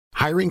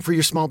Hiring for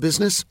your small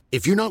business?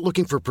 If you're not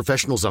looking for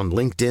professionals on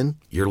LinkedIn,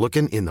 you're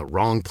looking in the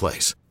wrong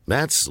place.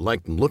 That's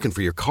like looking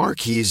for your car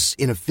keys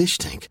in a fish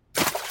tank.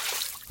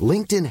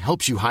 LinkedIn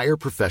helps you hire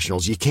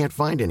professionals you can't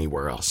find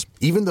anywhere else,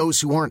 even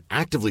those who aren't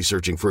actively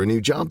searching for a new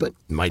job but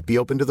might be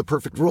open to the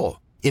perfect role.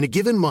 In a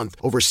given month,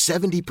 over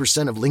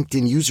 70% of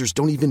LinkedIn users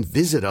don't even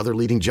visit other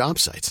leading job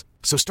sites.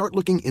 So start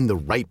looking in the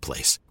right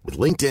place. With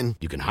LinkedIn,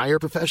 you can hire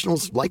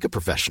professionals like a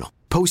professional.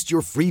 Post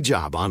your free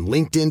job on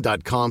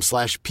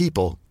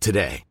linkedin.com/people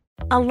today.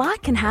 A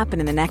lot can happen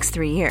in the next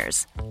 3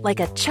 years. Like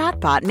a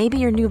chatbot may be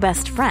your new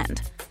best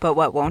friend. But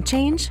what won't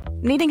change?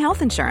 Needing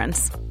health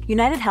insurance.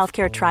 United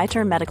Healthcare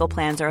Tri-Term Medical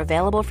Plans are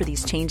available for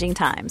these changing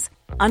times.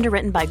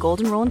 Underwritten by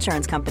Golden Rule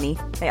Insurance Company,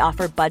 they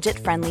offer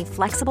budget-friendly,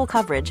 flexible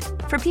coverage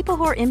for people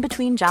who are in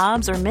between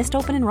jobs or missed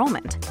open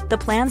enrollment. The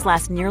plans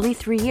last nearly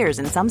 3 years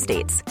in some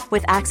states,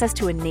 with access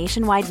to a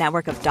nationwide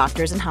network of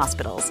doctors and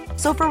hospitals.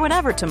 So for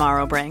whatever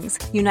tomorrow brings,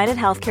 United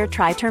Healthcare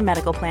Tri-Term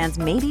Medical Plans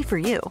may be for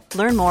you.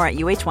 Learn more at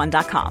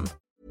uh1.com.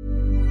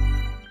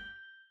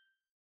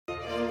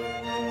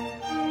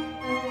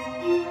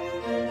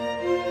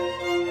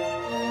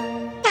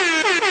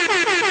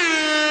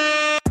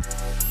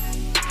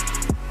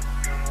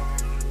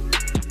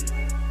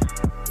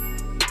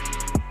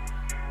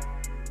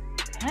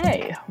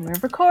 Hey, we're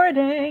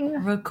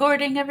recording.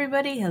 Recording,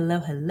 everybody. Hello,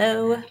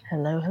 hello.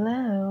 Hello,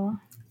 hello.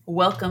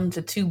 Welcome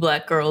to Two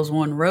Black Girls,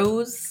 One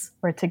Rose.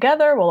 Where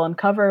together we'll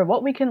uncover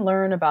what we can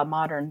learn about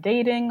modern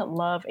dating,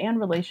 love, and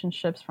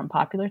relationships from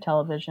popular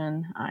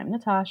television. I'm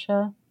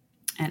Natasha.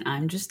 And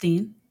I'm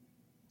Justine.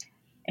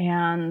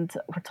 And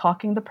we're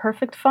talking The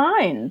Perfect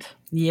Find.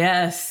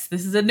 Yes,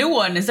 this is a new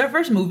one. It's our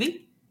first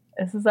movie.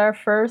 This is our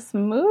first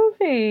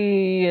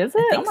movie. Is it?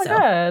 I think oh my so.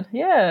 God.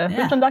 Yeah. Yeah.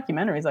 We've done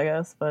documentaries, I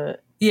guess,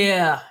 but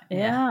Yeah.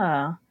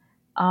 yeah.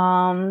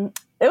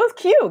 It was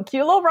cute.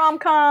 Cute little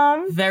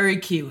rom-com. Very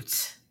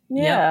cute.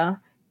 Yeah. Yep.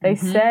 They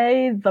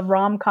say the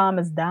rom-com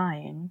is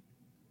dying,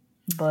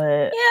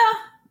 but Yeah.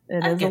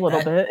 it I is a get little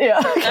that. bit. Yeah.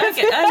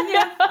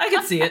 I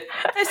can see it.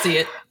 I see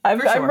it.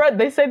 I've sure. read,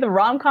 they say the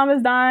rom-com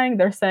is dying.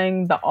 They're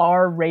saying the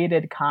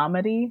R-rated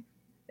comedy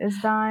is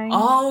dying.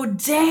 Oh,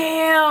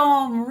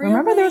 damn. Really?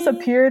 Remember there was a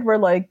period where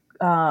like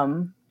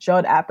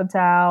Judd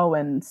Apatow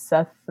and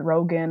Seth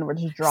Rogen were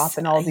just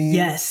dropping all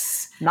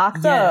these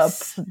knocked up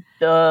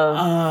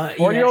the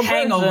 40-year-old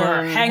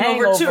Hangover,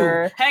 Hangover 2,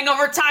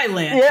 Hangover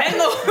Thailand,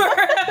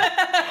 Hangover.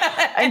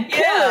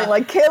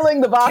 And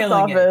killing the box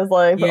office.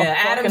 Like,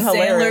 Adam Sandler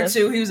hilarious.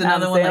 too. He was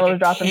another one,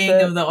 like a king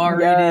of the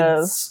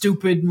R-rated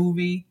stupid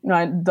movie.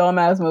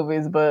 Dumbass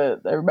movies,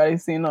 but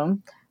everybody's seen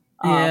them.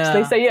 So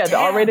they say, the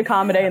R-rated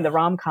comedy and the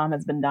rom-com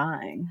has been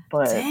dying.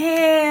 But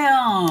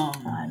damn,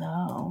 I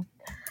know.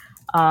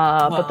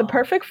 But The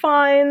Perfect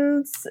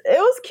Finds, it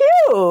was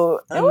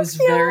cute. It was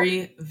cute.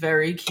 very,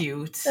 very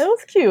cute. It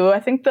was cute. I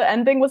think the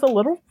ending was a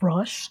little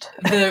rushed.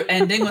 The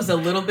ending was a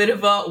little bit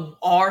of a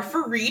R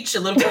for reach, a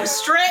little bit of a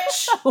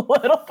stretch. A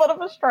little bit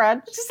of a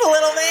stretch. Just a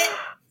little bit.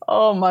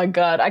 Oh my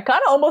God. I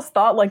kind of almost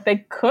thought like they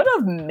could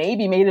have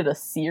maybe made it a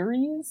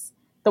series.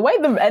 The way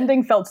the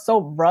ending felt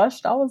so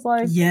rushed, I was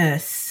like,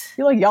 yes. I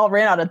feel like y'all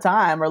ran out of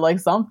time or like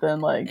something.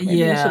 Like maybe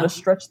you should have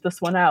stretched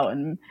this one out.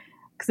 And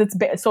because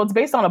it's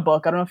based on a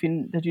book. I don't know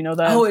if did you know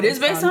that? Oh, it is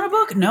based on a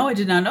book? No, I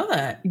did not know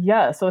that.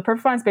 Yeah, so The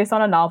Perfect Find is based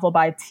on a novel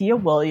by Tia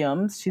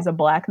Williams. She's a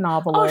Black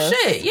novelist. Oh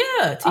shit,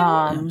 yeah, Tia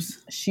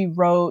Williams. She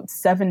wrote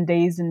 7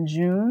 Days in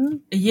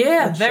June.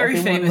 Yeah, very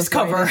famous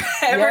cover.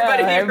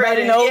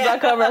 Everybody knows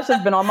that cover. That's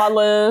just been on my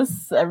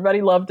list.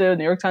 Everybody loved it.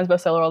 New York Times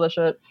bestseller, all that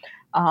shit.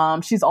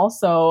 She's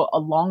also a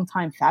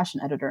longtime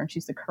fashion editor, and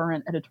she's the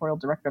current editorial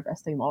director of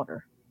Estee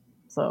Lauder.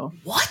 So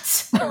what?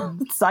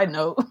 Side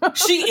note.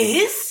 She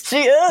is?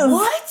 She is.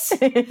 What?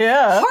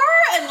 Yeah.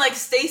 Her and like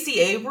Stacey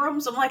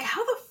Abrams, I'm like,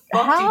 how the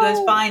fuck do you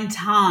guys find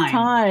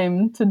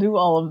time to do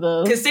all of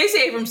this? Because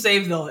Stacey Abrams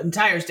saved the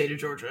entire state of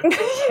Georgia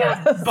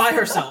yes. by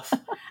herself.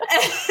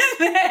 And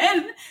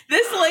then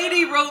this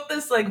lady wrote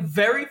this like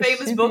very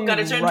famous book, got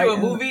it turned into a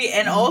movie,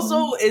 and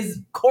also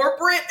is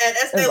corporate at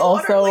Estee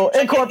Lauder. Also like,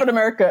 in corporate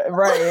America,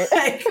 right.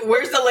 Like,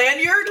 where's the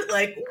lanyard?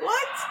 Like,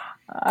 what?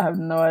 I have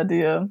no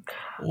idea.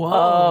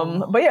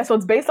 Whoa. But yeah, so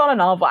it's based on a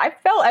novel. I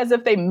felt as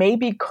if they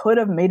maybe could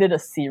have made it a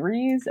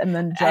series and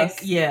then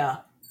just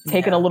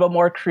taken a little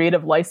more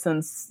creative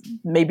license,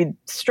 maybe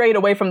strayed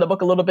away from the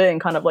book a little bit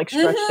and kind of like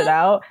stretched it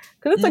out.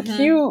 Because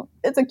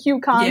it's a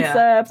cute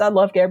concept. I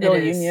love Gabrielle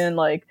Union.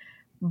 Like,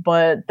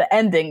 but the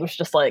ending was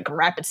just like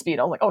rapid speed.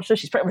 I was like, oh shit,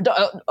 she's pregnant.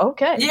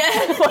 Okay. Yeah.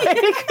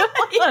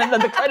 And then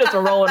the credits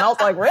were rolling. I was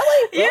like,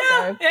 really?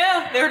 Yeah. Okay.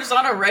 Yeah. They were just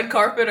on a red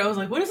carpet. I was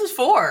like, what is this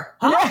for?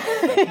 Huh?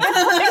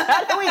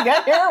 How did we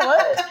get here?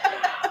 What?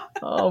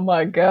 Oh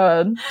my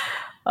God.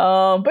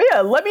 But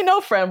yeah, let me know,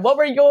 friend. What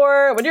were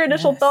your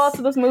initial thoughts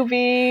of this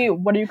movie?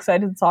 What are you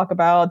excited to talk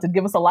about? It did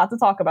give us a lot to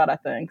talk about, I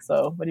think.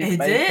 So what are you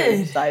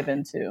excited to dive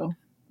into?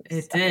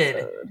 It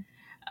did.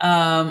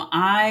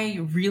 I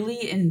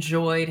really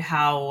enjoyed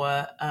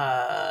how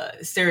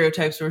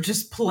stereotypes were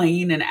just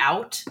plain and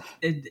out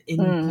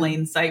in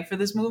plain sight for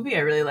this movie. I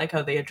really like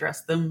how they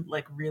addressed them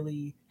like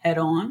really head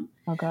on.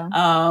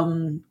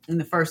 Okay. In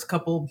the first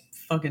couple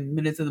fucking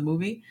minutes of the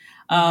movie.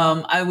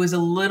 I was a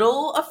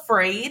little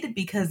afraid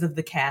because of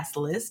the cast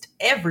list.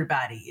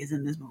 Everybody is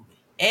in this movie.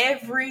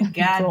 Every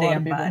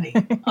goddamn body.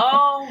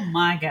 Oh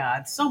my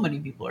God. So many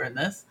people are in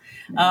this.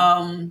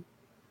 Yeah.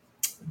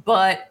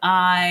 But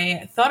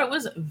I thought it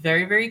was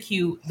very, very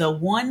cute. The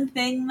one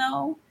thing,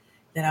 though,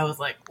 that I was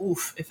like,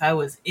 oof, if I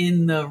was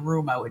in the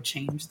room, I would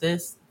change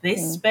this. They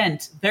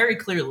spent very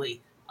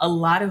clearly a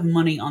lot of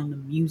money on the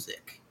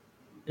music.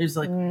 There's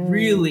like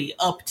really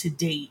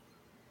up-to-date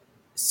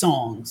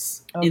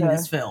songs in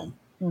this film.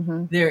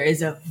 Mm-hmm. There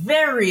is a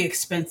very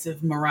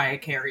expensive Mariah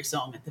Carey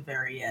song at the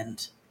very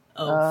end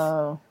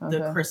of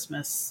the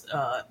Christmas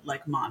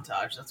like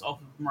montage. That's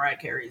off of Mariah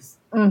Carey's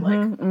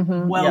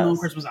well-known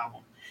Christmas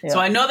album. Yeah. So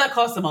I know that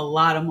cost them a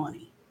lot of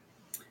money.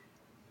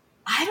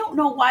 I don't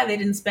know why they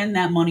didn't spend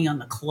that money on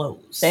the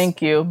clothes.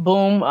 Thank you.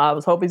 Boom. I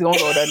was hoping he's going to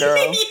go there,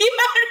 girl.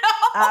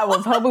 I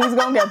was hoping he was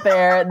going to get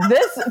there.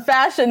 This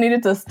fashion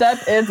needed to step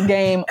its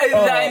game up.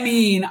 I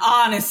mean,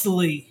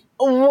 honestly.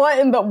 What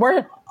in the...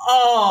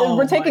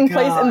 We're taking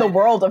place in the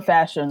world of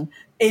fashion.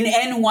 In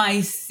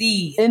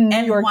NYC. In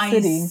New York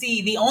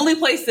City. The only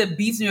place that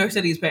beats New York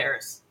City is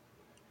Paris.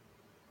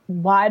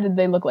 Why did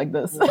they look like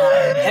this?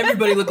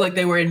 Everybody looked like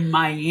they were in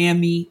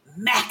Miami.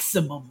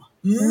 Maximum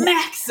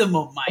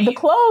Miami. The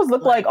clothes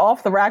look like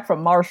off the rack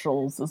from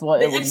Marshalls is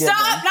what it was.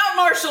 Stop, not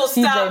Marshalls,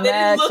 stop. They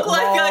didn't look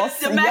like a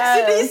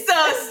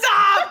Maxinista.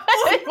 Stop.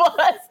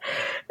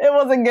 It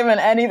wasn't giving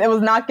it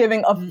was not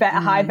giving a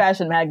high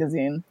fashion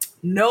magazine.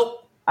 Nope.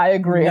 I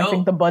agree. Nope. I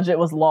think the budget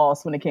was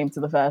lost when it came to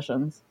the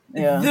fashions.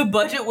 Yeah. The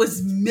budget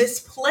was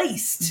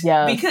misplaced.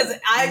 Yeah. Because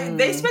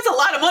they spent a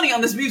lot of money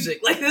on this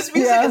music. Like, this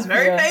music is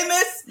very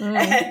famous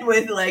and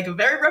with like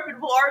very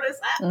reputable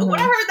artists. When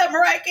I heard that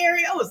Mariah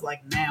Carey, I was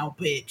like, now,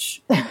 bitch.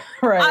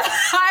 Right.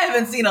 I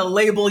haven't seen a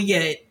label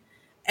yet.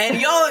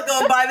 And y'all are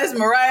going to buy this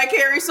Mariah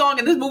Carey song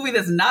in this movie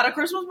that's not a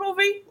Christmas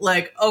movie?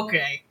 Like,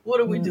 okay, what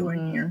are we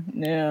doing here?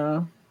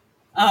 Yeah.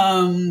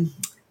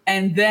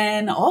 And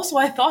then also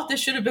I thought this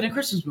should have been a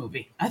Christmas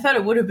movie. I thought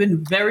it would have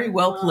been very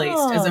well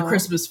placed as a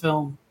Christmas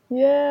film.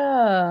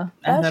 Yeah.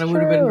 I thought it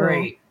would have been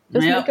great.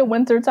 Just make it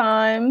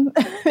wintertime.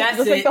 That's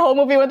Just make the whole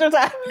movie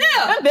wintertime.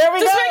 Yeah. There we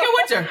go. Just make it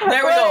winter.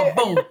 There we go.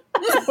 Boom.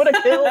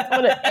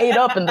 Would have ate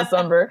up in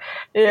December.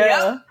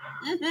 Yeah.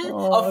 Yep. Mm-hmm.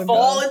 A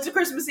fall into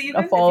Christmas Eve.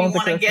 If you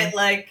want to get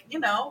like,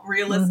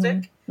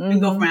 realistic. You can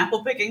go from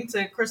apple picking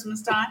to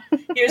Christmas time.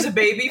 Here's a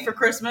baby for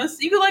Christmas.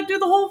 You could like do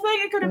the whole thing.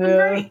 It could have been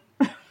great.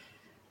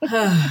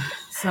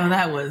 So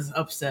that was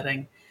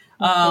upsetting.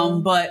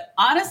 But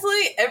honestly,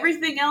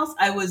 everything else,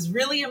 I was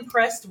really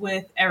impressed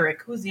with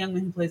Eric. Who's the young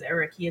man who plays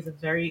Eric? He has a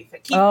very...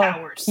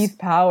 Keith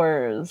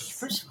Powers.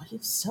 First of all,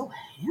 he's so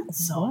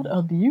handsome. What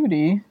a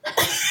beauty.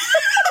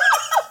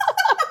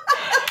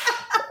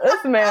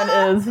 This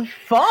man is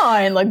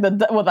fine. Like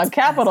with a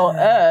capital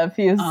F.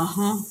 He is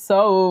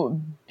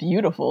so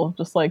beautiful.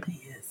 Just like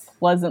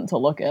pleasant to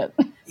look at.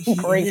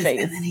 Great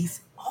face. And then he's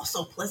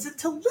also pleasant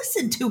to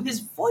listen to. His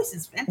voice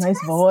is fantastic.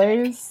 Nice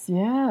voice.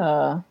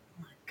 Yeah.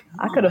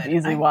 I could have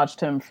easily watched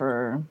him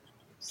for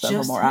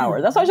several more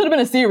hours. That's why it should have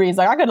been a series.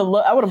 Like I would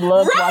have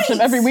loved to watch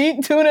him every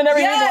week, tune in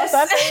every week, watch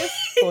that face.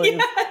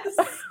 Yes.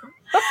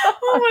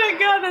 Oh my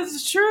God,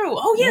 that's true.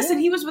 Oh yes,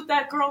 and he was with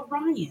that girl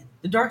Ryan,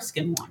 the dark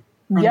skinned one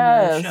from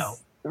the show.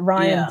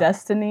 Ryan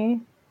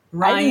Destiny.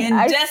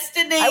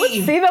 Destiny. I would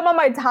see them on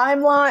my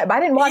timeline, but I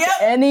didn't watch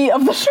any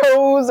of the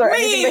shows or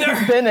anything that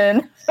he's been in.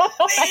 Me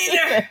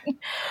either.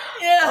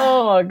 Yeah.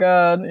 Oh my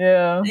God.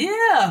 Yeah.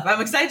 Yeah. I'm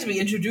excited to be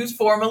introduced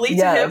formally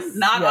to him,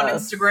 not on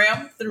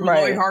Instagram, through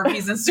Lloyd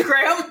Harvey's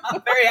Instagram.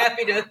 I'm very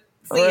happy to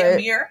see him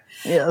here.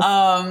 Yes.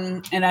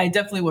 And I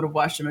definitely would have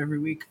watched him every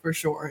week for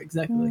sure.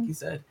 Exactly like you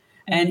said.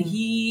 And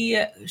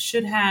he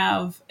should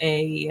have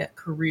a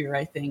career,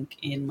 I think,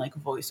 in like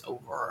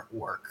voiceover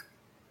work.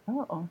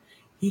 Oh.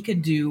 I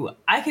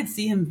could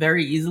see him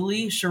very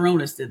easily.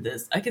 Sharonis did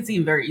this. I could see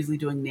him very easily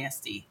doing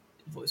nasty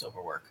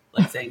voiceover work,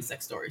 like saying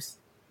sex stories.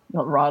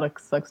 Erotic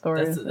sex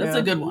stories. That's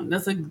a good one.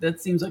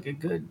 That seems like a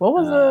good. What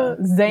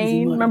was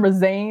Zane? Remember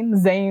Zane?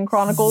 Zane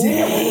Chronicles?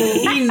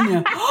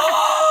 Zane!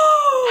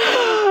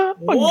 Oh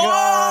my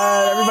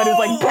God. Everybody was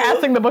like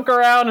passing the book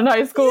around in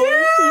high school.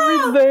 Yeah. You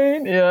read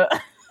Zane? Yeah.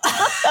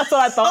 That's what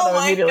I thought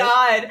of immediately. Oh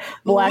my God.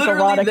 Black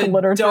erotic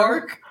literature.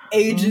 Dark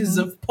ages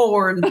of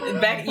porn.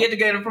 Back, you had to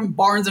get it from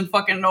Barnes and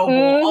fucking Noble.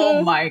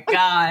 Oh my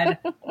God.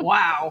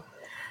 Wow.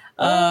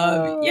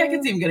 I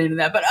could see him getting into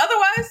that. But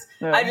otherwise,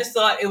 I just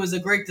thought it was a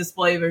great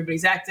display of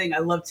everybody's acting. I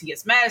loved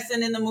T.S.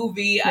 Madison in the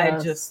movie.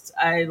 Yes.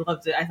 I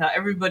loved it. I thought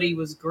everybody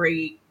was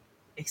great,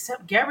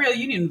 except Gabrielle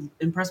Union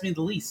impressed me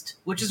the least,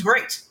 which is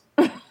great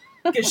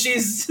because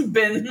she's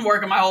been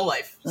working my whole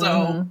life.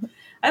 So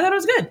I thought it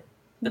was good.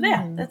 But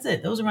yeah, that's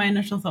it. Those are my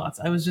initial thoughts.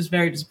 I was just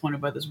very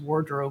disappointed by this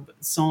wardrobe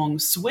song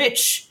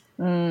switch.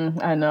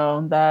 I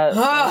know. That was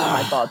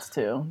my thoughts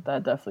too.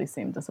 That definitely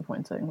seemed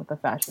disappointing with the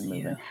fashion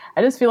movement.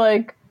 I just feel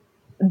like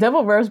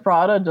Devil Wears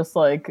Prada just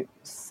like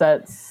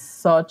sets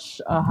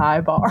such a high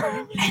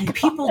bar. And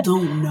people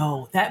don't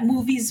know that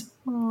movie's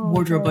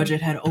wardrobe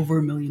budget had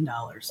over $1 million.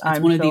 It's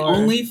one of the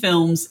only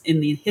films in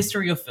the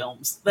history of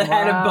films that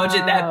had a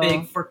budget that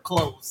big for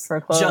clothes.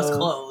 Just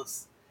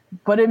clothes.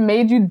 But it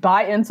made you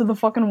buy into the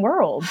fucking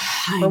world.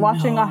 We're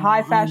watching a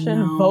high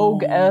fashion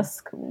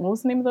Vogue-esque. What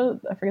was the name of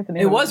I forget the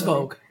name. It was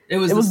Vogue. It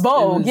was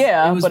Vogue,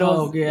 yeah. It was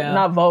Vogue, yeah.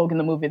 Not Vogue in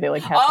the movie. They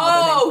like had some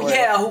other name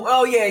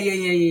for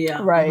it.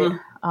 Yeah. Right.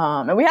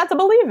 And we had to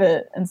believe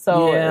it. And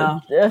so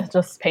it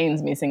just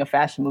pains me seeing a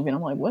fashion movie. And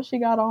I'm like, what she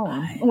got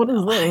on? What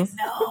is this?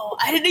 No,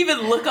 I didn't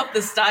even look up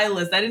the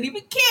stylist. I didn't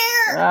even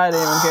care. I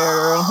didn't even care,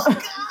 girl.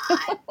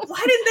 God.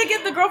 Why didn't they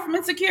get the girl from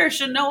Insecure?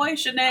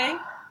 Shanae?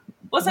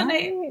 What's her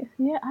name?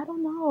 Yeah, I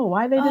don't know.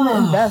 Why they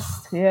didn't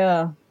invest.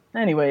 Yeah.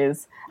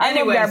 Anyways, I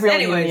love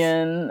Gabrielle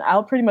Union.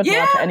 I'll pretty much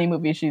watch any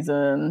movie she's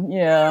in.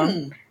 Yeah.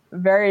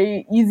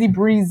 Very easy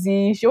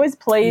breezy. She always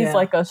plays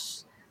like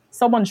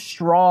someone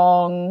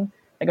strong,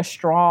 like a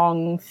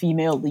strong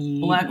female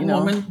lead. Black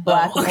woman.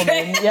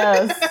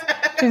 Yes.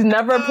 She's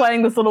never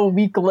playing this little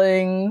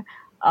weakling.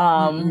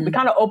 We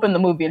kind of open the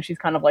movie and she's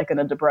kind of like in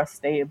a depressed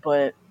state,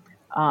 but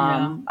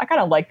I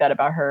kind of like that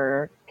about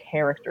her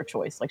character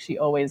choice. Like she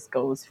always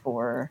goes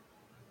for,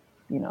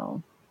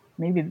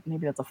 maybe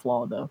that's a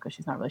flaw though, because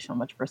she's not really showing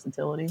much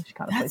versatility. She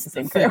kind of plays the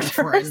same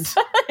character. As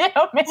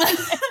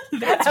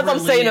I'm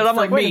saying it, I'm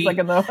like, wait a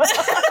second though.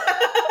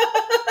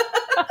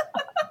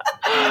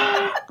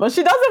 But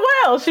she does it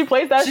well. She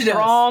plays that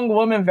strong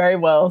woman very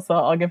well, so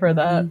I'll give her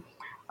that.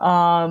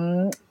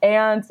 And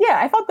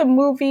I thought the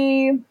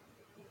movie,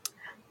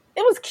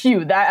 it was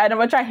cute.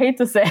 Which I hate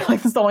to say, like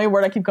this is the only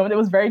word I keep coming. It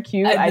was very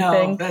cute. I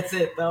think that's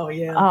it though.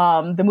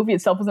 Yeah. The movie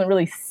itself wasn't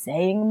really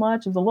saying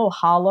much. It was a little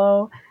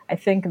hollow. I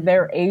think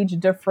their age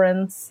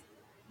difference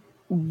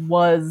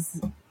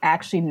was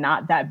actually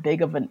not that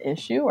big of an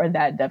issue or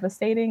that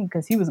devastating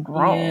because he was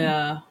grown.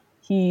 Yeah.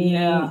 He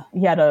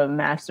had a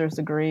master's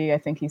degree, I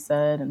think he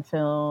said, in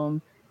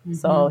film.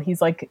 So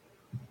he's like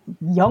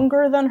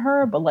younger than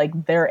her, but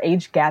like their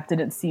age gap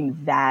didn't seem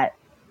that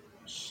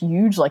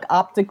huge. Like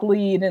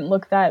optically it didn't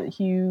look that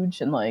huge,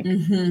 and like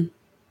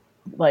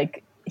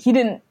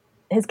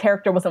his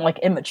character wasn't like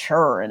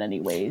immature in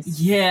any ways.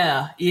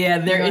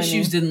 Their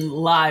issues didn't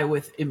lie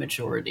with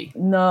immaturity.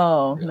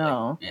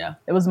 No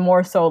it was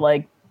more so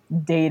like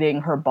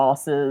dating her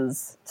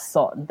boss's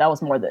son. That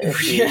was more the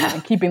issue.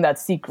 And keeping that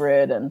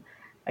secret, and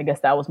I guess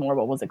that was more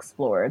what was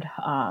explored.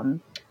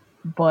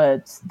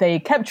 But they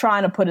kept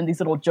trying to put in these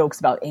little jokes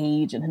about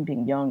age and him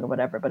being young or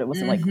whatever, but it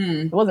wasn't like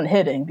it wasn't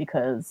hitting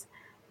because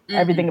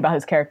everything about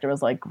his character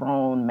was like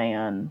grown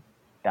man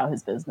about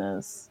his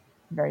business,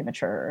 very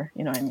mature.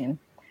 You know what I mean?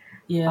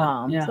 So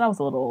that was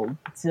a little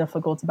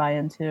difficult to buy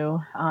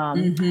into.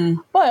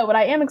 But what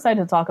I am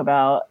excited to talk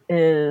about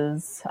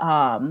is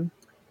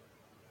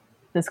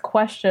this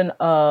question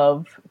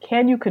of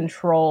can we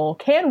control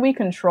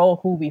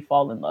who we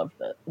fall in love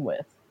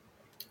with?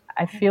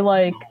 I feel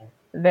like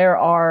there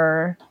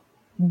are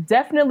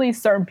definitely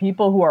certain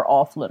people who are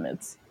off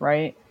limits,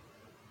 right?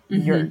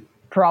 You're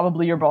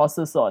probably your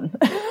boss's son.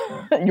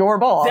 Your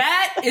boss.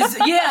 That is,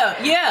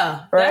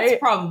 right? That's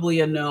probably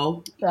a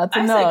no. That's a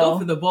I no. say go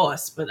for the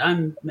boss, but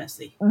I'm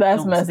messy.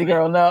 That's messy,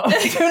 girl. No.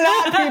 Do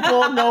not,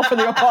 people, go for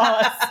your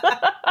boss.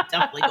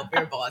 Definitely go for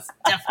your boss.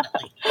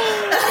 Definitely.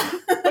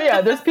 But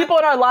yeah, there's people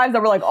in our lives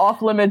that were like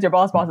off limits. Your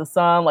boss's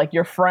son, like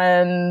your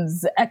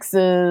friends,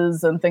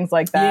 exes, and things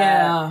like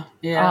that.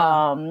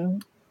 Yeah.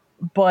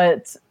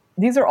 But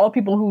these are all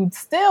people who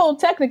still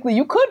technically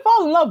you could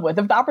fall in love with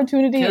if the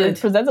opportunity is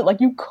presented.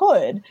 Like you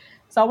could.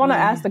 So I want to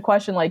ask the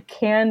question: like,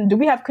 do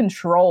we have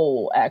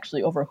control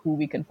actually over who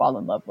we can fall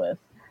in love with?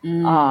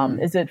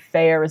 Is it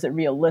fair? Is it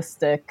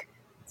realistic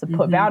to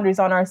put boundaries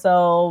on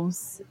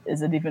ourselves?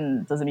 Does it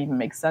even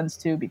make sense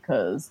to?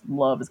 Because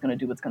love is going to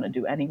do what's going to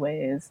do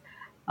anyways.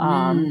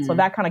 So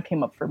that kind of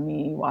came up for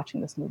me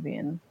watching this movie,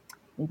 and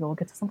maybe we'll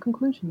get to some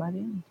conclusion by the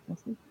end. We'll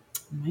see.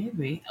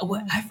 Maybe.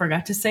 Oh, I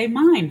forgot to say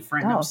mine,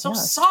 friend. I'm so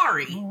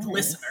sorry,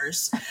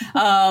 listeners.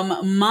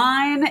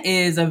 Mine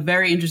is a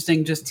very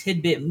interesting just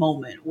tidbit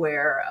moment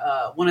where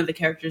one of the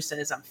characters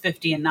says, I'm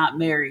 50 and not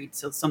married,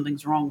 so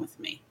something's wrong with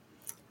me.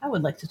 I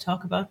would like to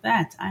talk about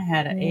that. I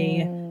had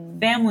a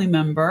family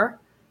member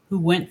who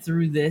went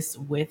through this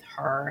with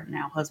her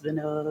now husband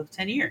of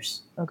 10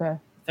 years. Okay.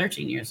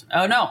 13 years.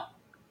 Oh, no.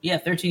 Yeah,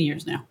 13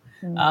 years now.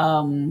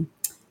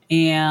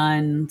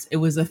 And it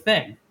was a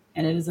thing.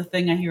 And it is a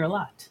thing I hear a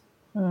lot.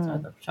 So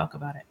I'd love to talk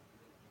about it.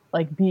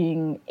 Like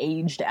being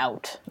aged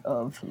out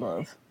of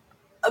love.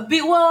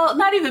 Well,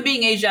 not even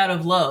being aged out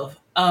of love.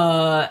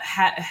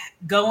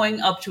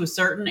 Going up to a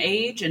certain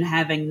age and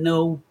having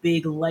no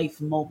big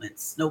life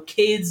moments. No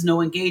kids,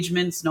 no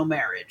engagements, no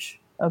marriage.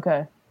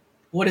 Okay.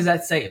 What does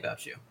that say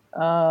about you?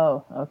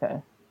 Oh,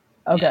 okay.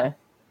 Okay. Yeah.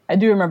 I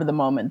do remember the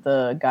moment,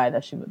 the guy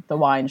the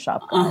wine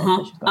shop guy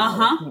that she's going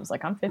with. He was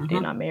like, I'm 50,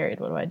 not married.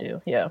 What do I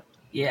do? Yeah.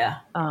 Yeah.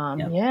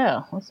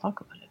 Yeah, let's talk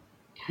about it.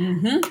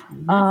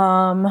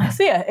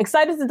 So yeah,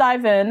 excited to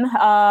dive in.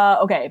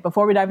 Okay,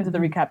 before we dive into the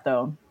recap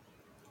though.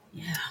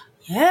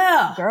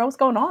 Yeah. Girl, what's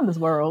going on in this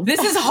world?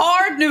 This is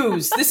hard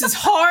news. This is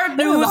hard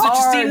news that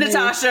you see,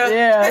 Natasha.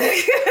 Yeah.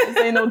 This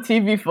ain't no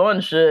TV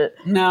fun shit.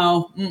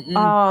 No.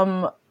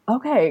 Mm-mm.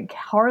 Okay,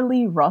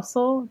 Carly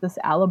Russell, this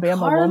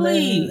Alabama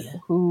woman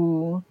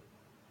who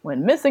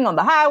went missing on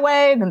the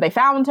highway, then they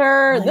found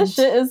her. This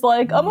shit is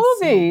like a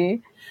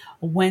movie.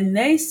 When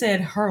they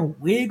said her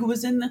wig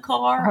was in the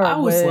car, I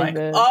was like,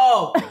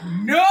 oh,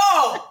 no.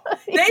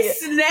 They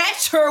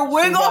snatched her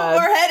wig off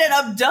her head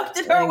and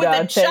abducted her with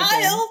a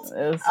child.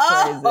 It's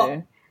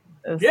crazy.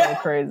 It's so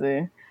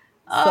crazy.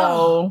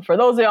 So, for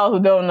those of y'all who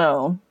don't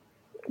know,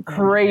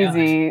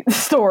 crazy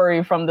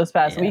story from this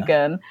past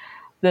weekend.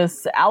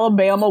 This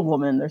Alabama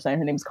woman, they're saying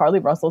her name's Carly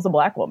Russell, is a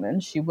Black woman.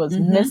 She was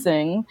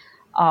missing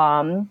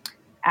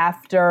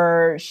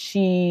after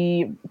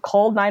she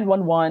called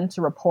 911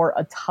 to report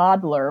a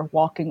toddler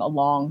walking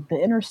along the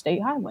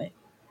interstate highway.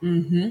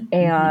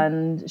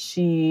 And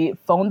she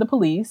phoned the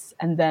police,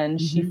 and then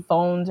she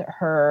phoned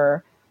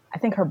her, I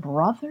think her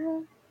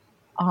brother.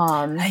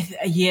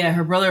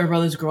 Her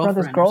brother's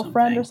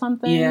girlfriend or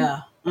something.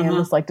 Yeah. And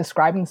was like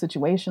describing the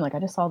situation. Like, I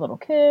just saw a little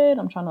kid.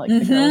 I'm trying to like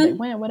figure out where they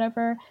went,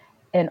 whatever.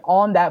 And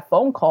on that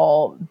phone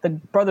call, the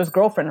brother's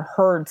girlfriend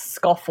heard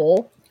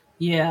scuffle.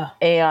 Yeah.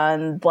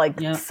 And like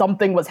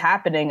something was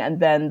happening, and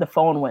then the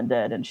phone went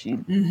dead, and she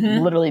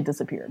literally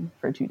disappeared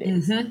for 2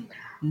 days. And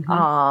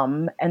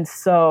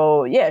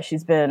so,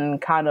 she's been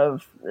kind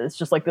of, it's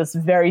just like this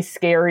very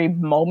scary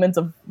moment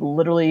of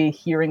literally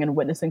hearing and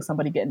witnessing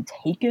somebody getting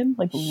taken,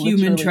 like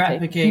human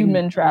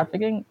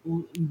trafficking.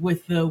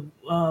 With the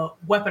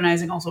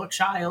weaponizing also a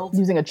child.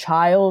 Using a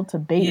child to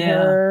bait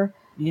her.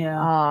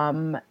 Yeah.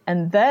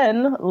 And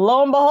then,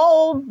 lo and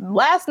behold,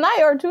 last night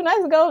or 2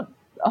 nights ago,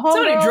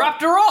 somebody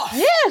dropped her off.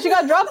 Yeah, she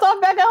got dropped off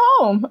back at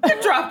home.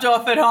 Dropped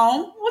off at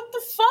home. What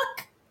the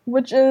fuck?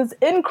 Which is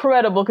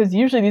incredible, because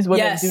usually these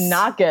women do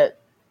not get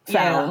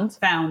found.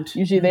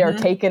 Usually they are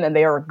taken and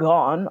they are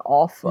gone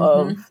off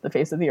of the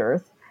face of the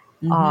earth.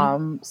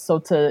 So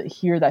to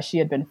hear that she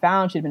had been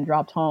found, she'd been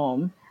dropped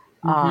home,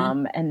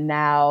 and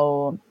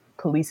now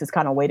police is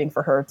kind of waiting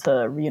for her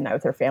to reunite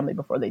with her family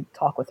before they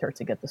talk with her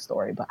to get the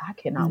story. But I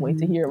cannot wait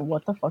to hear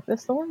what the fuck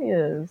this story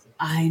is.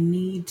 I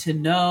need to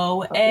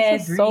know everything.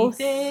 This is so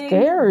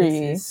scary.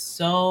 This is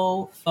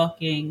so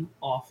fucking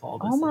awful.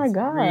 This my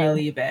God.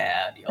 Really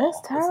bad, y'all.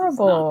 It's terrible. This is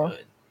not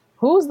good.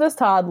 Who's this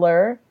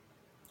toddler?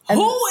 And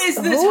who is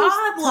this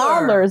toddler?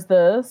 Toddler is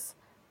this?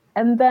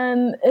 And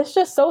then it's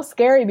just so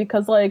scary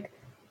because like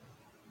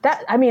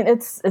that, I mean,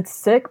 it's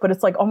sick, but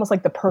it's like almost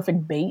like the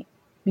perfect bait.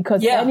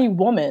 Because any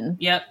woman,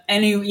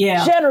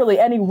 generally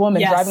any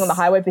woman driving on the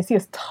highway, if they see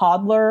a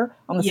toddler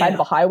on the side of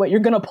a highway,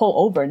 you're going to pull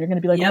over and you're going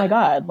to be like, oh my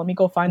God, let me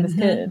go find this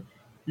kid.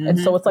 And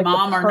so it's like,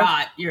 mom or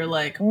not, you're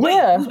like,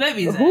 wait, whose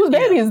baby is that? Whose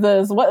baby is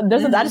this? What? I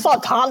just saw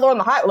a toddler on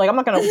the highway. Like, I'm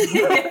not going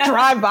to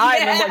drive by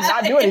and then like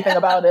not do anything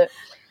about it.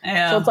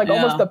 So it's like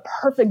almost the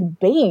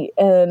perfect bait.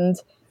 And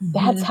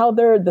that's how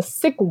the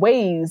sick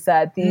ways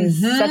that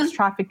these sex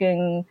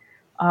trafficking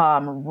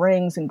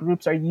rings and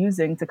groups are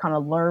using to kind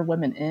of lure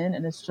women in,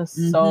 and it's just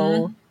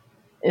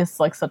it's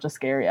like such a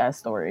scary ass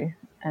story,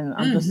 and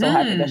I'm just so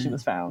happy that she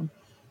was found.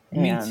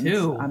 Me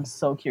too. I'm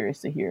so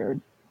curious to hear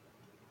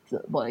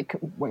what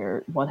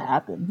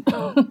happened.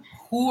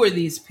 Who are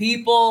these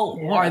people?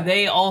 Who are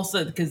they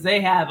also? Because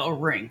they have a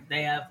ring.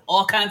 They have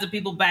all kinds of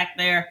people back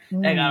there.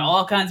 They got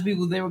all kinds of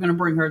people they were going to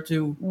bring her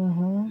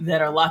to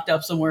that are locked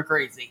up somewhere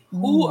crazy.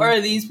 Who are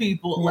these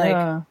people?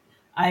 Like,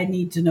 I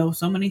need to know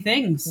so many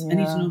things. I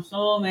need to know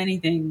so many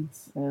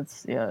things.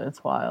 It's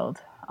wild.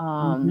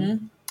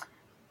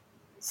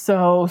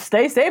 So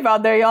stay safe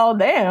out there, y'all.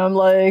 Damn,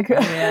 like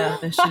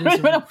this shit is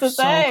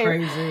so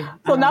crazy.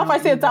 So now if I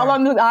see a toddler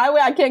on the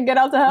highway, I can't get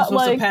out to help. You're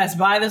supposed to pass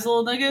by this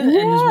little nigga and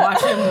just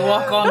watch him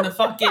walk on the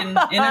fucking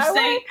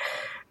interstate.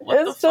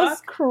 It's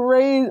just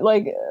crazy.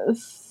 Like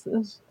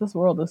this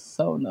world is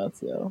so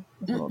nuts, yo.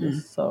 This world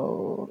is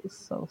so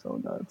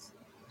nuts.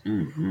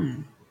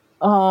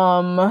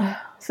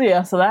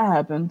 So that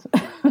happened.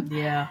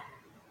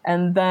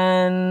 And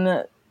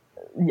then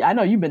I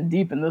know you've been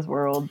deep in this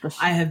world.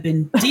 I have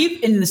been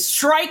deep in the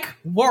strike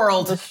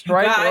world. The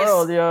strike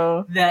world,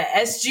 yo. The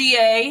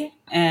SGA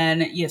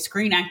and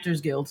Screen Actors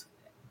Guild,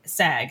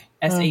 SAG,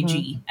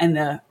 SAG, and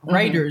the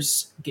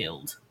Writers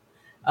Guild.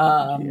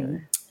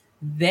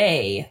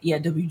 They,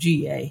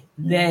 WGA,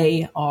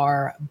 they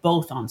are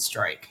both on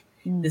strike.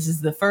 This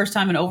is the first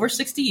time in over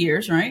 60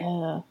 years, right?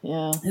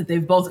 Yeah. That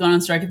they've both gone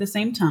on strike at the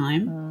same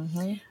time.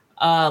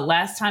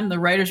 Last time the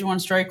writers were on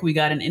strike, we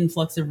got an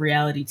influx of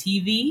reality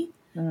TV.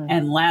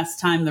 And last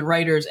time the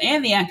writers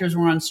and the actors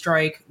were on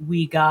strike,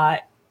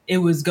 it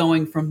was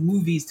going from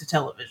movies to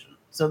television.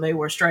 So they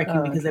were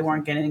striking because they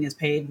weren't getting as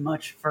paid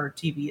much for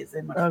TV as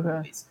they much for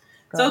movies.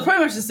 So it's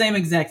pretty much the same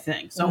exact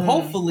thing. So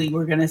hopefully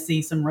we're going to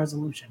see some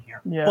resolution here.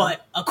 Yeah.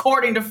 But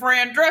according to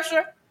Fran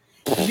Drescher,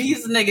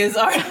 these niggas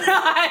are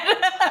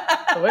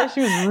not. The way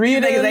she was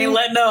reading, these niggas ain't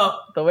letting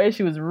up. The way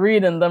she was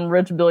reading them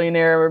rich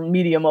billionaire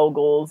media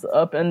moguls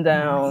up and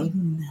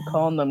down,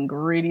 calling them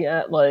greedy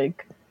at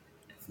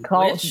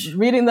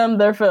reading them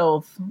their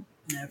filth,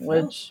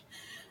 which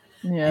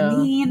Yeah. I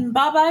mean,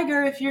 Bob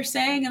Iger, if you're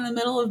saying in the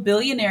middle of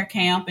billionaire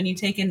camp and you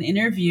take an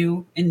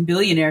interview in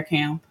billionaire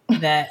camp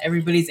that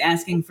everybody's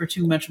asking for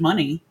too much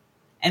money,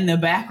 and the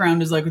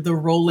background is like the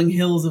rolling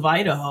hills of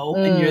Idaho,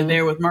 and you're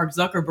there with Mark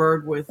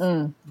Zuckerberg with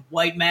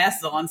white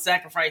masks on,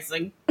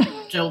 sacrificing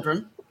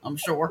children, I'm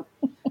sure.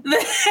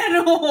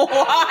 Then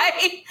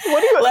why?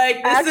 What do you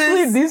like?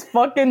 These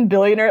fucking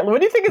billionaires. What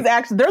do you think is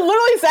actually? They're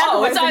literally sacrificing.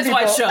 Oh, it's eyes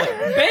people. wide shut,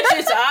 bitch.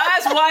 It's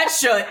eyes wide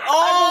shut,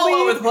 all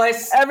over the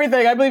place.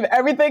 Everything. I believe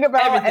everything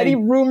about any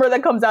rumor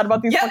that comes out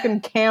about these fucking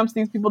camps,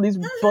 these people, these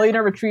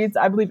billionaire retreats.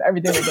 I believe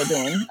everything that they're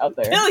doing out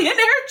there. Billionaire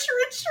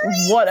retreats.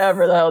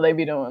 Whatever the hell they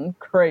be doing,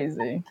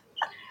 crazy.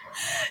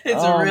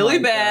 It's really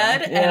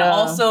bad, and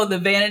also the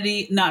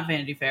not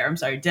Vanity Fair. I'm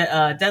sorry,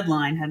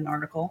 Deadline had an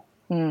article.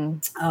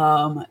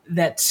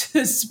 That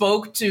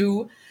spoke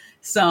to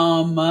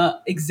some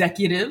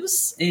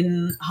executives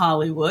in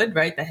Hollywood,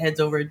 right? The heads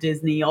over at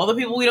Disney, all the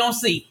people we don't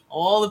see.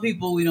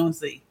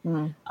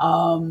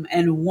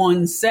 And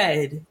one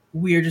said,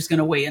 we're just going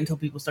to wait until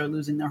people start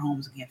losing their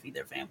homes and can't feed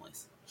their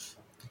families.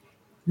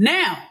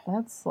 Now,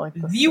 that's like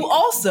you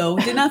also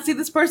did not see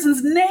this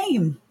person's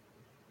name.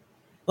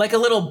 Like a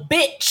little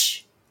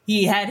bitch.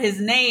 He had his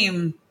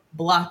name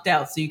blocked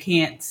out so you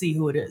can't see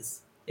who it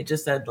is. It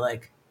just said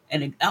like,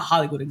 a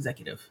Hollywood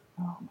executive.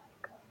 Oh my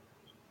god.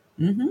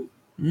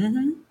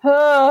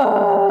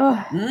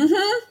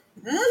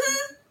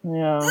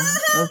 Yeah,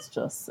 that's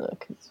just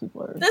sick.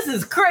 This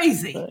is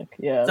crazy. Sick.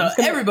 Yeah. So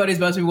everybody's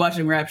supposed to be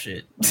watching rap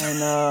shit. I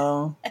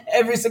know.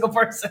 Every single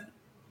person.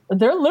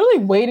 They're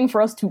literally waiting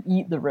for us to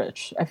eat the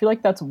rich. I feel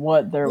like that's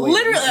what they're waiting.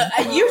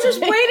 Literally, you're just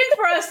waiting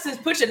for us to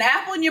put an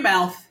apple in your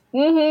mouth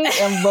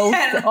and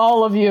roast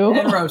all of you,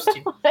 and roast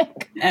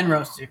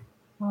you.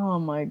 Oh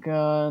my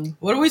god!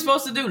 What are we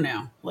supposed to do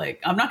now?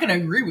 Like, I'm not going to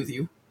agree with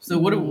you. So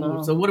what are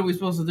we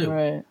supposed to do?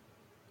 Right.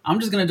 I'm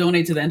just going to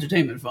donate to the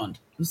entertainment fund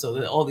so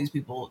that all these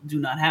people do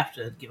not have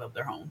to give up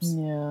their homes.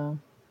 Yeah.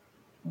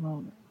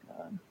 Oh my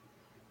god!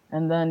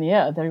 And then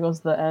there goes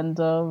the end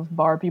of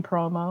Barbie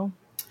promo.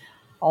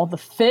 All the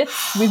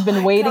fits we've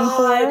been waiting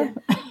for.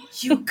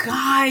 You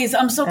guys,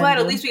 I'm so glad.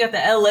 At least we got the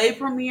LA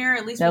premiere.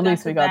 At least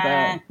we got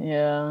that.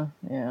 Yeah.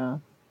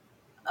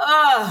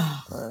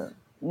 But,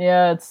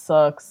 yeah, it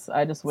sucks.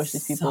 I just wish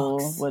these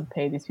people would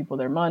pay these people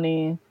their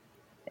money.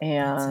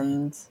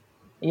 And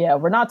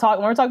we're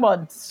talking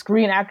about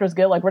Screen Actors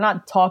Guild. Like, we're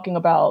not talking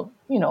about,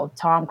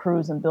 Tom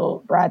Cruise and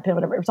Brad Pitt,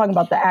 whatever. We're talking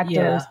about the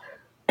actors,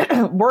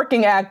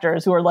 working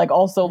actors who are like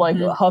also like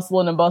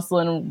hustling and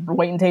bustling and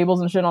waiting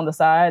tables and shit on the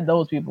side.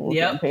 Those people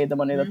getting paid the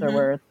money that they're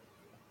worth.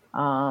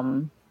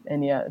 And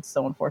it's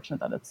so unfortunate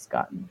that it's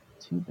gotten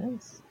to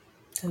this.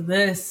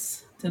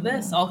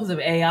 All because of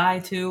AI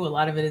too. A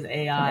lot of it is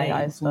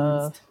AI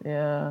stuff.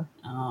 Yeah.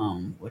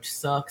 Which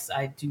sucks.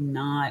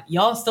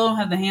 Y'all still don't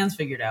have the hands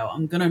figured out.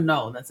 I'm gonna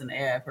know that's an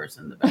AI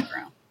person in the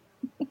background.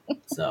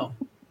 So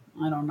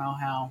I don't know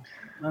how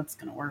that's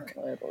gonna work.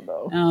 I don't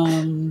know.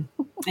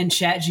 And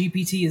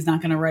ChatGPT is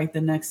not gonna write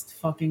the next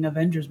fucking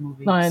Avengers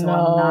movie. I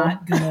know. I'm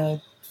not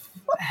gonna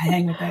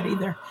hang with that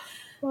either.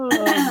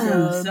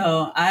 Oh,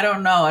 so I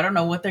don't know. I don't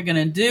know what they're going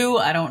to do.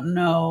 I don't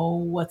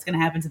know what's going to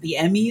happen to the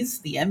Emmys.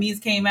 The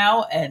Emmys came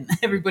out and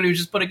everybody was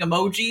just putting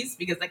emojis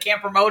because they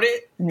can't promote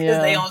it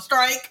because they on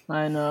strike.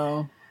 I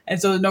know.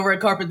 And so there's no red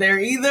carpet there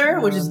either,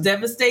 which is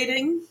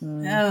devastating.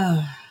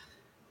 Yeah,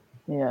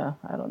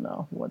 I don't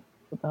know what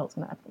the hell's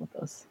going to happen with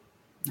this.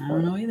 I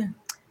don't know either.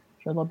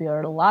 Sure, there'll be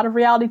a lot of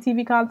reality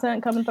TV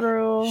content coming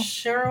through.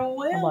 Sure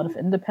will. A lot of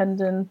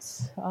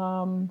independent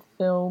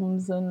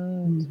films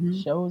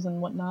and shows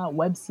and whatnot.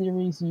 Web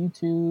series,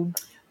 YouTube.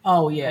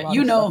 Oh, yeah.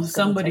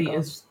 Somebody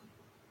is...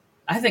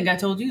 I think I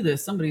told you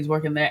this. Somebody's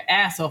working their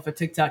ass off at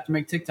TikTok to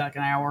make TikTok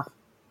an hour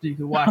so you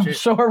can watch it. I'm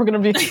sure we're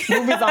going to be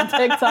movies on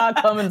TikTok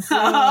coming soon.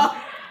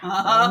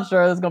 I'm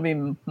sure there's going to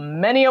be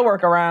many a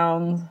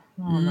workaround.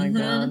 Oh, my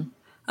God.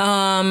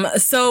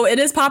 So it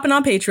is popping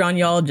on Patreon,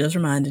 y'all. Just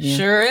reminding you.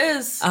 Sure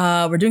is.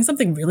 We're doing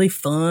something really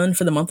fun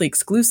for the monthly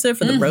exclusive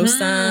for the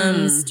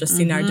Roastums.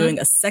 Justine and I are doing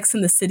a Sex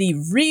and the City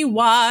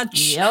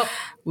rewatch. Yep.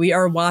 We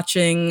are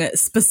watching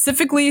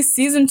specifically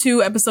season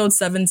 2, episode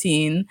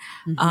 17.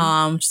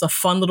 Just a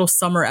fun little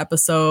summer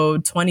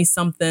episode.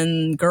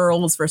 20-something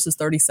girls versus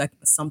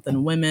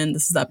 30-something women.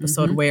 This is the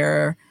episode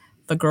where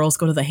the girls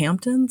go to the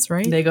Hamptons,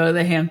 right? They go to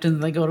the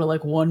Hamptons. They go to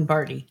like one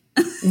party.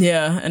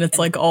 Yeah, and it's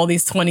like all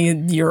these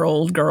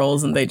 20-year-old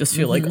girls, and they just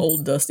feel like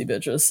old dusty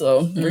bitches.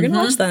 So we're gonna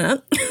watch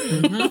that.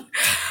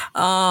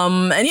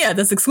 And yeah,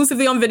 that's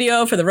exclusively on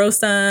video for the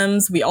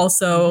Roastums. We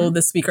also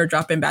this week are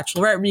dropping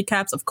Bachelorette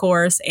recaps, of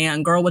course,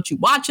 and Girl, What You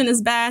Watching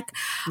is back.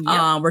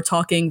 Yep. We're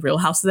talking Real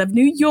Houses of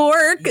New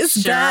York is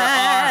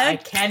back. I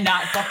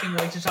cannot fucking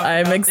wait to talk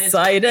about this. I'm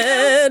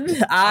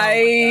excited.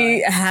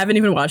 I haven't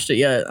even watched it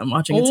yet. I'm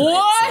watching it tonight.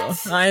 What?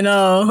 So I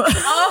know.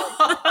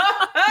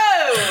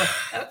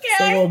 Okay.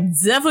 So we'll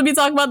definitely be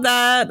talking about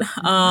that.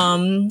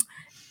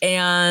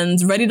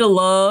 And Ready to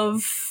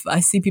Love I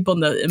see people in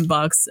the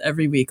inbox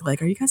every week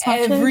like, are you guys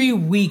watching? Every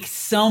week,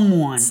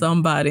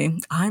 somebody.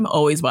 I'm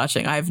always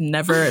watching. I've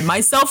never,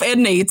 myself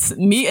and Nate,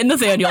 me and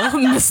Nathaniel,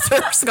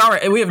 Mr. Scar,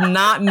 and we have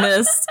not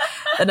missed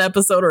an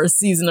episode or a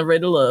season of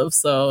Ready to Love.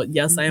 So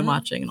yes, I am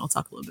watching, and I'll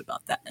talk a little bit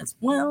about that as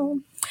well.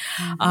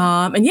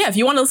 And yeah, if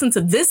you want to listen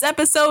to this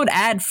episode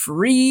ad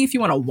free, if you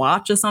want to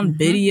watch us on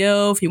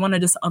video, if you want to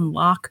just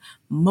unlock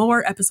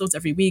more episodes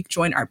every week,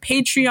 join our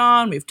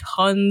Patreon. We have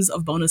tons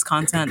of bonus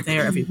content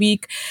there every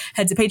week.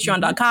 Head to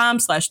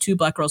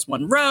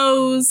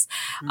patreon.com/2blackgirls1rose.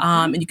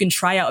 And you can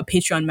try out a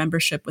Patreon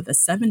membership with a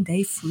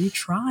 7-day free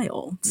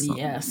trial. So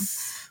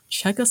yes.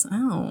 Check us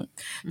out.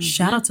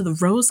 Shout out to the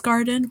Rose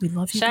Garden. We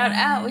love you. Shout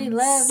out. We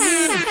love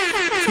you.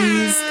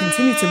 Please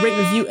continue to rate,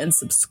 review, and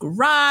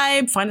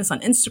subscribe. Find us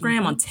on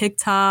Instagram, on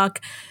TikTok.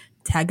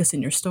 Tag us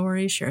in your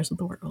stories. Share us with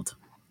the world.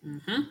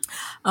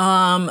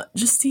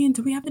 Justine,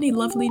 do we have any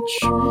lovely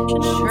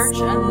church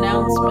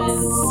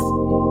announcements?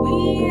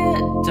 We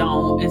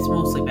don't. It's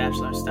mostly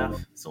Bachelor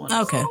stuff. So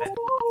okay.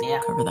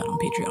 Yeah. Cover that on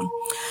Patreon.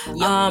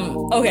 Yep.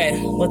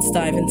 Okay, let's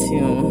dive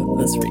into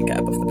this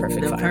recap of The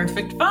Perfect Fine. The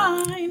Perfect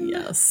Fine.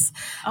 Yes.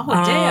 Oh,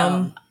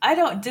 damn.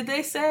 Did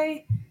they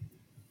say?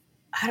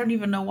 I don't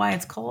even know why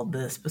it's called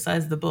this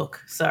besides the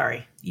book.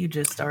 Sorry. You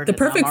just started. The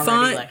Perfect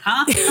Fine. Like,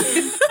 huh?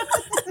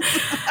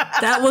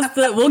 That was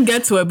we'll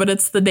get to it, but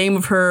it's the name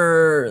of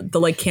the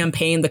like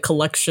campaign, the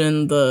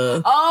collection,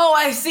 Oh,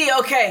 I see.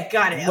 Okay,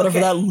 got it. Whatever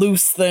that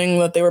loose thing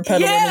that they were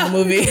peddling in the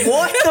movie.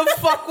 What the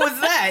fuck was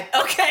that?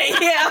 Okay,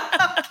 yeah.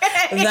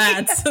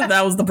 Okay.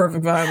 That was The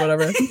Perfect Fine,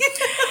 whatever.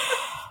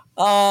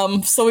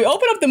 So we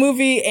open up the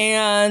movie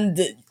and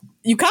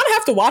you kind of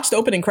have to watch the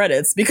opening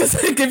credits because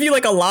they give you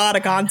like a lot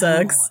of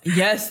context.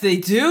 Yes, they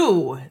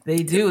do.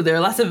 They do. There are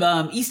lots of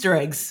Easter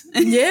eggs.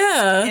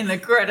 Yeah. In the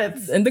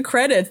credits. In the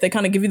credits, they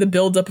kind of give you the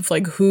build up of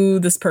like who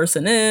this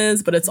person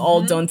is, but it's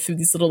all done through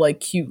these little like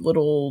cute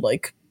little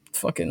like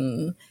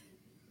fucking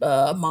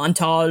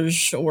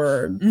montage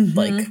or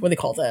like what do they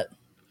call that?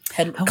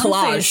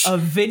 Collage. A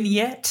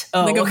vignette.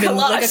 Like a collage.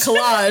 Like a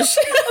collage.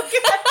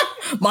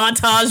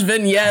 Montage,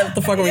 vignette. What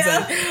the fuck are we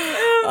saying?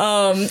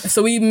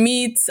 So we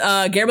meet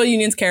Gabrielle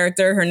Union's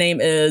character. Her name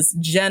is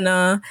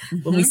Jenna.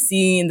 When we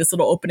see in this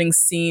little opening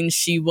scene,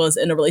 she was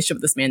in a relationship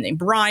with this man named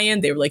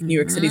Brian. They were like New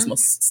York City's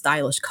most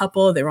stylish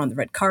couple. They were on the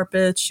red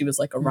carpet. She was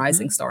like a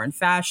rising star in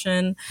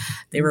fashion.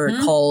 They were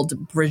called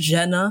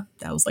Brigenna.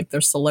 That was like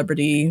their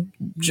celebrity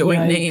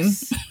joint name.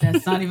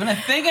 That's not even a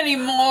thing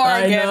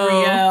anymore,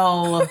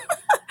 Gabrielle.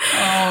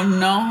 Oh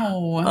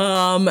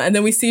no. And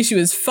then we see she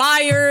was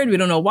fired. We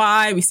don't know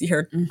why. We see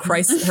her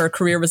her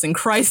career was in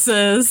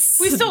crisis.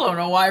 We still don't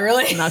know why,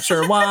 really. Not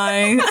sure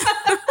why.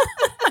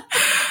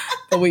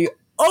 But we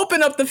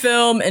open up the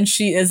film and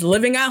she is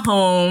living at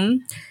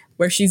home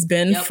where she's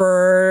been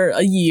for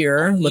a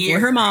year, living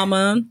with her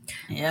mama.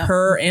 Yep.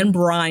 Her and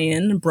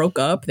Brian broke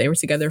up. They were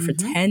together for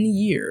 10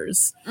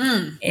 years.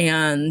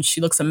 And she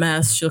looks a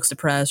mess. She looks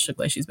depressed. She looks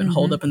like she's been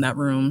holed up in that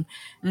room.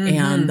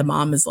 And the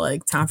mom is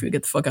like, time for you to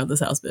get the fuck out of this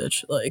house,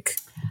 bitch. Like,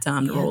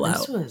 time to roll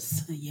out. This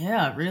was,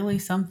 really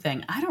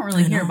something. I don't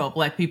really hear about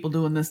Black people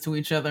doing this to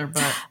each other,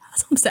 but...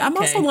 That's what I'm saying. I'm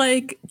also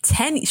like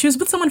 10. She was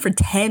with someone for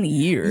 10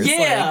 years.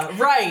 Yeah,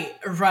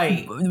 like,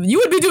 right. You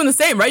would be doing the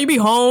same, right? You'd be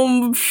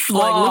home,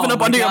 like living up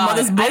under your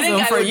mother's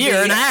bosom for a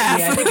year and a half.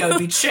 Yeah, I think I would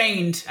be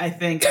chained. I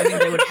think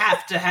they would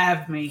have to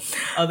have me.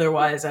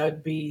 Otherwise, I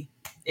would be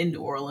in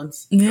New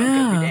Orleans drunk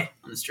every day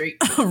on the street.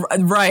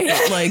 Right.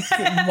 Like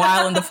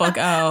wilding the fuck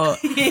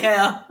out.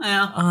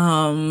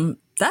 Yeah.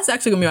 That's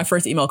actually gonna be my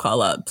first email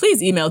call up.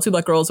 Please email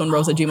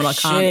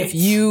 2blackgirls1rose@gmail.com if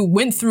you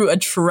went through a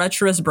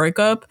treacherous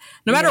breakup,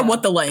 no matter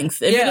what the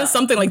length. If it is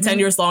something like 10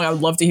 years long, I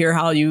would love to hear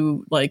how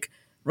you like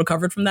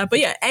recovered from that. But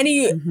yeah,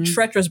 any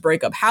treacherous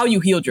breakup, how you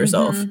healed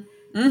yourself.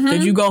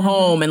 Did you go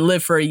home and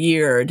live for a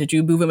year? Did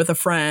you move in with a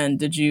friend?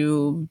 Did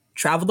you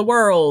travel the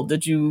world?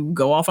 Did you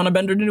go off on a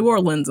bender to New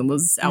Orleans and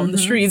was out in the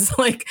streets?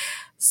 Like,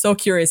 so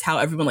curious how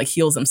everyone like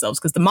heals themselves.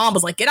 Because the mom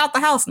was like, get out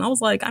the house. And I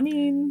was like, I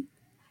mean...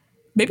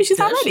 Maybe she's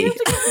not ready. Right.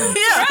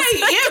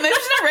 Yeah, maybe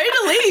she's not ready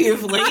to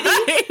leave,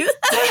 lady.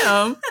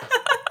 Damn.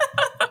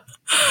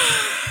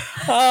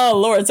 Oh,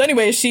 Lord. So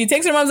anyway, she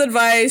takes her mom's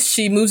advice.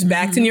 She moves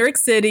back to New York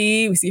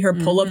City. We see her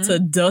pull up to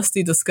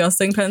dusty,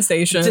 disgusting Penn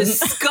Station.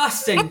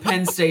 Disgusting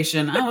Penn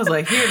Station. I was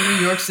like, here,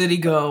 New York City,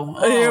 go.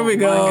 Oh, here we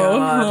go.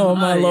 Oh,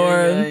 my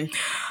Lord.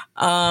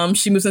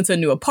 She moves into a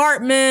new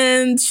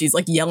apartment. She's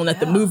like yelling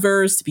at the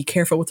movers to be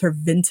careful with her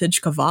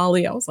vintage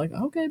Cavalli. I was like,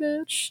 okay,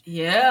 bitch.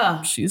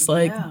 Yeah. She's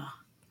like...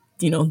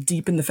 you know,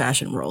 deep in the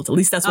fashion world. At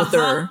least that's what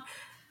they're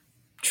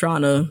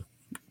trying to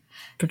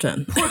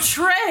pretend.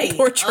 Portray. I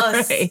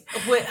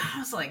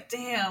was like,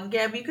 damn,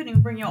 Gabby, you couldn't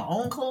even bring your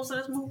own clothes to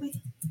this movie?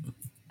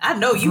 I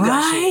know you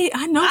got shit.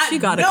 I know she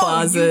got a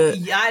closet.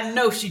 I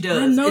know she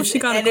does. She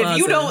got a closet. And if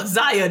you don't,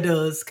 Zaya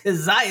does. Because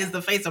Zaya is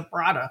the face of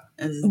Prada.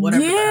 And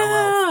whatever the hell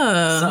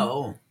else.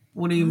 So,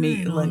 what do you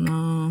mean? Like...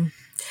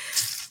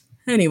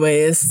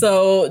 Anyways,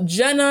 so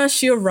Jenna,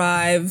 she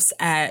arrives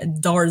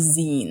at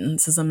Darzine.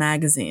 This is a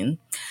magazine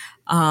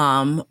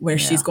where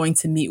she's going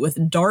to meet with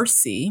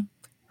Darcy,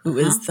 who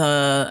is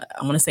the,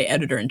 I want to say,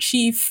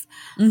 editor-in-chief.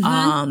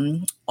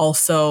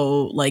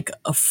 Also, like,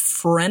 a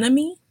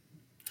frenemy,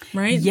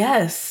 right?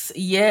 Yes.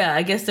 Yeah.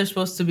 I guess they're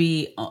supposed to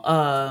be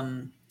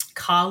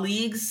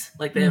colleagues.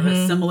 Like, they have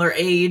a similar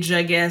age,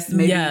 I guess.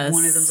 Maybe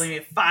one of them's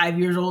like 5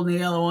 years old and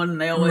the other one,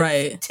 and they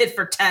always tit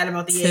for tat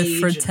about the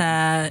age. Tit for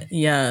tat,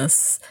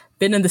 yes.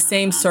 Been in the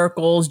same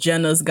circles.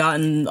 Jenna's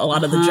gotten a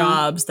lot of the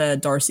jobs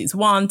that Darcy's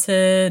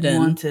wanted.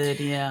 And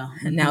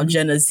now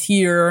Jenna's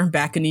here,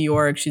 back in New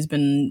York. She's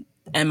been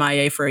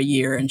MIA for a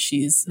year, and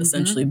she's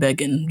essentially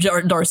begging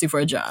Darcy for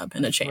a job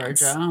and a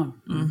chance.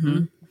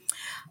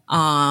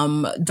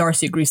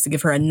 Darcy agrees to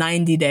give her a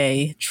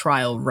 90-day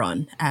trial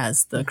run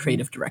as the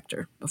creative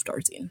director of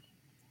Darcy.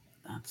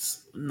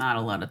 That's not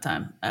a lot of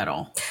time at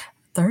all.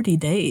 30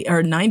 days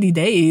or 90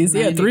 days.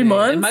 90 3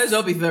 months. It might as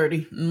well be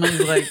 30.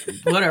 Like,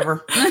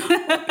 whatever.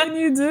 What can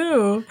you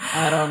do?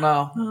 I don't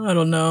know.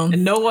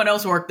 And no one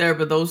else worked there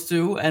but those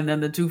two, and then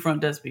the two front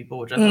desk people,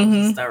 which I thought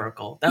was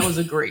hysterical. That was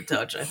a great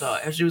touch, I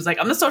thought. And she was like,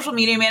 I'm the social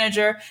media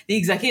manager, the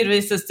executive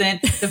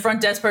assistant, the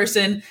front desk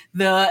person,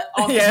 the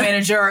office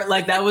manager.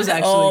 Like, that was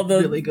actually all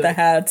really good. The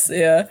hats,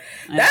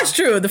 That's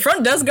true. The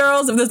front desk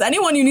girls, if there's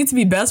anyone you need to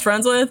be best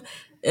friends with,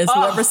 it's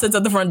whoever sits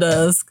at the front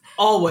desk.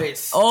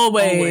 Always. They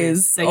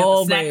got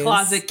the snack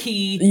closet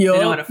key. They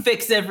know how to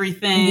fix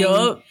everything.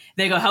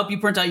 They go help you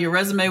print out your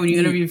resume when you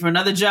interview for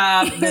another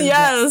job.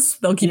 Yes.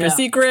 They'll keep your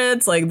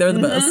secrets. Like, they're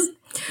the best.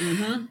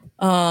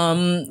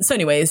 So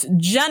anyways,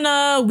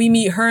 Jenna, we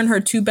meet her and her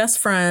two best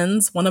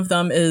friends. One of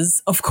them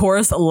is, of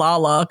course,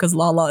 Lala, because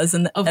Lala is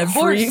in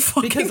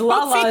because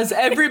Lala is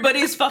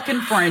everybody's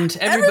fucking friend.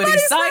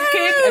 Everybody's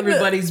sidekick,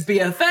 everybody's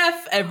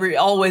BFF,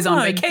 always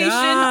on vacation,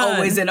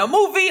 always in a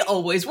movie,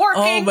 always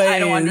working. I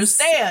don't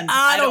understand.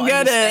 I don't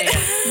get it.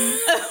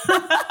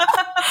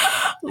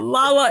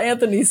 Lala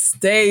Anthony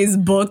stays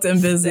booked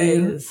and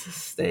busy.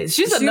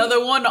 She's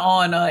another one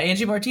on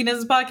Angie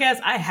Martinez's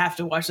podcast. I have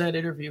to watch that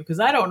interview because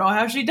I don't know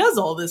how she does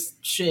all this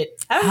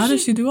shit. How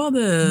does she do all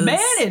this?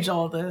 Manage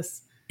all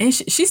this? And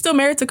she's still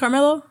married to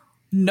Carmelo?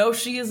 No,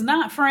 she is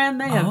not, friend.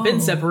 They have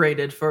been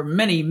separated for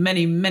many,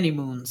 many, many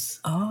moons.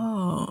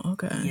 Oh,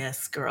 okay.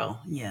 Yes,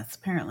 girl. Yes,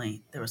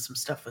 apparently there was some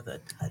stuff with an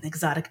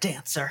exotic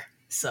dancer.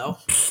 So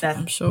that,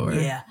 I'm sure.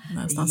 Yeah,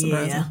 that's not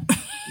surprising.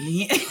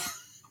 Yeah.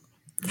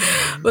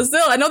 But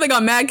still, I know they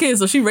got mad kids,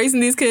 so she's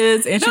raising these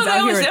kids, and she's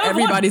out here in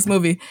everybody's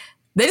movie.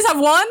 They just have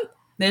one?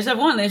 They just have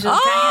one. They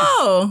just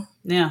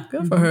yeah.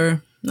 Good for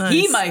her. Nice.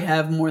 He might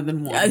have more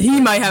than one. He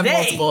might have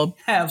multiple.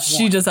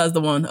 She just has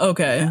the one.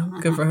 Okay.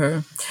 Good for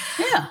her.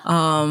 Yeah.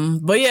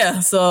 But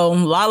yeah, so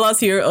Lala's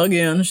here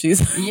again. She's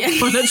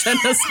one of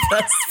Jenna's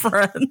best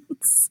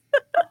friends.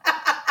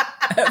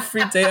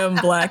 Every damn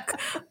black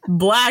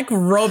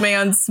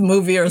romance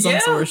movie or some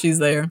sort, she's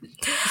there.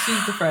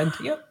 She's the friend.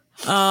 Yep.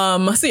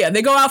 So yeah,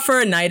 they go out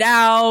for a night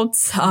out.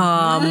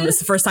 It's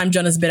the first time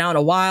Jenna's been out in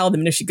a while. The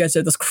minute she gets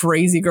there, this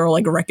crazy girl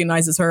like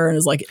recognizes her and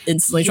is like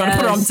instantly trying to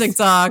put her on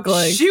TikTok.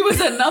 Like, she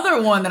was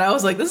another one that I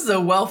was like, this is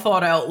a well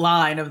thought out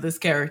line of this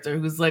character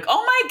who's like,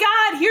 oh my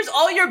God, here's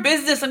all your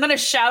business. I'm going to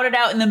shout it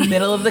out in the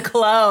middle of the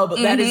club.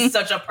 That is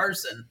such a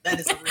person.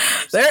 That is a real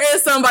person. There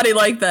is somebody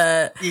like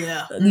that.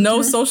 Yeah.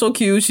 No social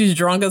cues. She's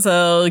drunk as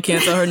hell. You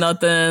can't tell her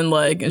nothing.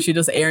 Like, and she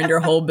just airing your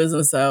whole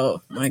business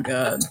out. My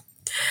God.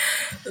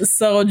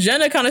 So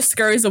Jenna kind of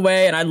scurries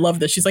away, and I love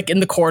this. She's like in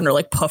the corner,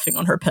 like puffing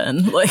on her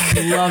pen. Like,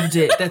 loved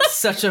it. That's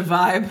such a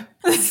vibe.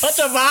 Such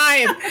a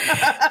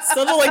vibe.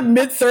 Such a like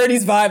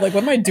mid-30s vibe. Like,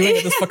 what am I doing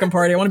at this fucking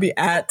party? I want to be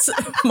at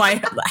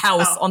my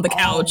house on the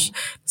couch,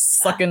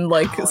 sucking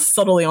like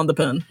subtly on the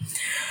pen.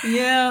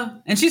 Yeah,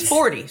 and she's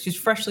 40. She's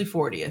freshly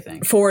 40, I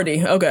think.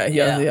 40. Okay.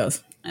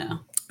 Yes. Yeah.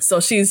 So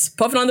she's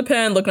puffing on the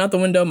pen, looking out the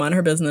window, minding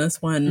her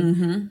business,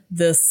 when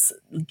this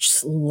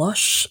just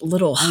lush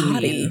little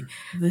hottie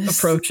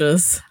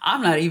approaches.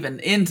 I'm not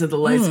even into the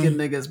light-skinned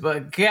niggas,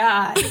 but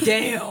god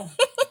damn.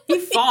 He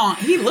fine.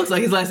 He looks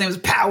like his last name is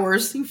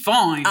Powers. He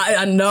fine.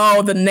 I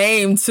know the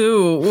name,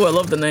 too. Ooh, I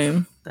love the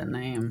name. The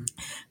name.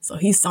 So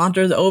he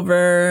saunters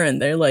over,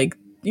 and they're like,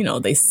 you know,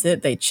 they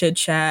sit, they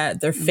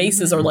chit-chat. Their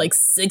faces are like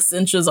 6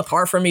 inches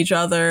apart from each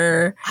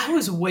other. I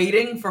was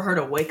waiting for her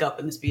to wake up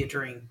and this be a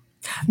dream.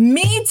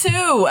 Me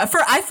too. I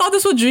thought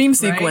this was a dream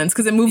sequence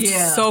because it moved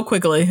so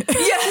quickly.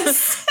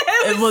 Yes,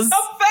 it was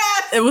so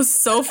fast. It was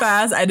so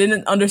fast. I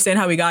didn't understand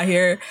how he got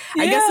here.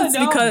 I guess it's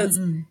because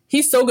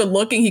he's so good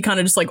looking. He kind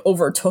of just like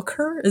overtook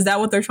her. Is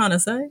that what they're trying to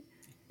say?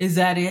 Is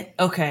that it?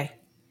 Okay.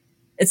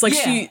 It's like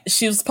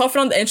she was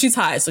puffing on and she's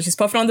high, so she's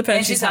puffing on the pen.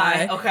 And she's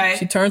high. Okay.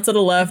 She turns to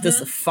the left.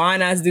 This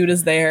fine ass dude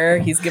is there.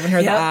 He's giving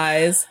her the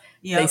eyes.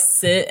 They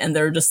sit and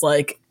they're just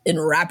like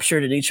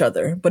enraptured at each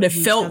other, but it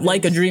felt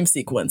like a dream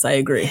sequence. I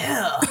agree.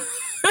 Yeah.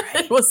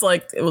 It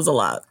was a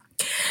lot.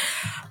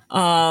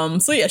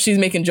 So yeah, she's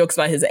making jokes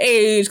about his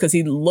age because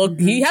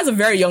he has a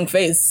very young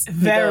face.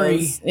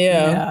 Very.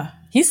 Yeah.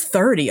 He's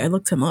 30. I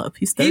looked him up.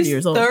 He's 30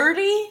 years old.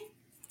 30?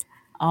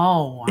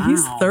 Oh wow.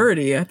 He's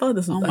 30 I thought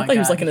he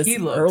was like in his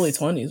early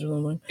 20s or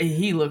something.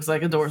 He looks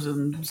like a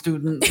Dorset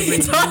student. He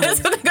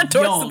does like a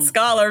Dorset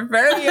scholar.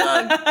 Very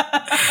young.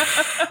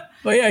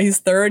 But yeah, he's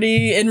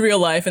 30 in real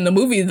life. In the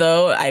movie,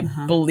 though, I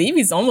believe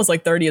he's almost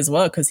like 30 as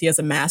well because he has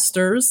a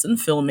master's in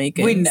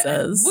filmmaking. We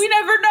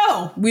never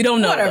know. We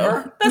don't know.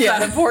 Whatever. That's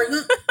not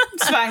important.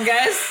 It's fine,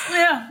 guys.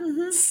 Yeah.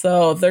 Mm-hmm.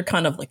 So they're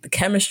kind of like the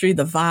chemistry,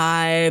 the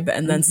vibe,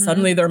 and then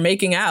suddenly they're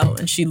making out,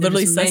 and she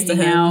literally says to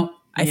him,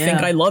 "I think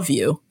I love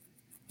you."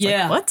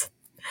 Yeah. Like, what?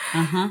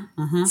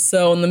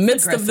 So in the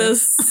midst of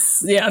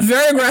this,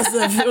 very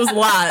aggressive. It was a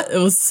lot. It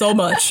was so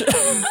much.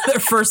 Their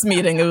first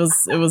meeting, it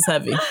was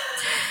heavy.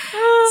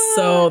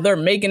 So they're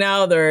making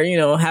out, they're,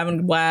 having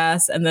a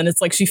blast. And then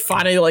it's like she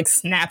finally like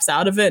snaps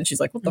out of it. And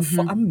she's like, what the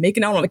fuck? I'm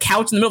making out on the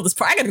couch in the middle of this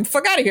party. I gotta get the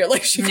fuck out of here.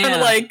 Like she kind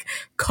of like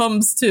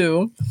comes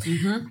to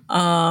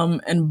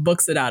and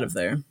books it out of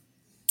there.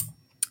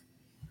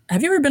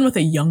 Have you ever been with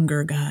a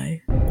younger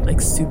guy? Like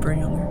super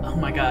younger? Oh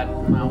my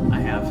God. No, I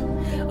have.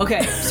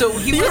 Okay. So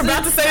you were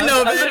about to say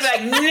no, bitch. I was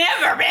like,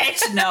 never,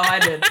 bitch. No, I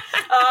didn't.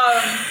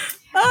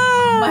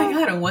 Oh my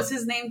God. And what's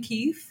his name?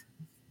 Keith?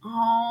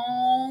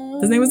 Oh.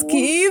 His name was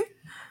Keith?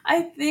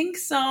 I think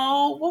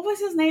so. What was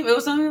his name? It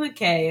was something with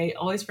K. I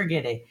always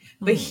forget it.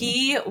 But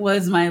he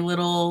was my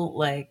little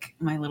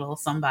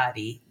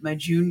somebody, my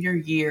junior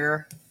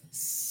year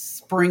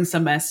spring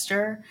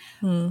semester.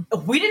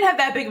 We didn't have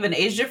that big of an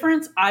age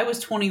difference. I was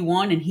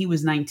 21 and he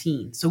was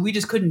 19. So we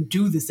just couldn't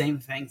do the same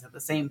things at the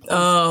same place.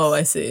 Oh,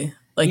 I see.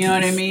 Like, you know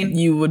what I mean?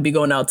 You would be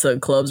going out to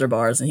clubs or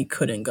bars and he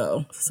couldn't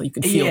go. So you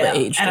could feel the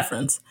age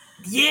difference.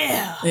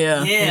 Yeah.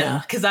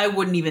 Because I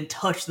wouldn't even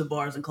touch the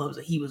bars and clubs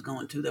that he was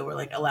going to that were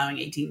like allowing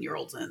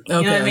 18-year-olds in.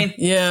 You know what I mean?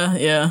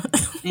 Yeah.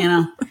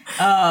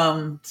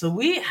 So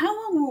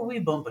how long were we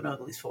bumping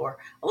uglies for?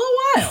 A little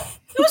while.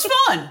 It was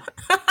fun.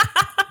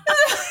 He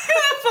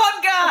was a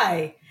fun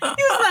guy. He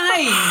was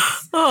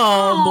nice.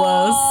 Oh,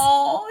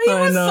 bless. He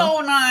was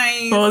so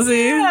nice. Was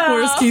he? Yeah.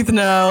 Where's Keith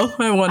now?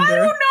 I wonder. I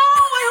don't know.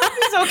 I hope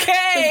he's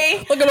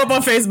okay. Look him up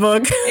on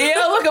Facebook.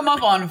 Yeah, look him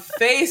up on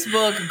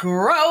Facebook.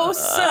 Gross.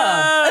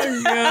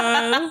 Oh,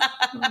 God.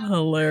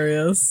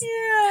 Hilarious.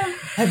 Yeah.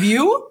 Have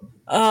you?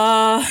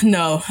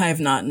 No, I have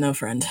not. No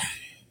friend.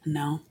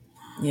 No.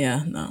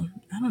 Yeah, no.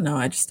 I don't know.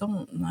 I just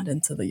I'm not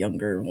into the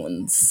younger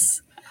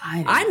ones.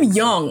 I'm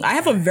young. I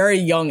have a very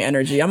young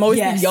energy. I'm always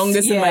the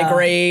youngest in my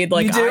grade.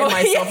 Like I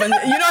myself, and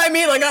you know what I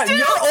mean. Like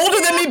you're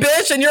older than me,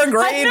 bitch, and you're a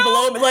grade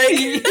below. Like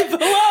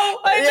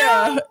I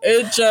know.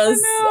 It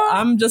just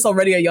I'm just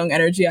already a young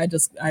energy.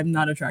 I'm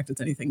not attracted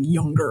to anything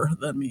younger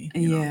than me.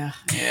 You know?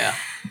 Yeah.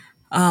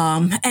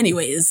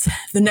 Anyways,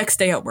 the next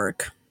day at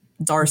work,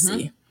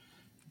 Darcy,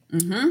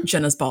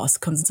 Jenna's boss,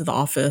 comes into the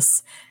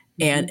office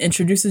and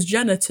introduces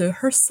Jenna to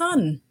her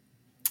son,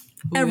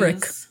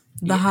 Eric.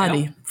 The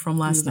hottie from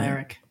last night.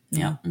 Eric.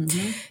 Yeah.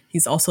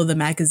 He's also the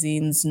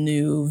magazine's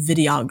new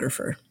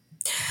videographer.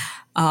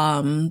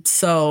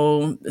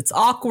 So it's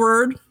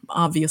awkward,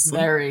 obviously.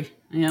 Very.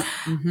 Yeah.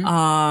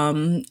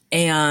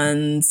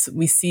 And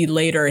we see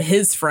later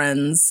his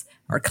friends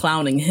are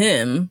clowning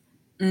him,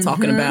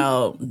 talking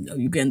about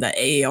you getting that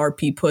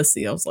AARP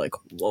pussy. I was like,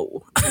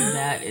 whoa.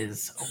 That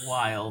is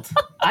wild.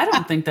 I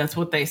don't think that's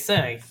what they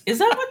say. Is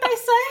that what they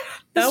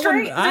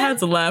say? I had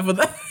to laugh with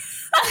that.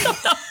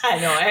 I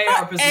know.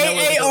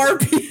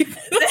 AARP.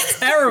 That's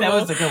terrible.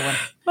 That was a good one.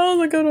 That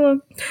was a good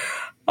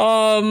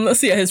one.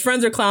 So yeah, his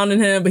friends are clowning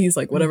him, but he's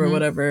like,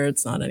 whatever.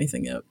 It's not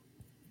anything yet.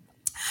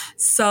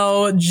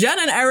 So Jen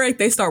and Eric,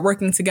 they start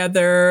working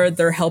together.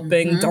 They're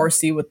helping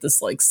Darcy with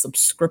this like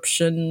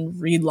subscription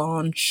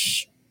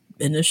relaunch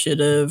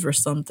initiative or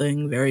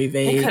something very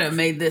vague. They could have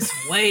made this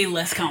way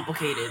less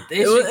complicated.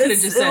 They could have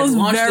just said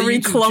launch very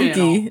the YouTube clunky.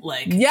 Channel.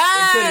 Like, it could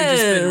have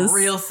just been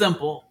real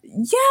simple.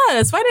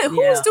 Yes.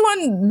 Who's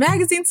doing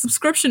magazine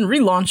subscription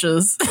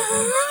relaunches?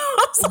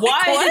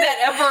 Why did that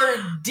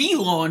ever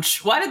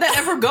de-launch? Why did that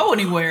ever go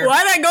anywhere?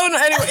 Why did that go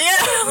anywhere? Yeah,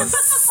 I was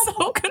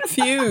so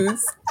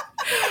confused.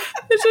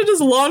 They should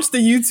just launch the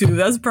YouTube.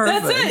 That's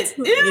perfect. That's it.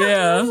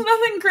 Yeah. There's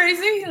nothing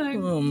crazy.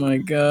 Oh my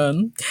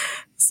God.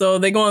 So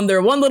they go on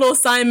their one little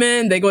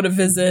assignment. They go to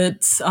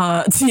visit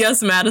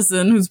T.S.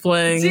 Madison, who's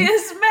playing.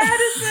 T.S.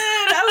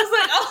 Madison. I was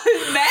like, oh,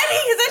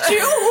 Maddie? Is that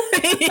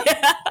you?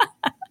 Yeah.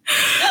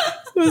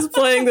 Who's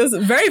playing this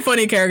very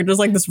funny character. There's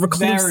like this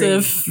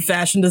reclusive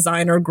fashion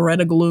designer,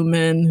 Greta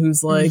Gluman,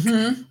 who's like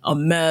a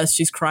mess.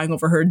 She's crying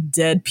over her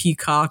dead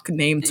peacock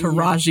named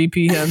Taraji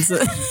P.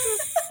 Henson.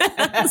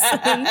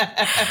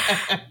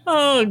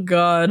 Oh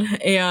God.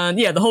 And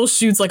yeah, the whole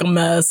shoot's like a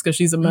mess because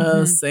she's a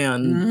mess.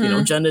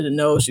 And Jen didn't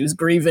know she was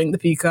grieving the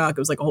peacock.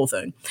 It was like a whole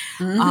thing.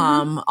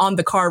 On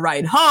the car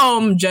ride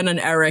home, Jen and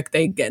Eric,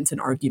 they get into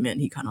an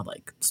argument. He kind of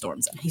like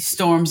storms out. He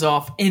storms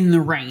off in the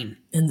rain.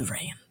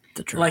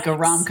 Like a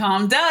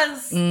rom-com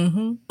does.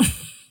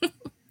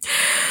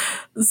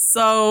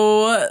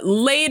 So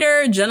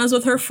later, Jenna's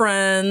with her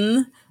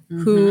friend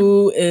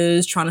who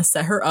is trying to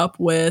set her up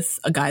with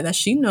a guy that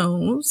she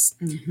knows.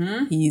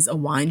 He's a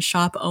wine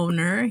shop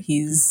owner.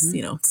 He's,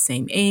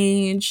 same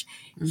age.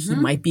 He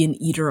might be an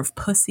eater of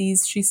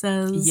pussies, she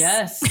says.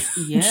 Yes.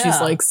 Yeah. She's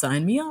like,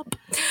 sign me up.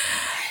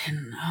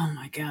 Oh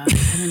my God.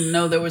 I didn't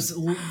know there was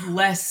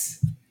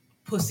less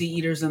pussy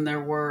eaters than there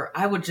were,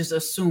 I would just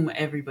assume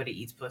everybody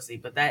eats pussy,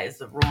 but that is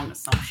the wrong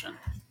assumption.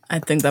 I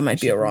think that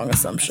might be a wrong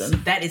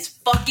assumption. That is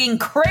fucking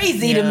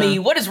crazy to me.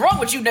 What is wrong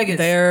with you niggas?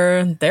 There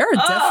are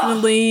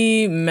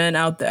definitely men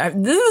out there.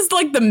 This is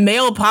like the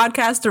male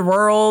podcaster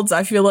world.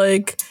 I feel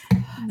like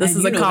this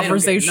is a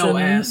conversation.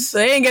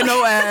 They ain't get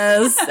no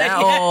ass at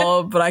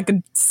all. But I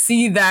could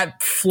see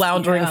that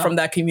floundering from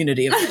that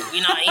community. Of,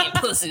 you know, I eat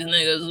pussies,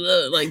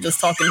 niggas. Like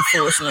just talking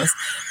foolishness.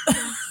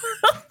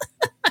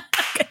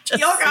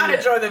 Y'all gotta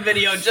enjoy the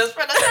video just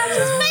for the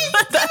these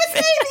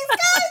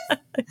guys.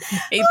 I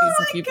hate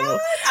these people. God.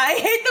 I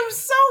hate them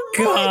so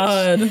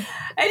much.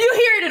 And you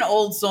hear it in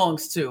old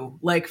songs too.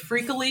 Like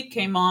Freakily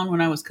came on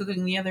when I was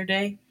cooking the other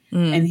day,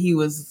 and he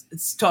was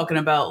talking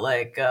about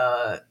like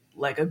a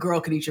girl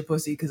can eat your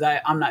pussy because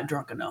I'm not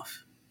drunk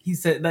enough. He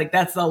said like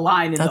that's the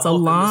line. That's a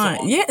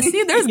line. Yeah.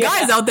 See, there's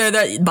guys out there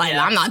that like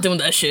I'm not doing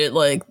that shit.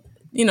 Like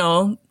you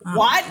know,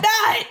 why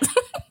not?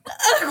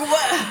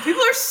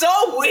 People are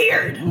so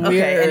weird.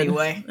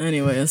 Okay,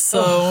 anyway,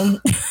 so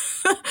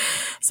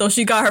so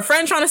she got her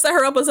friend trying to set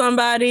her up with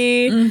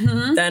somebody.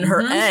 Then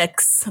her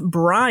ex,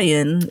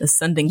 Brian, is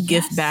sending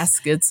gift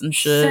baskets and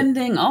shit.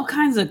 Sending all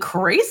kinds of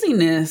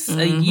craziness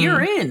a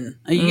year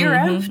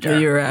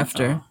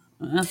after.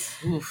 Oh,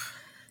 that's oof.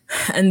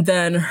 And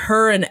then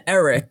her and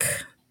Eric,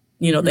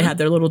 you know, they had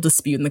their little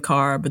dispute in the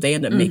car, but they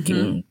end up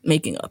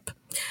making up.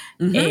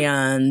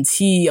 And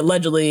he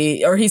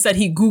said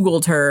he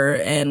Googled her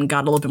and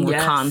got a little bit more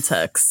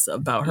context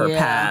about her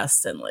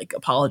past and like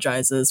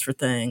apologizes for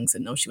things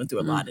and knows she went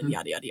through a lot and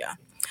yada, yada, yada.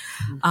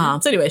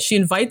 So anyway, she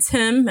invites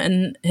him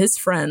and his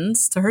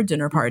friends to her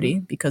dinner party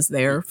because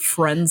they're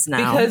friends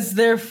now. Because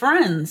they're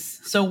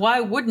friends. So why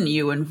wouldn't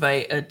you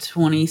invite a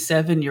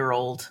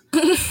 27-year-old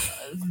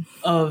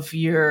of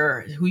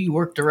who you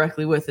work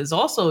directly with is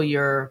also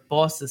your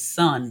boss's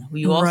son, who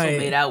you also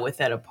made out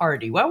with at a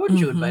party? Why wouldn't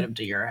you invite him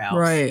to your house?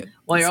 Right.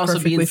 While you're also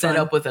being set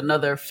up with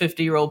another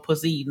 50-year-old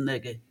pussy eating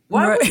nigga.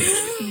 Why would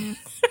you?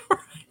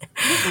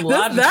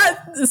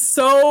 That is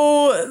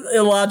so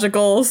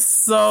illogical,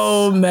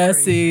 so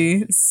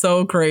messy,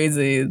 so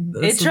crazy.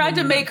 It tried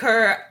to make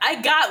her.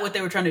 I got what they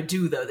were trying to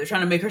do, though. They're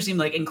trying to make her seem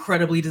like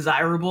incredibly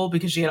desirable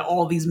because she had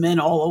all these men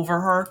all over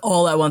her,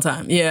 all at one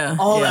time. Yeah,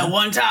 at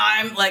one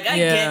time. Like I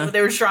get what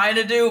they were trying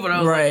to do, but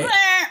I was like,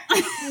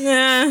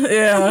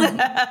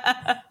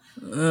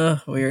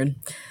 yeah. Weird.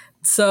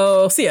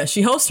 So yeah,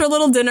 she hosts her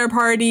little dinner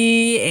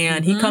party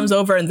and he comes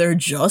over and they're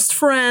just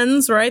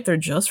friends, right? They're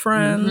just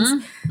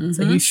friends.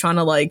 So he's trying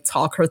to like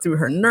talk her through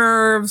her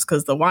nerves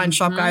because the wine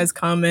shop guy is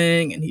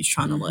coming and he's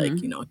trying to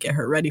like, you know, get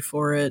her ready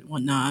for it,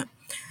 whatnot.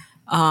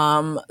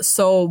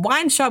 So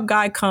wine shop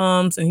guy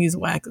comes and he's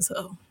whack as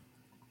hell.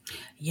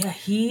 Yeah,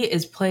 he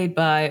is played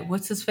by,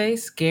 what's his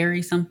face?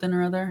 Gary something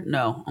or other?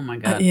 No. Oh my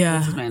God. Yeah.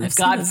 What's his name?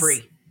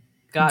 Godfrey.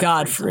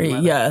 Godfrey,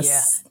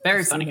 yes. Yeah.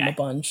 Very funny guy. A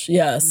bunch.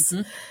 Yes.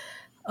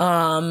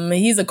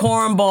 He's a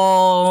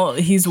cornball.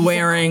 He's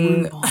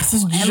wearing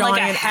this giant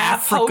like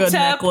Africa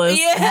necklace.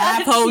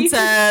 Half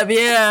Hotep.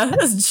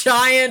 This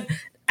giant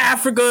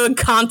Africa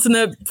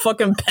continent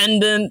fucking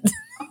pendant.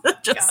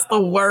 Just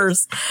the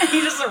worst. And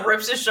he just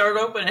rips his shirt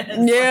open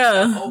and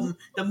it's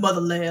the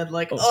motherland.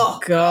 Like, oh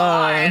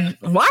God.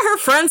 Why her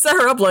friends set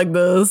her up like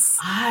this?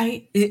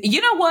 You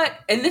know what?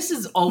 And this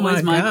is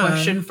always my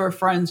question for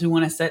friends who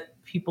want to set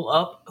people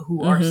up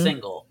who are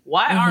single.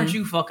 Why aren't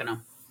you fucking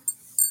them?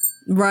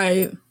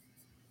 Right.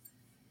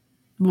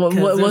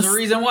 There's a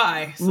reason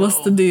why. So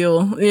what's the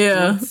deal?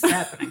 Yeah. What's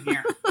happening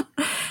here?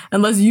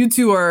 Unless you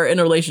two are in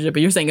a relationship,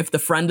 but you're saying if the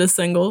friend is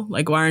single,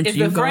 like why aren't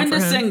you going for him? If the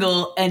friend is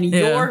single and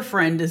your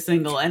friend is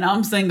single and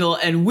I'm single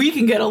and we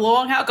can get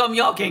along, how come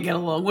y'all can't get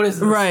along? What is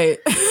this? Right.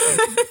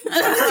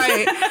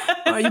 Right.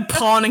 Why are you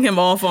pawning him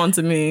off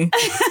onto me?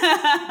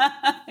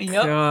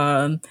 Yep.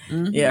 God.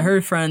 Yeah,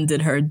 her friend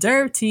did her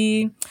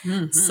dirty.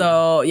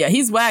 So yeah,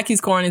 he's whack,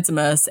 he's corny, it's a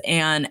mess.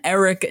 And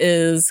Eric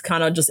is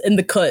kind of just in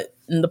the cut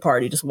in the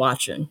party, just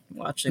watching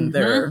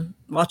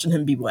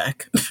him be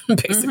whack,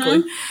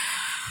 basically.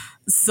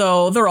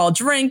 So they're all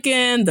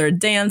drinking, they're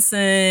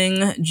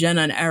dancing.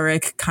 Jenna and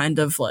Eric kind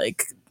of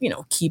like, you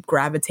know, keep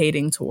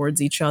gravitating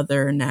towards each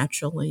other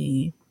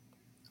naturally.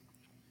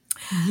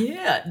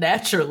 Yeah,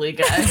 naturally,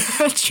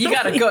 guys. You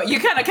gotta go. You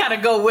kind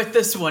of go with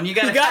this one. You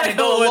gotta kind of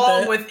go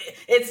along with it.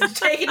 It's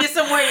taking you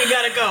somewhere. You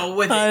gotta go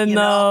with it. I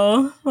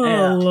know.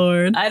 Oh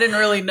Lord. I didn't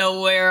really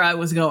know where I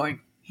was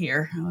going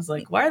here. I was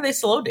like, why are they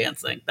slow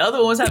dancing? The other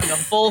one was having a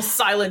full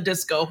silent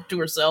disco to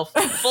herself,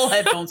 full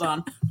headphones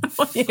on.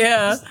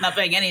 Yeah, not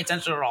paying any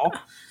attention at all.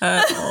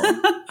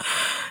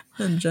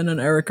 And Jen and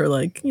Eric are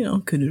like, you know,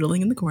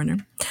 canoodling in the corner.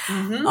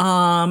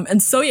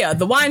 And so, yeah,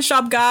 the wine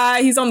shop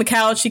guy, he's on the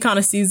couch. He kind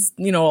of sees,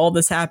 you know, all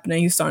this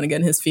happening. He's starting to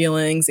get in his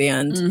feelings.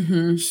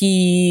 And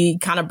he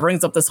kind of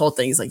brings up this whole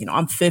thing. He's like, you know,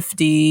 I'm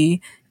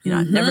 50. You know,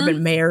 I've never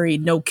been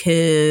married, no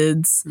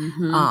kids. You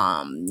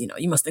know,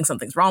 you must think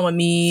something's wrong with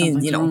me.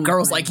 And, you know,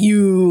 girls like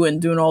you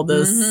and doing all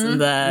this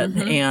and that.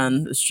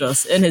 And it's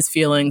just in his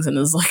feelings and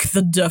is like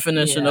the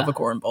definition of a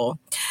cornball.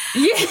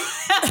 Yeah.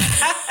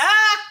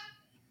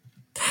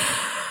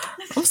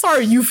 I'm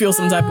sorry you feel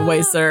some type of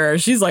way, sir.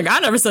 She's like, I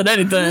never said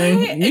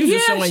anything. You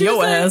just showing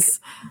your ass.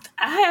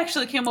 I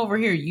actually came over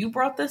here. You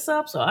brought this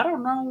up, so I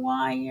don't know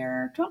why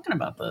you're talking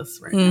about this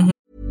right now.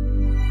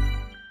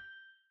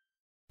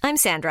 I'm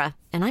Sandra,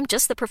 and I'm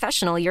just the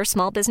professional your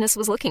small business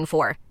was looking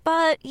for.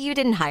 But you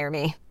didn't hire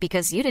me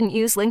because you didn't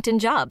use LinkedIn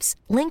Jobs.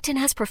 LinkedIn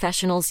has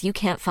professionals you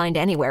can't find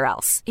anywhere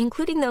else,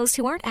 including those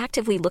who aren't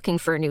actively looking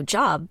for a new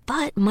job,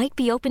 but might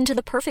be open to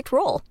the perfect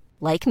role,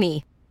 like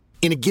me.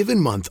 In a given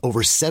month,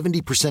 over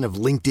 70% of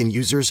LinkedIn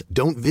users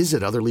don't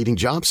visit other leading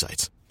job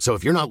sites. So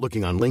if you're not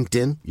looking on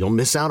LinkedIn, you'll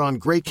miss out on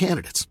great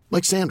candidates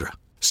like Sandra.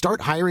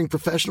 Start hiring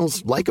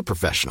professionals like a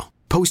professional.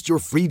 Post your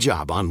free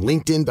job on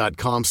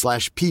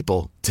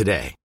linkedin.com/people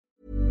today.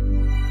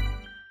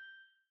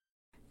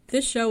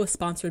 This show is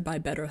sponsored by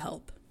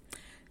BetterHelp.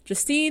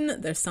 Justine,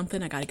 there's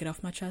something I gotta get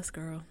off my chest,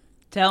 girl.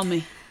 Tell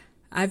me.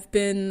 I've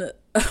been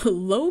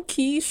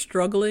low-key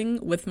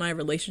struggling with my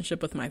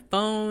relationship with my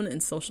phone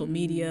and social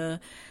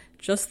media.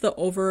 Just the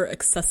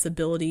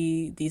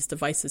over-accessibility these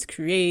devices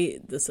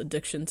create, this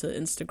addiction to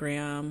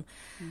Instagram,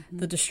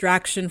 the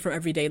distraction from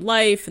everyday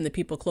life and the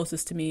people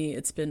closest to me.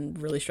 It's been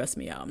really stressing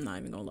me out. I'm not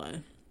even gonna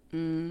lie.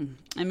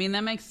 I mean,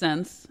 that makes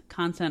sense.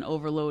 Content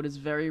overload is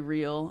very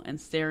real, and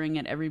staring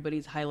at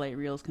everybody's highlight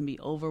reels can be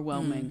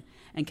overwhelming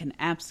and can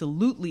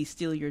absolutely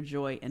steal your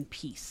joy and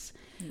peace.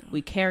 Yeah.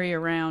 We carry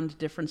around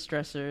different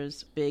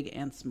stressors, big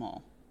and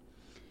small.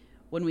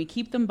 When we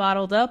keep them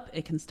bottled up,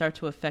 it can start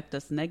to affect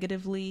us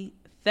negatively.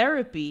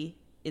 Therapy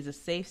is a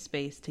safe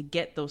space to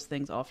get those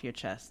things off your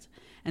chest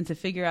and to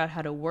figure out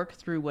how to work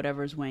through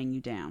whatever's weighing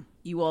you down.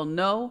 You all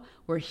know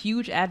we're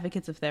huge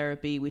advocates of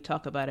therapy. We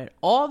talk about it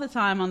all the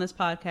time on this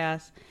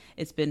podcast.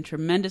 It's been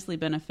tremendously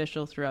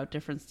beneficial throughout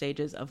different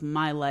stages of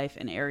my life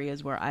and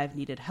areas where I've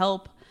needed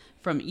help,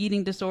 from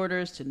eating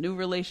disorders to new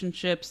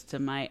relationships to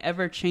my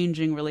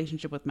ever-changing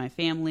relationship with my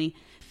family.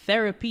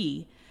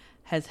 Therapy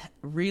has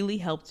really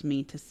helped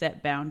me to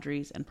set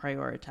boundaries and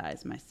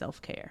prioritize my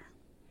self-care.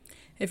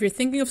 If you're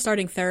thinking of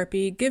starting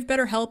therapy, give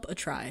BetterHelp a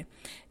try.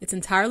 It's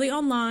entirely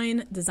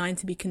online, designed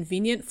to be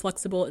convenient,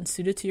 flexible, and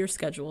suited to your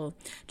schedule.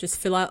 Just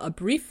fill out a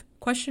brief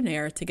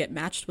questionnaire to get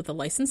matched with a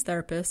licensed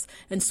therapist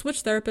and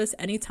switch therapists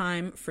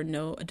anytime for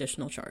no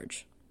additional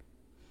charge.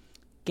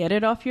 Get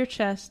it off your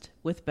chest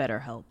with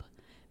BetterHelp.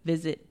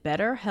 Visit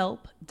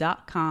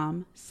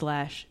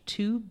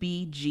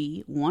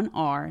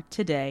betterhelp.com/2BG1R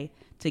today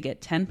to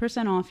get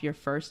 10% off your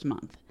first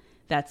month.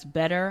 That's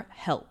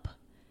BetterHelp.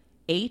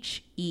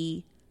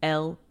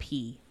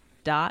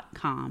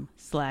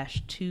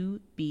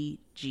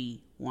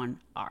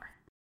 HELP.com/2BG1R.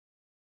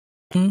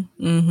 Oh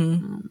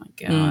my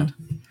God.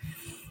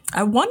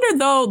 I wonder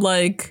though,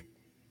 like,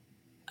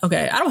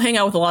 okay, I don't hang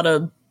out with a lot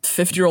of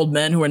 50-year-old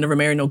men who are never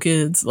married, no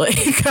kids.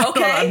 Like, I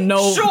have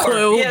no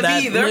clue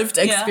that lived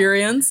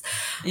experience.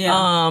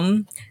 Yeah.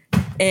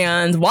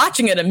 And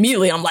watching it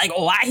immediately, I'm like,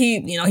 oh,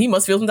 he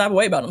must feel some type of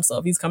way about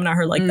himself. He's coming at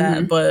her like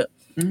that. But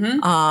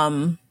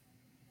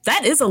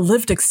that is a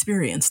lived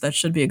experience that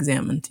should be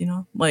examined,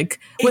 like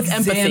with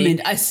empathy.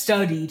 I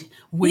studied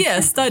with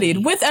empathy.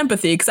 Studied with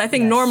empathy. Because I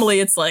think normally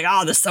it's like,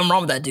 oh, there's something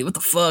wrong with that dude. What the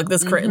fuck?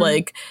 That's crazy.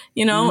 Like,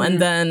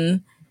 and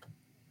then,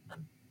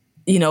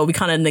 we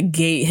kind of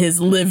negate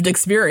his lived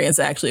experience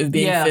actually of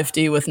being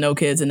 50 with no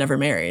kids and never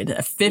married.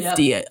 At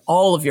 50,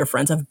 all of your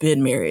friends have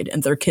been married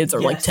and their kids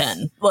are like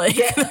 10. Like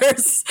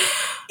there's...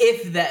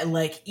 If that,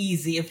 like,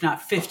 easy, if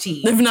not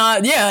 15. If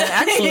not,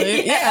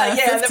 actually.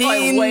 15,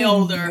 they're way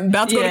older.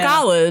 About to go to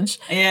college.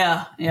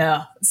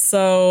 Yeah.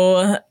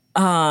 So...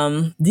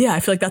 I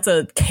feel like that's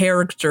a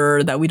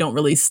character that we don't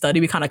really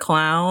study. We kind of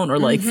clown or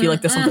like feel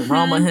like there's something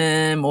wrong with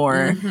him.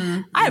 Or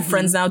I have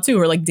friends now too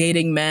who are like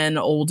dating men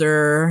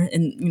older,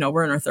 and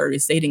we're in our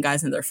 30s, dating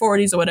guys in their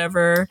 40s or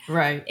whatever.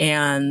 Right.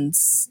 And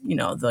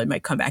they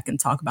might come back and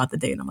talk about the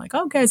date, and I'm like,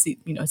 okay, has he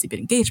been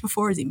engaged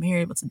before? Is he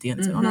married? What's the deal?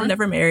 And I say, oh no,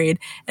 never married.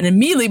 And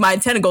immediately my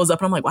antenna goes up,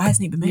 and I'm like, why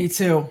hasn't he been married? Me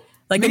too.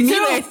 Like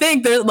immediately I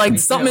think there's like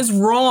something is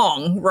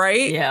wrong,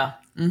 right? Yeah.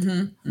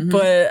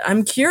 But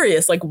I'm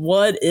curious, like,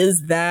 what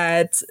is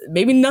that?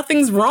 Maybe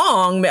nothing's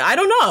wrong. I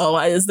don't know.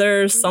 Is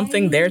there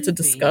something there to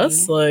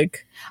discuss?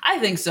 Like, I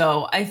think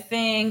so. I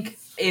think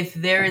if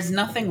there is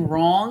nothing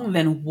wrong,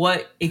 then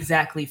what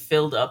exactly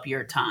filled up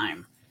your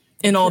time?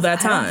 In all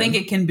that time? I don't think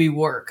it can be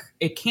work.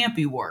 It can't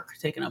be work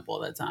taking up all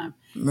that time.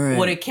 Right.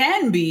 What it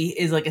can be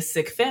is like a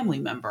sick family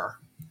member,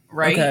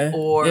 right? Okay.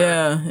 Or,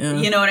 yeah.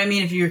 You know what I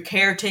mean? If you're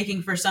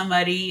caretaking for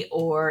somebody,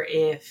 or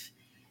if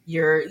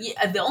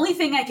the only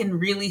thing I can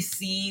really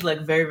see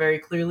like very, very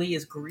clearly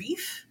is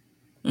grief.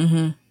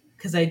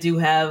 Because I do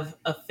have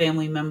a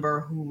family member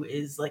who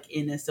is like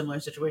in a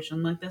similar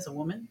situation like this, a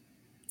woman.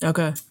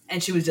 Okay.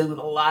 And she was dealing with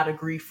a lot of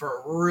grief for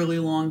a really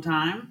long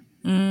time.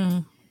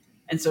 And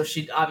so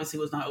she obviously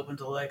was not open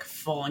to like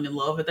falling in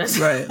love at that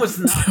time. Right. Was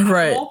not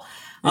right.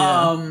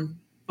 Yeah.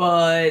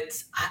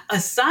 But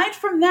aside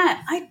from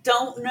that, I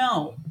don't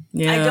know.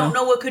 Yeah. I don't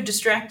know what could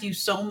distract you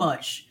so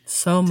much.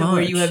 To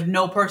where you have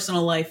no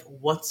personal life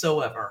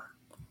whatsoever.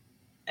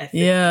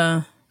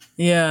 Yeah.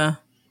 I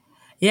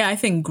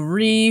think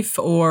grief,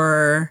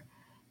 or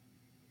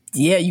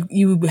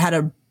you had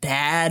a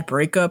bad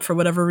breakup for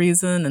whatever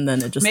reason, and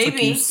then it just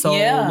took you so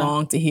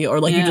long to heal, or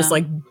like you just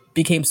like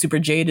became super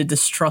jaded,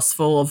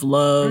 distrustful of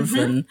love,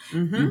 and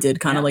you did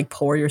kind of like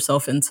pour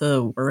yourself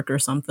into work or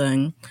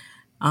something.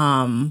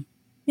 Email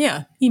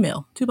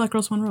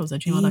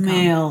 2blackgirls1rose@gmail.com.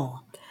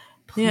 Email.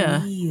 Please.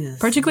 Yeah,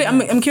 particularly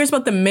I'm curious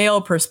about the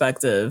male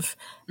perspective.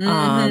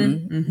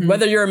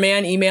 Whether you're a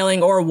man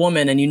emailing or a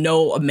woman, and you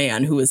know a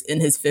man who is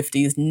in his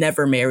 50s,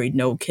 never married,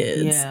 no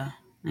kids.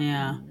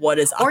 Yeah. What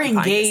is or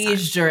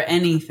engaged or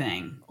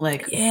anything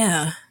like?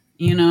 Yeah.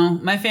 You know,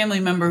 my family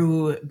member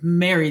who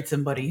married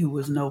somebody who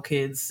was no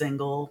kids,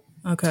 single,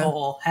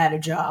 tall, had a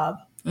job,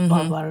 blah,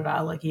 blah, blah,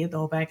 blah. Like he had the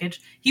whole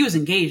package. He was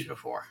engaged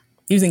before.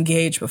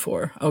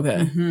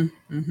 Okay.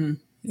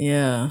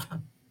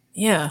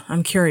 Yeah,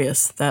 I'm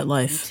curious. That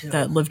life,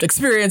 that lived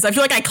experience. I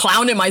feel like I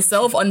clowned it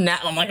myself. I'm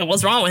like,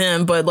 what's wrong with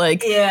him? But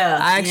like,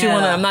 I actually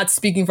want to, I'm not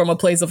speaking from a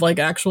place of like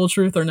actual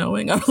truth or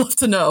knowing. I would love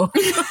to know.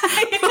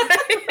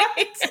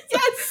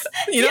 Yes.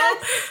 You know?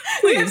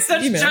 Please, we have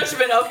such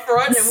judgment up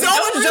front. And so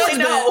much judgment.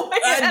 Know.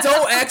 I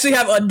don't actually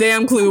have a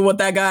damn clue what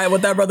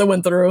that brother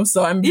went through.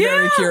 So I'm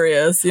very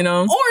curious, you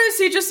know? Or is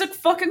he just a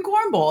fucking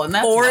cornball? And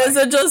that's or is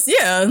it just,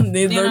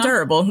 they're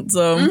terrible.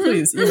 So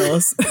please, email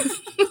us.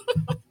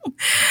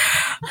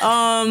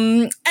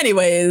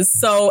 Anyways,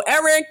 so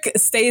Eric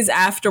stays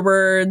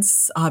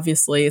afterwards,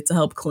 obviously, to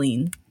help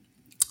clean.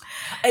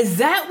 Is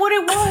that what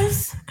it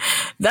was?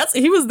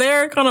 He was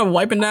there kind of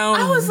wiping down.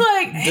 I was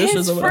like,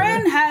 his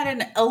friend had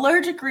an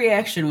allergic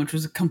reaction, which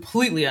was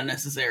completely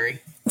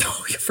unnecessary.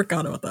 Oh, you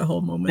forgot about that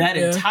whole moment. That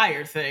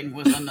entire thing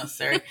was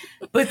unnecessary.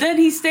 But then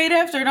he stayed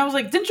after, and I was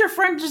like, didn't your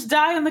friend just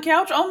die on the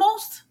couch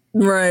almost?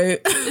 Right.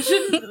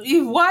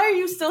 Why are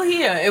you still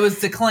here? It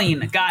was to clean.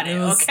 Got it.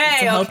 Okay.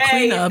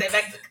 Clean up. Stay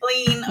back to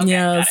clean. Okay,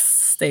 yes.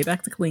 Stay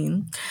back to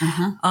clean.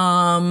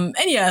 And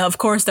of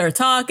course they're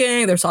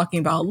talking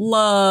about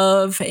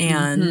love,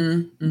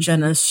 and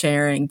Jenna's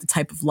sharing the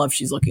type of love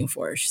she's looking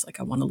for. She's like,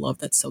 I want a love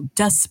that's so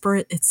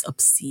desperate it's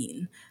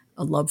obscene,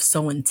 a love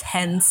so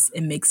intense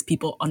it makes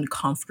people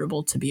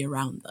uncomfortable to be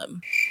around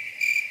them.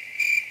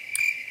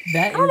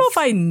 I don't know if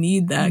I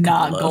need that.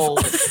 Not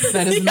goals.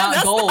 That is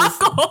not goals.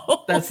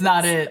 That's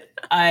not it.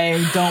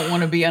 I don't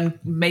want to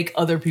make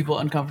other people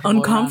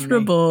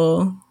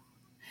uncomfortable.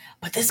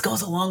 But this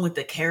goes along with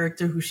the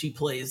character who she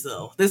plays,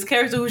 though. This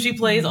character who she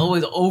plays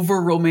always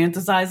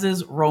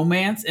over-romanticizes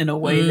romance in a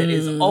way that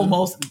is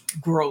almost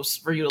gross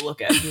for you to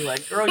look at. You're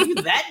like, girl, you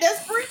that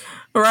desperate?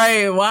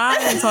 Right. Why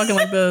are you talking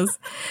like this?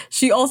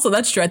 She also,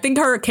 that's true. I think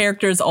her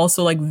character is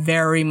also like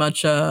very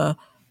much a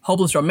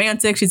hopeless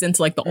romantic. She's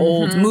into like the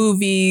old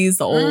movies,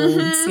 the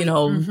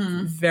old,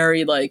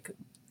 very like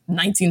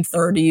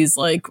 1930s,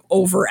 like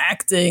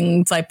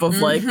overacting type of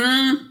like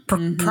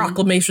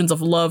proclamations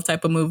of love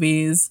type of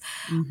movies.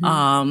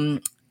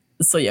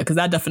 So yeah, because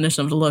that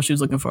definition of the love she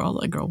was looking for, I was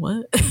like, girl,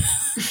 what?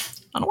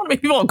 I don't want to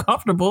make people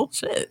uncomfortable.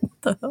 Shit.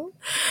 What the hell?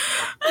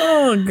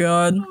 Oh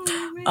God.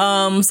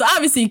 So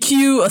obviously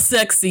cue a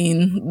sex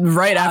scene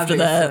right after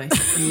that.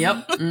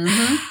 Yep.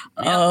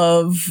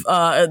 Of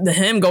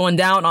him going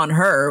down on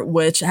her,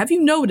 which, have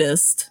you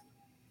noticed,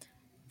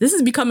 this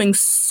is becoming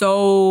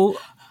so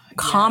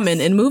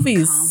common in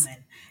movies.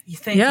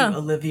 Thank you,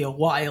 Olivia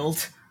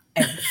Wilde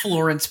and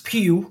Florence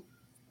Pugh.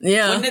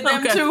 Yeah. When did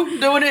them two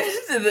doing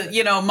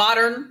it?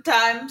 Modern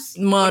times?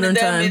 Modern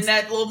times. In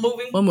that little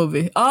movie? What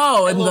movie?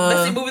 Oh, in the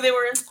messy movie they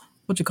were in?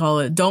 What you call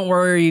it? Don't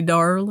Worry,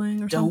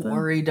 Darling, or something? Don't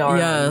Worry, Darling.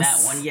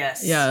 Yes. That one,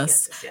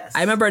 yes.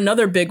 I remember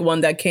another big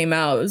one that came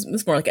out. It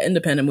was more like an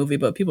independent movie,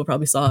 but people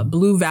probably saw it.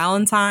 Blue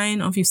Valentine. I don't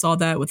know if you saw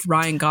that, with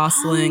Ryan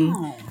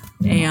Gosling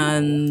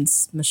and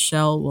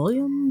Michelle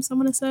Williams, I'm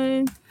going to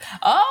say.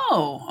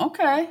 Oh,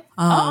 okay.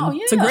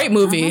 It's a great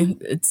movie.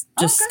 It's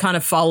just kind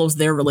of follows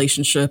their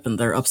relationship and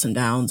their ups and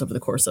downs over the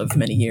course of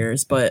many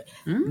years, but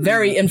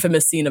very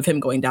infamous scene of him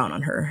going down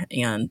on her,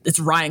 and it's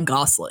Ryan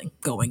Gosling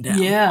going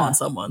down on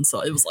someone.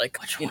 So it was like,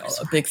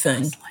 a big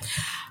thing.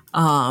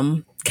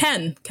 Ken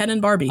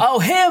and Barbie. Oh,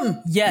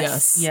 him.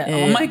 Yes. Yeah.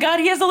 Oh my God.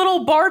 He has a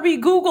little Barbie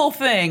Google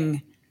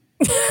thing.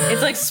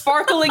 It's like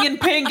sparkling in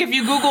pink if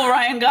you Google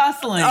Ryan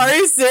Gosling. Are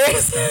you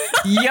serious?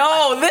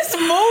 Yo, this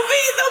movie,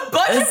 the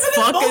budget it's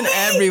for this fucking movie.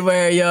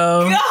 everywhere,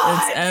 yo.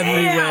 God, it's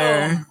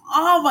everywhere. Damn.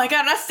 Oh my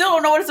God, I still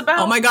don't know what it's about.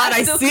 Oh my God,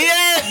 I see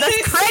it.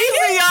 That's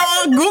crazy,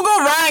 yo.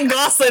 Google Ryan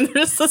Gosling.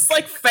 There's just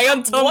like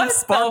phantom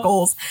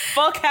sparkles.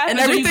 Fuck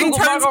happened? And everything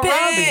turns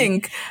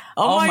pink.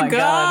 Oh my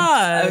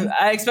God.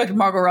 I expected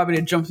Margot Robbie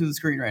to jump through the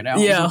screen right now.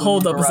 Yeah,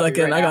 hold up a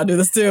second. Right I gotta do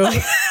this too.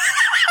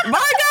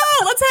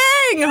 Margot, let's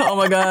hang. Oh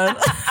my God.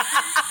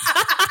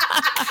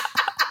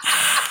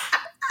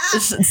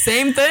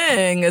 Same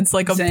thing. It's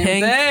like a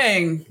pink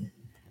thing.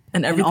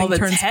 And everything and all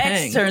turns the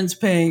text pink. Turns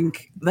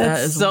pink.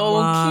 That's so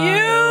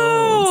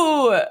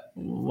wild. cute.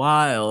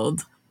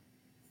 Wild.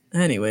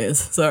 Anyways,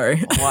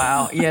 sorry.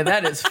 Wow. Yeah,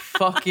 that is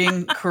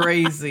fucking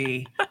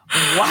crazy.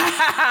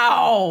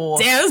 Wow.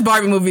 Damn, this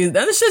Barbie movie,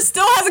 that shit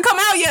still hasn't come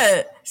out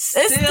yet.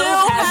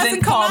 Still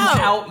hasn't come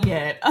out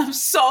yet. I'm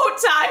so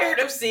tired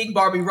of seeing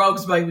Barbie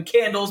rugs, Barbie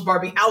candles,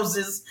 Barbie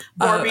houses,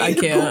 Barbie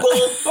Google.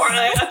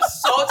 I'm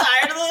so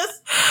tired of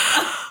this.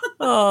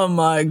 Oh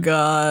my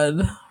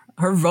God.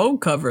 Her Vogue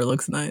cover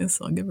looks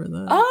nice. I'll give her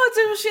that. Oh,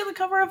 did she on the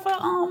cover of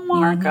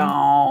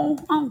Marco?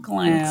 I'm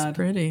glad. Looks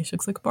pretty. She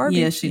looks like a Barbie.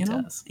 Yeah, she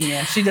does.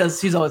 Yeah, she does.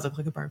 She's always looked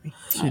like a Barbie.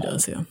 She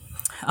does, yeah.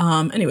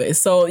 Anyway,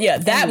 so yeah,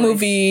 that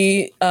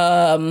movie,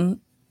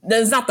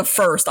 that's not the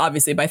first,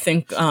 obviously, but I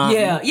think...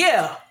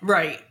 yeah,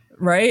 right.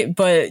 Right?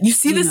 But you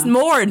see this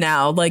more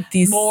now. Like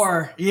these...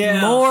 More,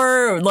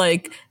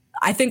 like...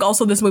 I think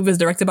also this movie is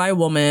directed by a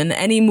woman.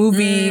 Any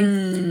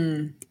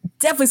movie...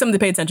 Definitely something to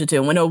pay attention to.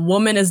 When a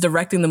woman is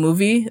directing the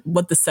movie,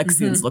 what the sex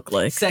scenes look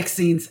like. Sex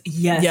scenes,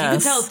 yes. You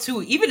can tell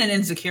too, even in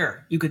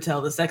Insecure, you could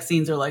tell the sex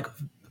scenes are like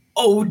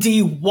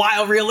OD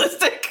wild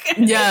realistic.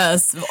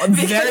 Yes.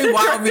 Very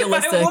wild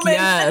realistic.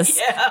 Yes.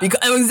 Yeah.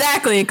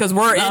 Exactly, because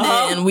we're in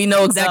it and we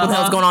know exactly what the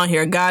hell's going on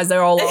here. Guys,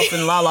 they're all up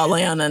in La La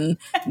Land and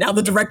now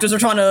the directors are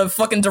trying to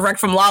fucking direct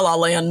from La La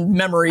Land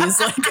memories.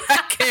 Like,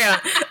 I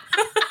can't.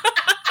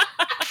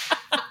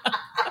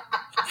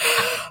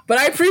 But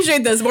I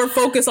appreciate this more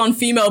focus on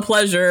female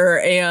pleasure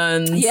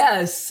and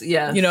yes,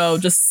 you know,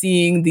 just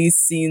seeing these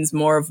scenes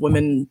more of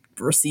women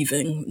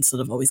receiving instead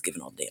of always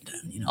giving all damn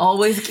time. You know,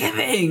 always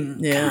giving.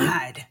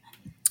 Yeah.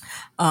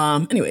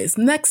 God. Anyways,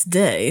 next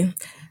day,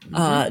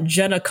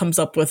 Jenna comes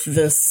up with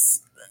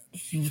this.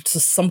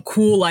 Just some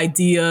cool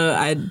idea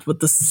with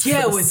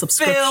the with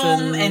subscription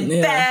film and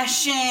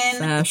fashion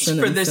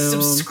for the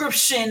film.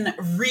 Subscription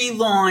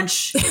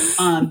relaunch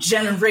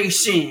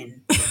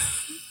generation.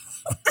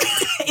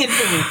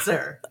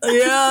 Influencer.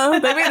 Yeah,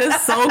 they made it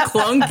so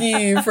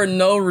clunky for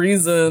no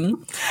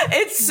reason.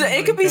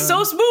 It could be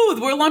so smooth.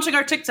 We're launching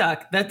our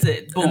TikTok. That's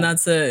it. Boom. And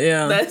that's it.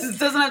 Yeah, it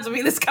doesn't have to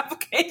be this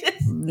complicated.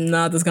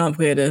 Not this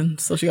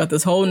complicated. So she got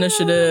this whole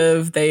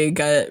initiative. They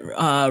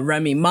got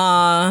Remy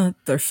Ma.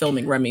 They're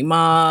filming Remy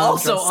Ma.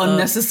 Also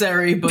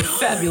unnecessary, but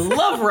fabulous.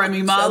 Love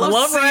Remy Ma.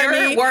 Love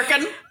Remy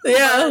working.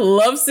 Yeah,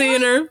 love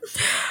seeing her.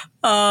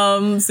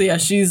 So yeah,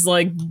 she's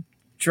like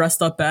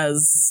dressed up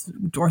as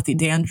Dorothy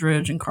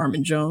Dandridge and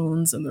Carmen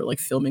Jones, and they're like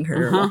filming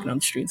her walking on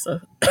the street and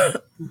stuff.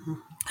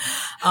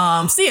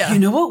 So yeah, you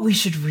know what we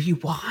should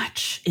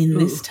rewatch in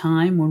this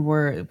time when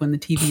the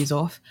TV is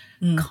off?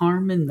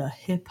 Carmen the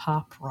Hip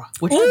Hop Rock,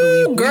 which I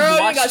believe we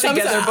watched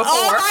together before.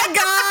 Oh my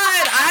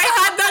God, I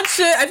had that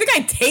shit. I think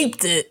I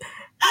taped it.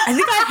 I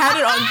think I had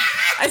it on.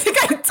 I think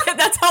I did.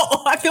 That's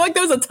how. I feel like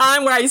there was a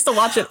time where I used to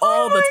watch it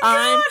all the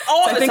time.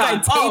 All the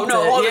time. All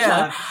the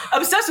time.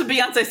 I'm obsessed with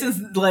Beyonce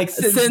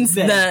since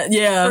then.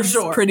 Yeah, for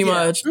sure. Pretty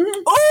much.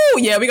 Mm-hmm. Oh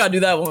yeah, we gotta do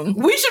that one.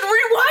 We should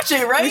rewatch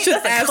it, right? We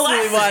should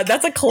absolutely watch.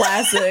 That's a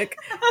classic.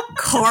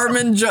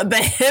 Carmen, the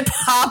Hip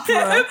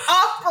Opera. Hip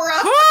Opera.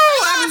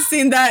 I haven't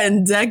seen that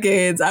in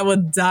decades. I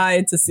would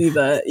die to see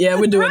that. Yeah,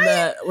 we're doing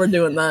that. We're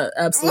doing that.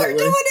 Absolutely. We're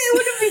doing it.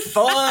 Wouldn't it be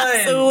fun?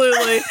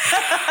 Absolutely.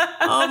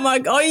 Oh my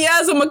God. Oh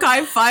yeah, so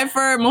Mekhi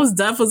Phifer, Mos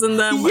Def was in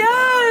them.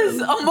 Yes,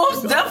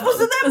 Mos Def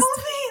was in that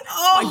movie.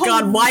 Oh my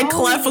God,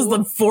 Wyclef was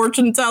the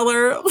fortune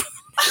teller.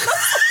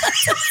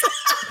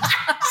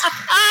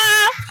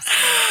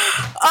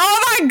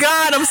 Oh my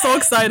God, I'm so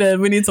excited.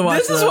 We need to watch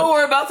this. This is what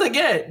we're about to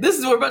get. This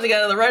is what we're about to get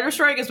out of the writer's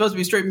strike. It's supposed to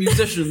be straight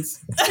musicians.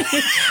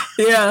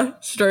 Yeah,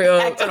 straight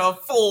up. Acting a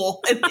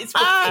fool in these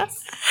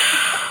movies.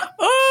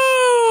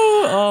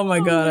 Oh my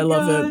God, I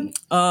love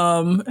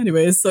it.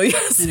 Anyways, so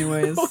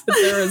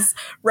there is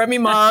Remy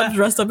Ma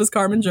dressed up as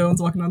Carmen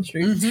Jones walking on the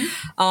street.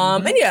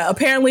 And yeah,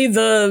 apparently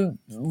the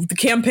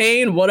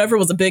campaign, whatever,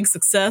 was a big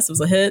success. It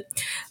was a hit.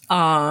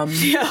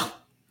 Yeah.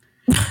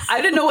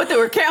 I didn't know what they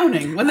were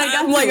counting when they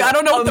got to I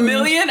don't know a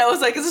million. I was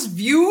like, "Is this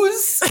views?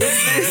 Is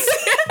this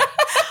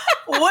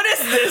what is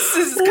this?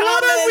 Is this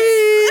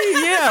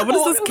comments? Yeah, what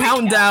is this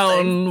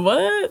countdown?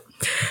 What?"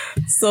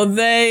 So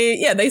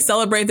they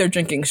celebrate. They're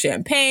drinking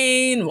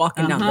champagne,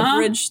 walking down the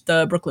bridge,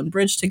 the Brooklyn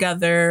Bridge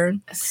together.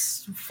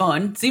 It's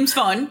fun. Seems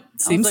fun.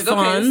 Seems like,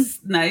 fun. Okay,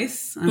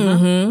 nice.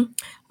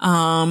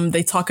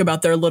 They talk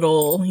about their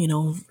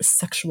little,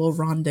 sexual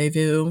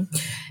rendezvous.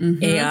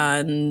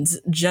 And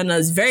Jenna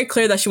is very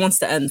clear that she wants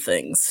to end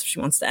things. She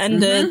wants to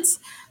end it.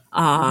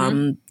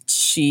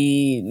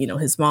 She,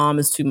 his mom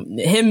is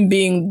him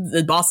being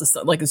the boss is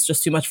like, it's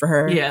just too much for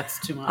her. Yeah, it's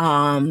too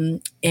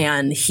much.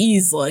 And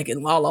he's like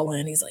in La La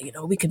Land, he's like,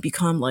 we could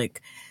become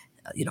like,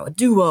 a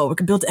duo. We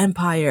could build an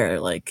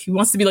empire. Like he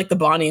wants to be like the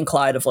Bonnie and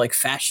Clyde of like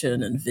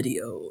fashion and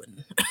video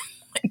and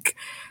like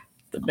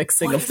the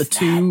mixing of the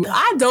two.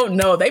 I don't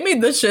know. They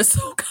made this shit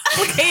so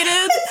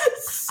complicated.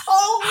 So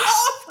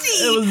lofty.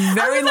 It was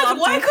very lofty.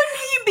 Why couldn't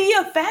he be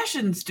a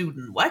fashion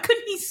student? Why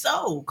couldn't he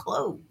sew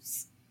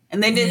clothes?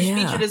 And they did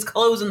feature his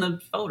clothes in the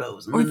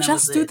photos. And or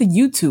just do the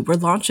YouTube. We're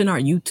launching our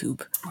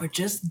YouTube. Or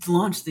just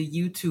launch the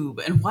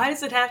YouTube. And why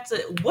does it have to,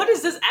 what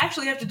does this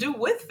actually have to do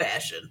with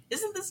fashion?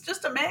 Isn't this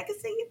just a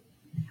magazine?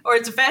 Or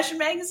it's a fashion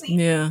magazine?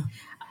 Yeah.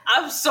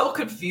 I'm so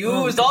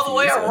confused all the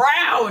way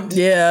around.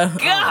 Yeah.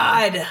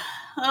 God.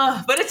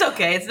 But it's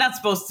okay. It's not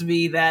supposed to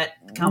be that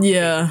complicated.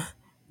 Yeah.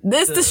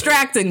 It's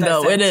distracting,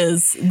 though. It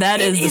is.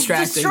 That is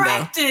distracting,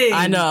 though.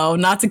 I know.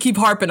 Not to keep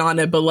harping on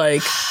it, but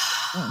like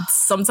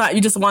sometimes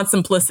you just want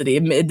simplicity.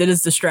 It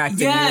is distracting.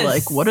 Yes. You're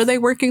like, what are they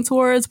working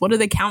towards? What are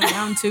they counting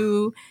down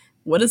to?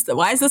 Why is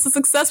this a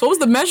success? What was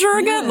the measure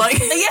again? Like,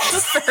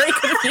 just very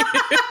confused.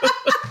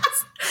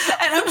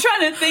 And I'm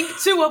trying to think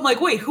too. I'm like,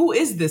 wait, who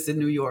is this in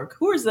New York?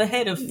 Who is the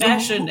head of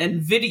fashion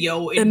and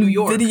video in New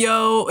York?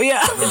 Video,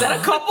 yeah. Is that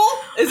a couple?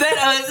 Is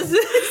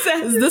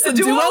this a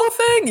duo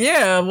thing?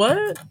 Yeah.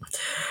 What?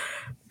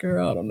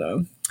 Girl, I don't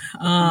know.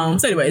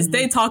 So anyways,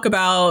 they talk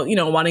about,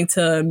 wanting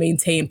to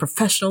maintain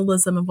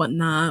professionalism and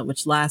whatnot,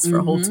 which lasts for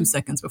a whole 2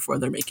 seconds before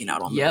they're making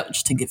out on the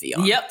bench to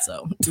Giveon. Yep.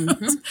 So,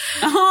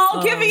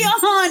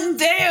 Giveon,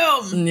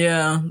 damn.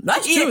 Yeah,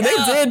 that's true. They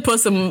did put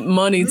some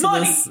money to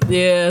this.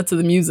 Yeah, to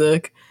the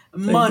music.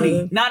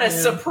 Money. Not a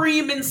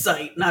Supreme in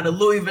sight. Not a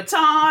Louis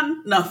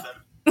Vuitton. Nothing.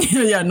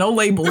 Yeah, no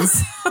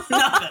labels.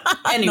 Nothing.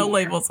 Anywhere. No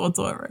labels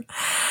whatsoever.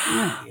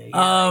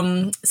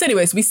 So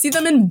anyways, we see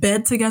them in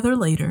bed together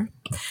later.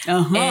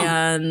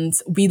 And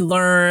we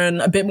learn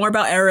a bit more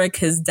about Eric.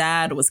 His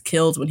dad was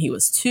killed when he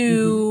was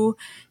 2.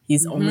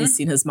 He's only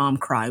seen his mom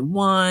cry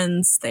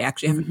once. They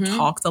actually haven't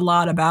talked a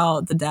lot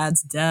about the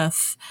dad's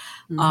death.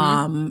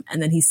 And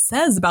then he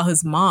says about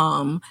his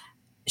mom,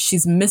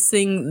 she's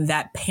missing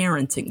that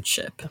parenting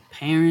chip. The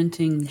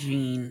parenting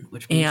gene,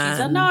 which means she's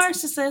a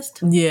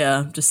narcissist.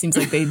 Yeah, just seems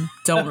like they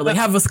don't really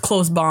have a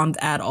close bond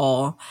at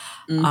all.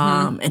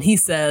 And he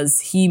says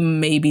he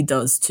maybe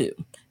does too.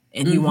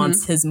 And he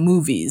wants his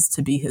movies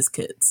to be his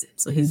kids.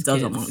 So he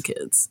doesn't want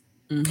kids.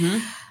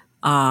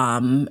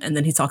 And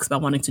then he talks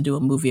about wanting to do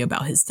a movie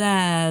about his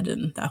dad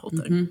and that whole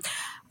thing.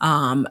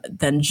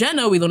 Then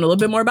Jenna, we learned a little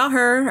bit more about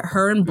her.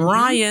 Her and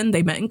Brian,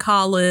 they met in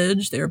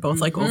college. They were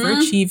both like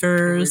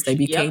overachievers. They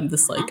became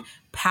this like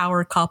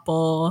power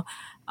couple.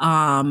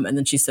 And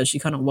then she said she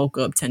kind of woke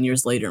up 10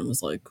 years later and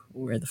was like,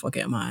 where the fuck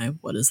am I?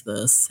 What is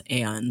this?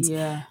 And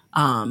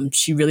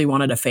she really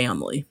wanted a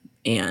family.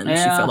 And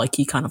she felt like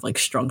he kind of like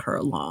strung her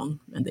along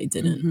and they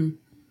didn't.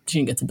 She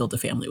didn't get to build a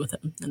family with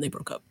him and they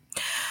broke up.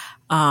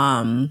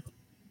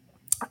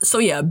 So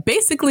yeah,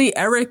 basically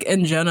Eric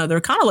and Jenna, they're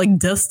kind of like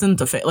destined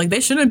to fail. Like they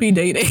shouldn't be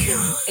dating.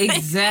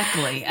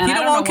 Exactly. And he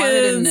don't want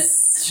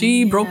kids.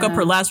 She broke up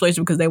her last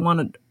relationship because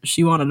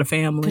she wanted a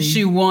family. Because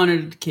she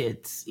wanted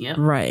kids. Yep.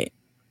 Right.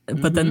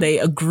 But then they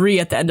agree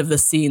at the end of the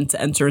scene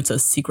to enter into a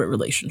secret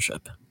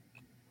relationship.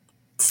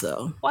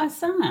 So why's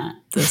that?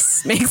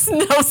 This makes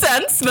no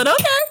sense, but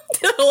okay.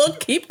 We'll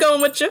keep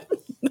going with you.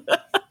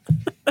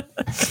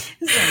 That's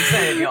what I'm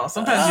saying, y'all.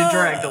 Sometimes you're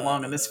dragged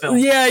along in this film.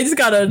 Yeah, you just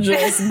gotta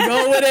just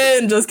go with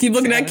it and just keep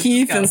looking at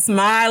Keith and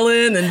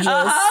smiling and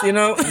just,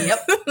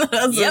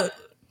 Yep.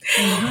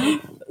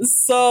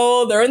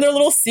 So they're in their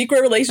little secret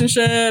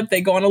relationship.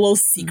 They go on a little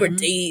secret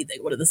date. They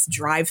go to this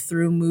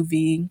drive-through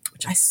movie,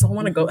 which I so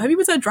want to go. Have you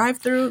been to a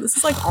drive-through? This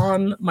is like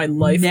on my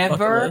life bucket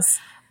list.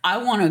 I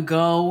want to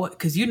go,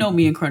 because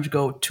me and Crunch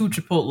go to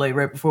Chipotle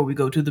right before we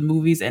go to the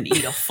movies and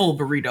eat a full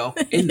burrito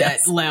in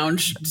that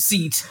lounge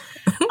seat.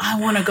 I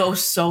want to go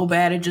so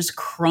bad and just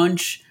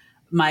crunch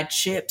my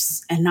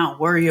chips and not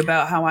worry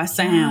about how I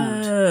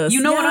sound. Yes,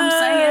 you know what I'm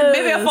saying?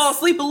 Maybe I fall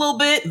asleep a little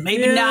bit,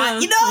 maybe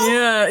not,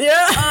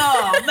 Yeah.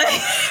 Oh,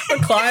 man.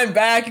 Climb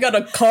back. You got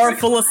a car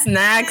full of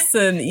snacks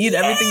and eat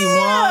everything you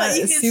want.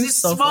 You can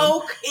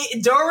smoke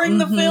during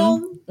the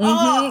film.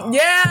 Oh.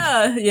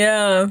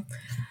 Yeah.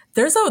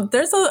 There's a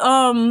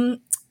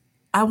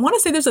I want to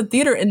say there's a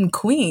theater in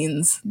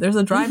Queens. There's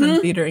a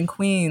drive-in theater in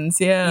Queens.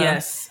 Yeah.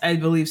 Yes, I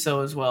believe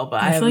so as well.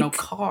 But I have no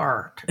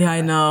car. Yeah,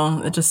 I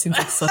know. It just seems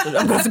like such a. I'm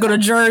going to have to go to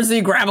Jersey,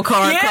 grab a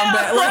car, and come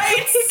back.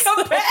 Right?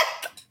 Come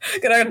back.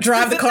 Gotta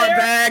drive the car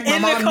back. My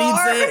mom needs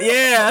it.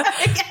 Yeah.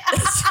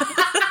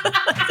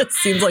 It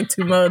seems like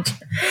too much.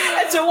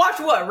 And to watch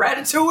what?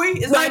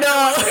 Ratatouille? I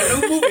know. Like a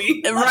new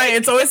movie. Right.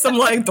 It's always some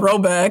like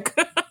throwback.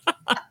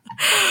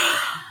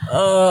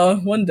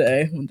 One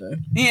day.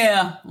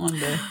 Yeah, one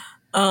day.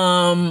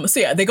 So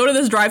yeah, they go to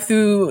this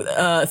drive-through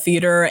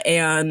theater,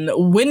 and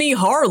Winnie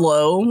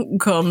Harlow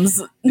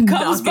comes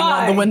knocking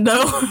by on the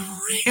window.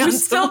 We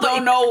still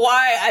don't know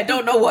why. I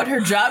don't know what her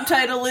job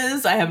title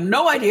is. I have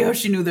no idea how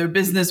she knew their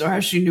business or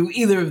how she knew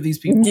either of these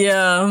people.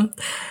 Yeah.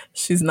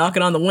 She's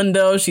knocking on the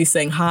window. She's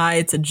saying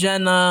hi to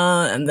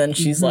Jenna. And then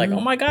she's like,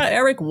 oh my God,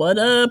 Eric, what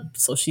up?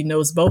 So she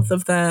knows both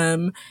of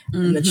them.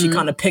 And then she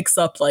kind of picks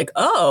up like,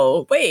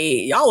 oh,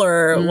 wait, y'all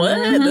are what?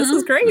 This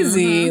is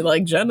crazy.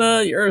 Like,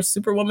 Jenna, you're a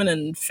superwoman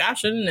in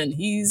fashion. And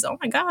he's, oh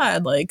my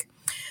God. Like,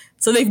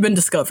 so they've been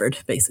discovered,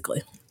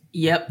 basically.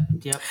 Yep.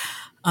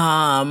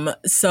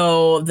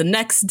 So the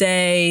next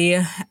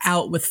day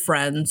out with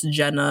friends,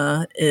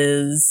 Jenna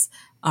is,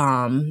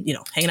 hanging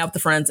out with the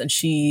friends, and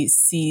she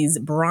sees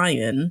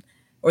Brian,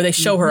 or they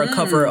show her a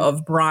cover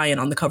of Brian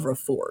on the cover of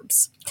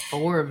Forbes.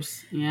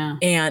 Yeah.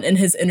 And in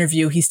his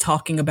interview, he's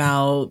talking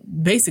about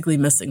basically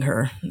missing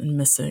her and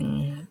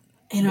missing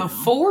In a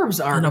Forbes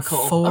article.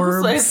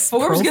 Forbes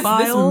Forbes profile?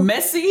 gets this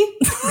messy?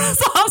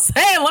 That's what I'm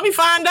saying. Let me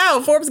find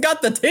out. Forbes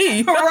got the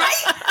tea.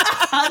 Right?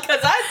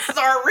 Because I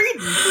started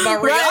reading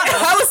about Rihanna. Right?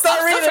 I was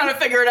still trying to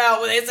figure it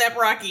out with A$AP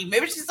Rocky.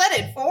 Maybe she said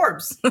it in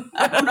Forbes.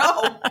 I don't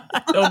know.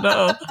 I don't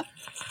know.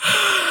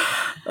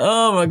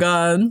 Oh my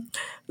God.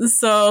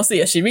 So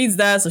yeah, she reads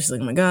that. So she's like,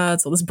 oh my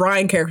God. So this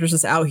Brian character's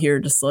just out here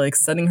just like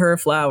sending her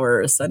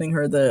flowers, sending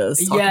her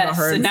this. Yes,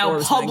 her and now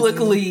Forbes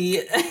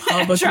publicly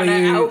trying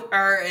to out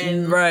her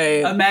in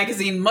a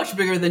magazine much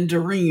bigger than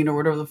Doreen or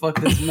whatever the fuck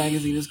this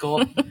magazine is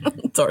called.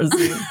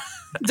 Tarzine.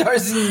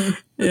 Tarzine.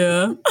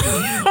 Yeah.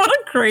 What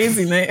a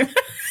crazy name.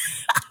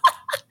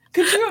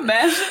 Could you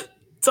imagine?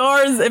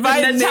 If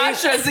I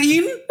Natasha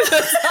Zine?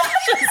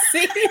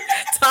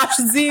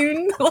 Tasha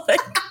Zine?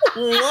 Like,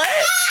 what?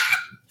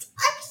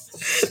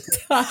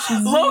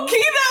 Low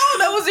key though,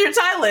 that was your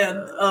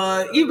Thailand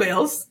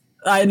emails.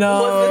 I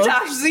know. Was the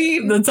Tash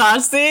Zine. The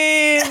Tash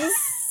Zines.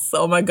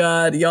 Oh my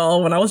God,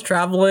 y'all. When I was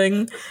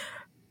traveling,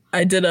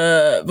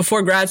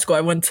 before grad school,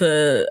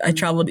 I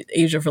traveled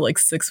Asia for like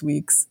 6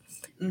 weeks.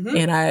 Mm-hmm.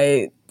 And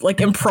I like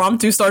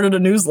impromptu started a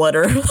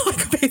newsletter.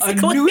 A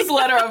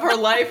newsletter of her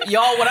life.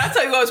 Y'all, when I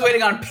tell you I was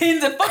waiting on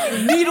pins and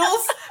fucking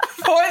needles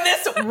for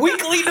this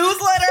weekly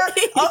newsletter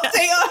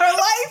update on her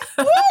life.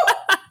 Woo!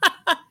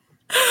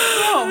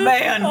 Oh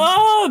man.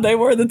 Oh, they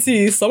were the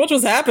tea. So much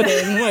was happening.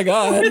 Oh my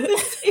God.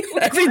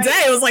 Every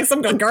day it was like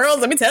some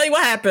girls, let me tell you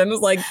what happened. It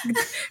was like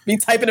me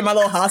typing in my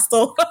little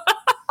hostel.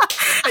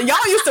 And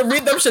y'all used to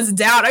read them shits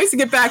down. I used to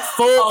get back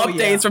full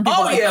updates from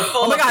people.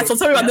 Oh my God, so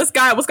tell me about this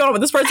guy. What's going on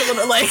with this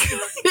person? Like,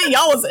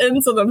 y'all was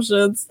into them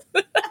shits.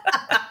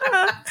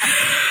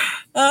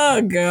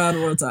 Oh God,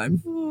 what a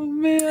time. Oh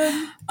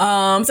man.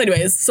 So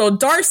anyways, so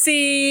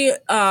Darcy,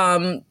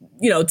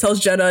 tells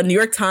Jenna New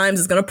York Times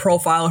is going to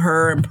profile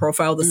her and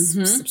profile this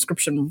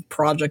subscription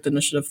project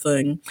initiative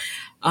thing.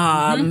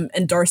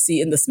 And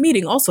Darcy in this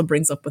meeting also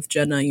brings up with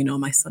Jenna,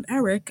 my son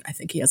Eric, I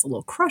think he has a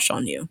little crush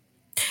on you.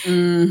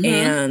 Mm-hmm.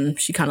 And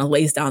she kind of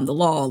lays down the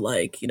law,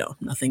 like,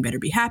 nothing better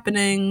be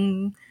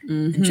happening.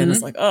 Mm-hmm. And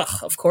Jenna's like,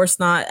 ugh, of course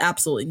not.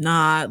 Absolutely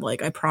not.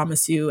 Like, I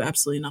promise you,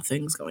 absolutely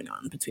nothing's going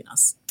on between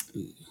us.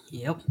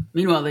 Yep.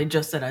 Meanwhile, they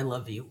just said I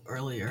love you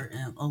earlier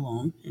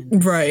alone.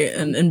 Right.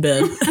 And in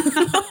bed.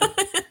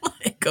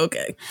 Like,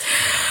 okay.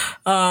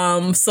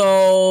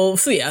 So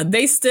yeah,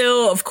 they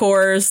still, of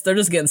course, they're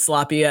just getting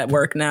sloppy at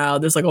work now.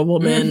 There's like a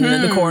woman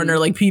in the corner,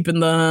 like peeping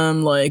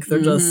them. Like, they're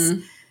just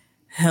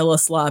hella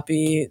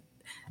sloppy.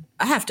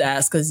 I have to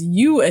ask, because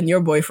you and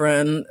your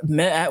boyfriend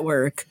met at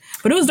work,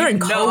 but it was during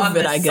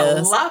COVID, I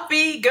guess.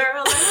 Sloppy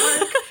girl at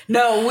work.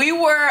 No, we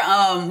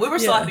were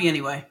sloppy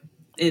anyway.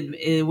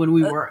 When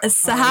we were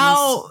so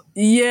how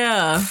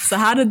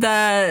did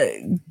that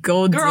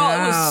go down? Girl,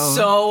 it was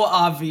so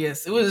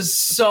obvious. It was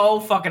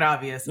so fucking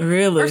obvious.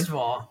 Really? First of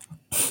all,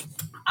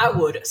 I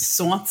would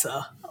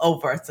saunter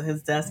over to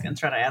his desk and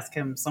try to ask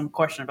him some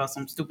question about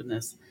some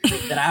stupidness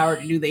that I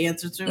already knew the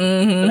answer to,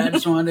 but I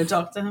just wanted to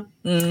talk to him.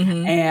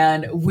 Mm-hmm.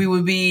 And we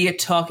would be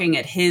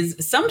talking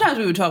sometimes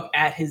we would talk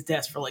at his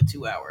desk for like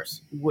 2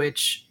 hours,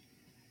 which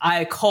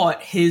I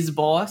caught his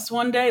boss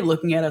one day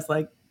looking at us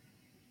like,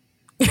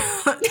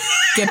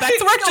 get back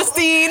to work,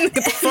 Justine.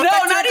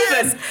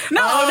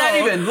 Not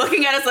even.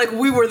 Looking at us like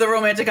we were the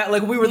romantic,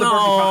 like we were the perfect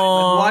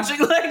couple. Like watching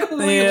like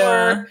we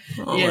were.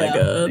 Oh my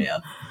God. Yeah.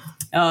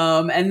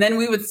 And then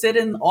we would sit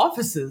in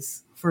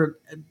offices for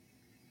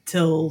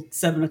till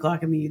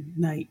 7:00 in the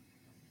night.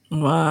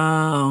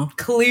 Wow.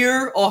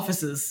 Clear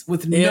offices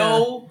with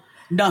nothing.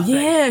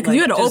 Yeah, because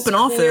you had an open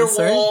office,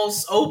 clear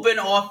walls, right? Open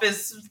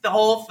office, the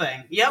whole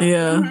thing. Yep.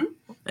 Yeah. Mm-hmm.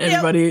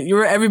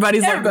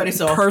 Everybody's like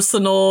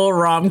personal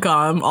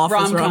rom-com,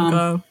 office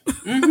rom-com.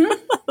 Mm-hmm.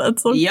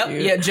 That's so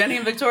cute. Yeah, Jenny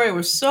and Victoria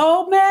were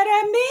so mad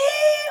at me.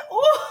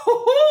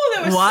 Ooh,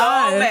 they were so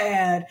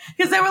mad.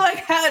 Because they were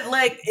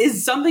like,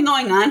 is something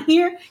going on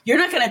here? You're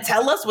not going to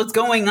tell us what's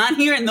going on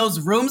here in those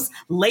rooms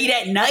late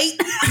at night?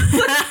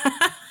 Nothing's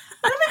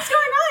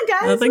going on,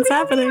 guys. Nothing's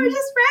happening. We're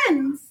just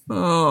friends.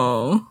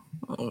 Oh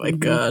my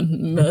God.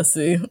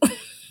 Messy.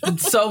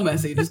 It's so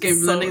messy. Just came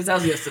from that nigga's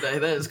house yesterday.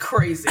 That is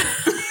crazy.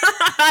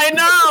 I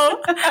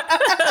know.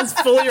 That's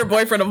fully your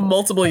boyfriend of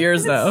multiple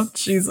years now.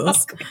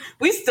 Jesus.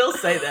 We still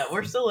say that.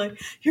 We're still like,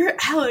 you're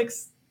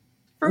Alex.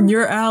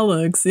 You're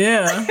Alex.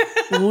 Yeah.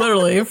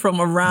 Literally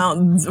from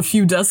around a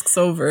few desks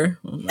over.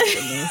 Oh my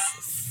goodness.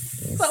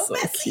 So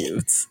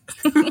cute.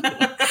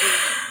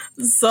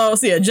 So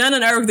yeah, Jen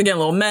and Eric, they're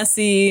getting a little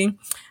messy.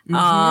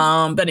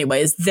 But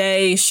anyways,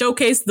 they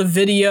showcased the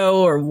video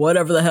or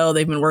whatever the hell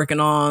they've been working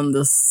on,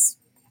 this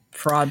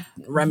fraud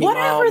Remy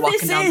Ma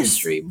walking down the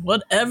street.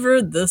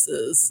 Whatever this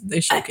is, they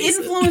showcase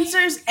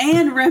influencers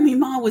and Remy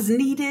Ma was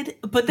needed,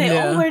 but they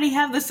already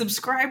have the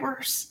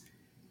subscribers.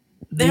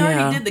 They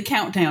already did the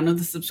countdown of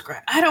the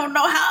subscribe. I don't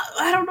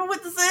know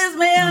what this is,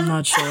 man.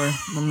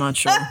 I'm not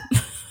sure.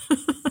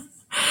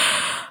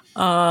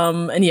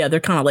 And yeah, they're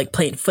kind of like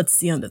playing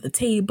footsie under the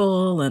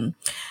table, and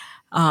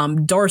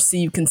Darcy,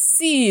 you can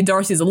see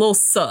Darcy's a little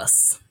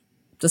sus.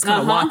 Just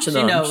kind of watching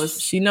them.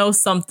 She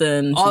knows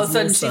something. All of a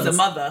sudden, she's a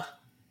mother.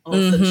 All of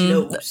a sudden she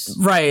knows.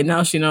 Right,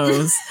 now she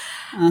knows.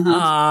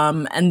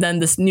 And then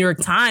this New York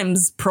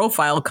Times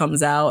profile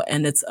comes out,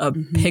 and it's a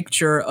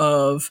picture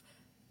of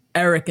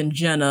Eric and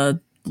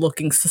Jenna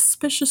looking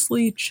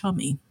suspiciously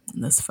chummy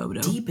in this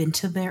photo. Deep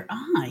into their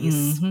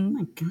eyes. Oh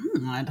my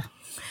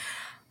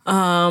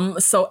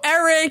God. So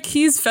Eric,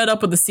 he's fed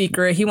up with the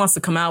secret. He wants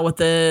to come out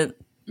with it.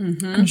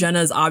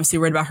 Jenna is obviously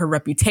worried about her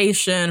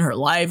reputation, her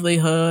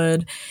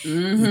livelihood.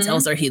 He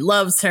tells her he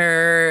loves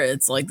her.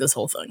 It's like this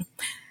whole thing.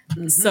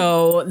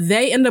 So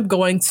they end up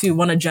going to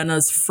one of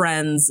Jenna's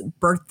friends'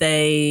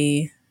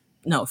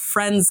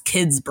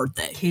 kid's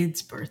birthday.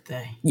 Kid's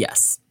birthday.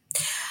 Yes.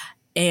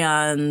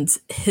 And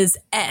his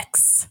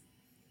ex,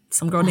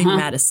 some girl named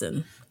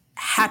Madison,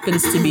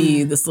 happens to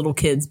be this little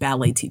kid's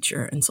ballet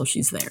teacher. And so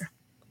she's there.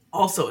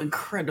 Also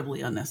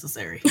incredibly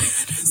unnecessary. Like,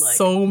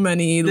 so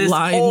many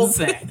lines. Whole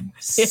thing.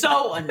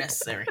 So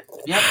unnecessary.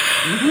 Yep.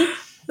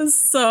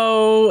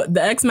 So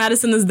the ex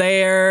Madison is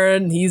there,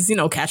 and he's,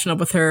 catching up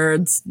with her.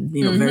 It's,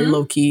 very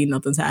low key,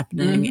 nothing's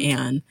happening.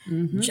 And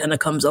Jenna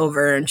comes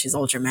over, and she's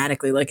all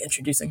dramatically like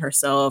introducing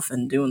herself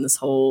and doing this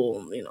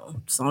whole,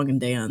 song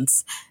and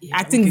dance,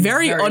 acting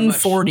very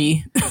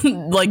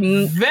un-40, like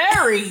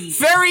very,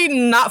 very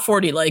not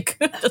 40, like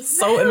just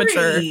so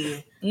immature.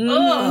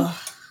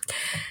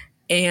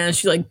 And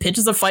she like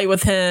pitches a fight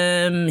with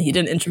him. He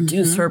didn't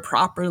introduce her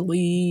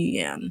properly,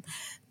 and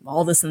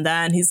all this and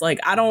that. And he's like,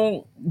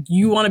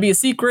 you want to be a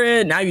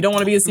secret? Now you don't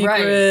want to be a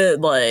secret.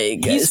 Right.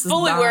 Like, he's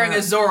fully wearing a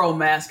Zorro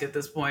mask at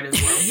this point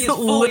as well. He's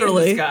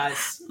literally in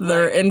disguise.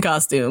 They're in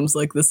costumes.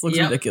 Like, this looks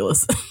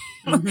ridiculous.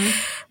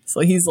 So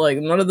he's like,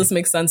 none of this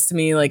makes sense to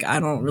me. Like, I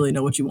don't really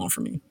know what you want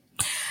from me.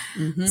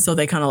 So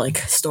they kind of like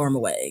storm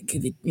away,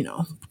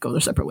 go their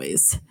separate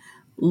ways.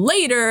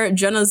 Later,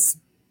 Jenna's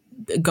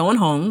going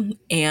home,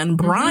 and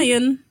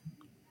Brian,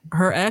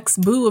 her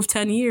ex-boo of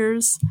 10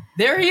 years.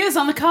 There he is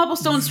on the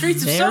cobblestone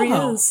streets of Soho. There he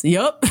is.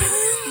 Yep.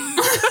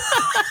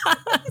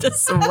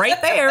 Just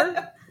right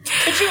there.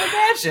 Could you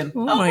imagine?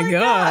 Oh my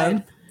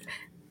God.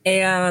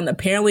 And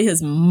apparently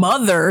his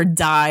mother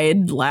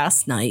died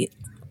last night.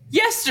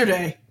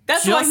 Yesterday.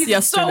 That's why he's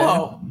in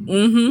Soho.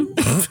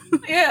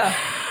 Yeah.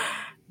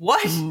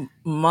 What?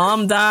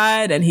 Mom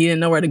died, and he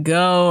didn't know where to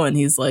go, and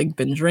he's like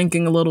been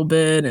drinking a little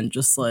bit, and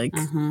just like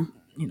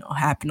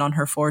happened on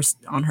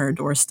her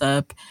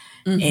doorstep.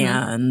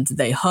 And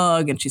they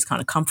hug, and she's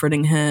kind of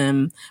comforting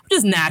him, which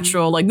is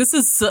natural. Like, this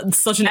is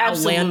such an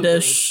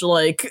outlandish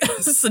like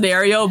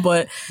scenario,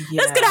 but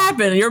this could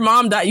happen. Your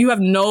mom died. You have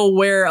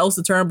nowhere else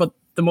to turn but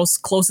the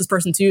most closest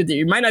person to you that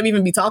you might not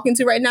even be talking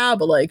to right now,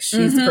 but like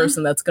she's the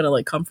person that's gonna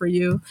like comfort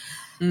you.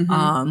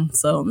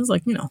 So it was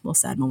like, a little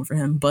sad moment for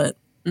him, but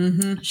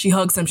she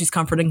hugs him, she's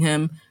comforting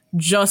him,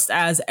 just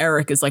as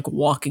Eric is like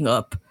walking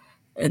up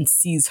and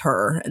sees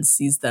her and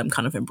sees them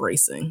kind of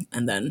embracing,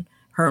 and then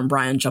her and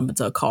Brian jump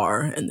into a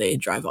car and they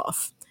drive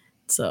off.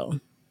 So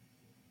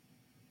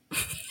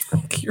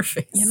your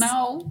face.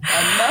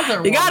 Another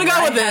one. You gotta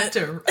go with it.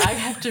 I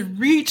have to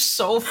reach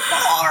so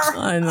far.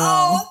 I know.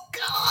 Oh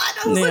God.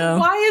 I was like,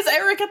 why is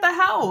Eric at the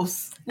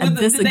house? At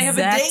this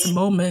exact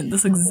moment.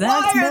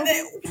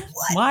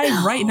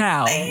 Why right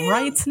now? Man.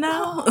 Right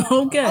now?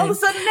 Okay. All of a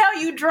sudden now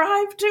you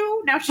drive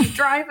too? Now she's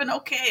driving?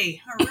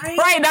 Okay. All right.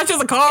 Right, not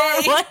just a car.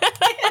 Okay.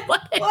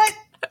 What?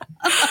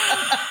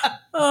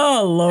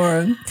 Oh,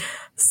 Lord.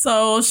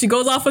 So she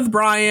goes off with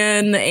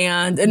Brian,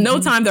 and in no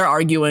time they're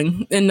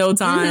arguing. In no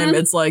time,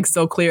 it's like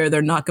so clear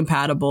they're not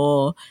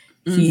compatible.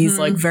 He's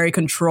like very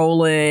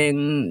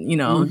controlling,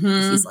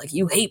 he's like,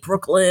 you hate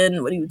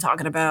Brooklyn. What are you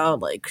talking about?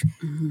 Like,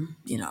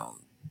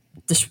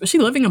 was she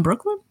living in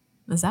Brooklyn?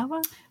 Is that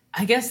why?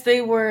 I guess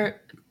they were.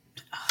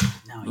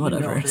 No,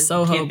 whatever.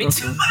 Soho,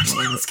 Brooklyn.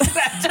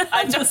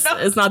 I just know.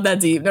 It's not that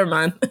deep. Never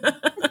mind.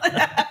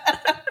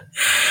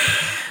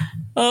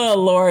 Oh,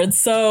 Lord.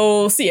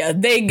 So yeah,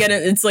 they get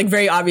it. It's like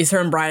very obvious her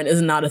and Brian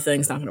is not a thing.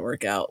 It's not going to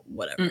work out.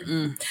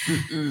 Whatever.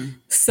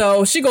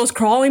 So she goes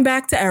crawling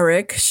back to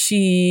Eric.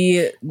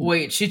 She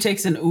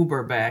takes an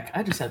Uber back.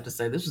 I just have to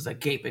say, this was a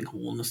gaping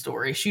hole in the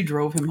story. She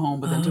drove him home,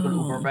 but then took an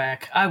Uber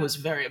back. I was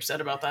very upset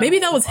about that. Maybe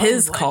that was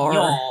his car.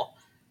 Y'all.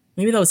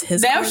 Maybe that was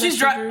his car. Now she's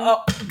driving.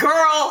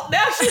 Girl,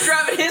 now she's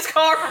driving his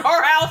car from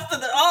her house to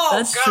the. Oh,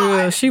 that's God.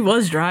 true. She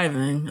was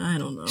driving. I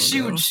don't know. She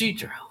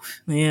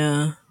drove.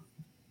 Yeah.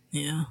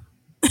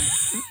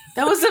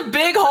 That was a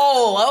big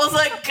hole. I was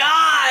like,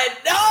 God,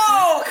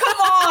 no,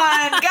 come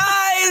on,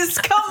 guys,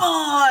 come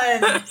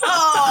on.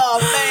 Oh,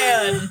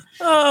 man.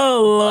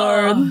 Oh,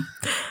 Lord.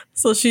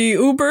 So she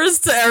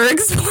Ubers to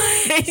Eric's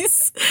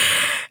place,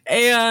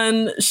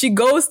 and she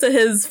goes to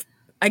his,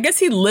 I guess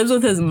he lives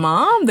with his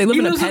mom. They live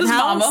in a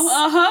penthouse.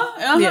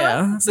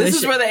 Yeah. So this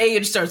is where the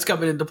age starts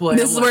coming into play.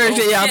 This is where I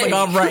was like,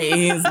 all right,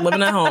 he's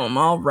living at home.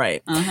 All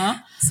right.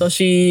 So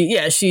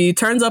she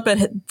turns up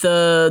at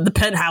the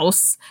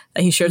penthouse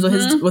that he shares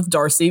with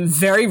Darcy.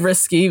 Very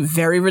risky,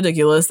 very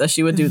ridiculous that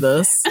she would do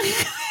this.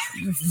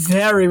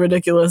 Very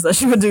ridiculous that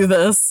she would do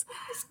this.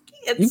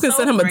 You can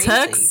send him a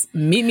text,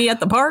 meet me at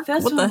the park.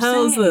 What the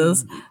hell is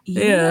this?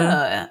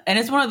 Yeah. And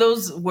it's one of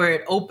those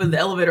where the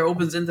elevator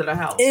opens into the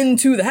house.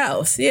 Into the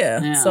house,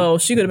 yeah. So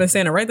she could have been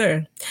standing right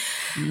there.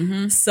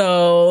 Mm-hmm.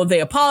 So they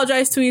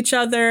apologize to each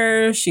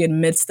other. She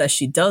admits that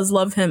she does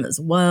love him as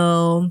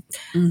well.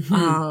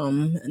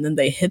 Mm-hmm. And then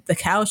they hit the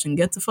couch and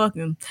get to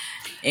fucking.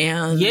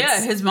 And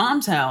his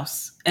mom's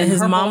house. And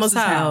his mama's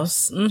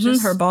house.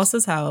 Mm-hmm. Her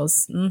boss's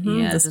house. Mm-hmm.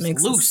 Yeah, this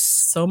makes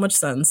so much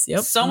sense. Yep.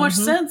 So much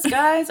sense,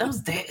 guys. I was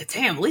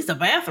damn, at least the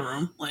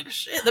bathroom. Like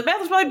shit, the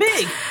bathroom's probably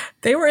big.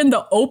 They were in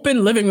the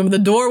open living room. The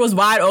door was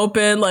wide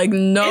open. Like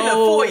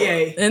no.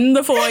 In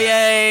the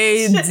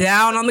foyer.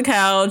 Down on the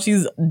couch.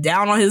 He's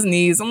down on his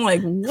knees. I'm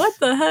like, what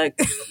the heck?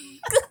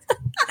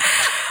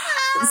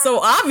 So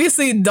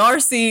obviously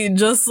Darcy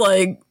just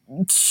like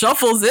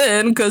shuffles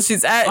in because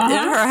she's in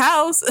her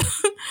house.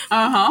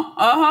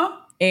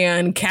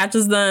 And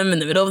catches them in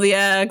the middle of the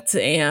act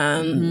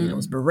and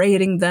was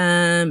berating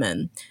them.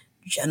 And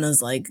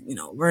Jenna's like,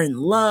 we're in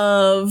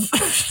love.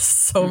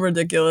 So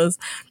ridiculous.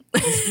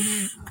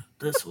 I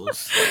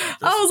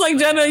was like,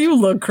 Jenna, you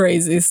look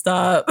crazy.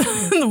 Stop.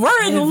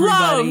 We're in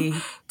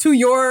love. To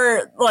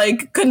your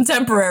like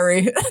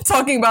contemporary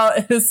talking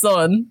about her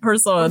son.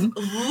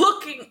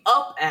 Looking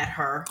up at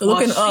her.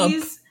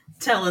 She's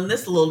telling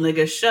this little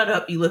nigga, shut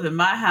up, you live in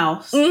my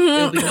house.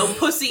 There'll be no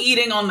pussy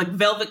eating on the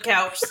velvet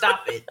couch.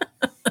 Stop it.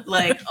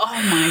 Like,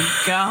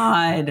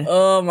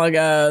 oh my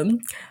God.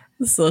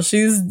 So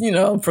she's,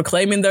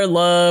 proclaiming their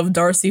love.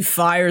 Darcy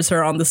fires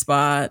her on the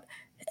spot.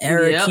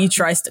 Eric, he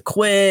tries to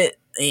quit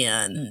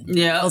and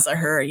yells at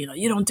her,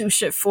 you don't do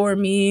shit for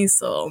me.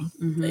 So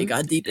they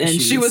got deep issues.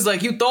 And she was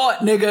like, you thought,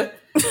 nigga.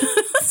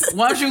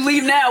 Why don't you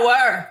leave now?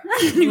 Where?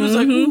 He was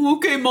like,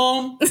 okay,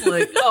 mom.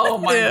 Like, oh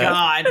my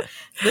God.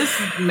 This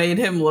made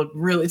him look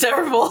really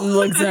terrible.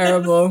 Look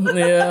terrible.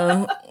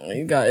 Yeah.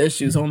 You got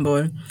issues,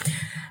 homeboy.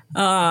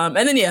 And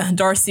then,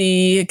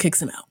 Darcy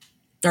kicks him out.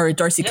 Or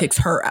Darcy kicks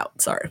her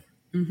out. Sorry.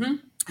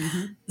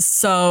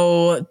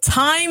 So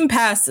time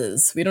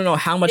passes. We don't know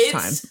how much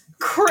time.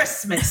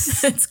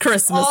 Christmas. It's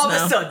Christmas all now.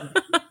 Of a sudden.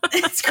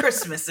 It's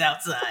Christmas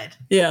outside.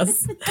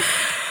 Yes.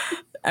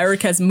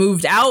 Eric has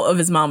moved out of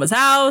his mama's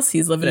house.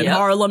 He's living in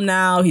Harlem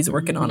now. He's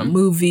working on a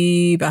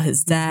movie about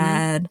his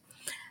dad.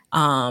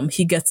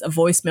 He gets a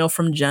voicemail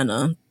from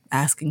Jenna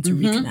asking to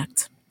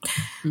reconnect.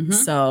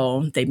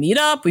 So they meet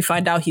up. We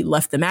find out he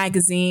left the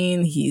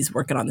magazine. He's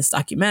working on this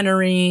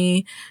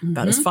documentary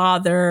about his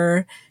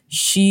father.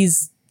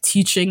 She's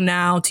teaching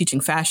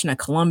fashion at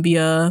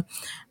Columbia.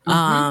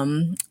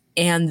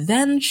 And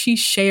then she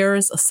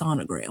shares a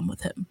sonogram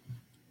with him.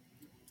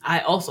 I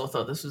also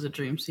thought this was a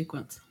dream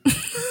sequence.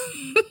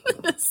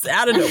 It's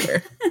out of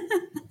nowhere.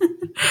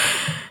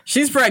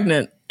 She's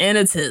pregnant and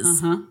it's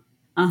his.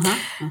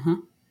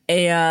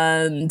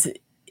 And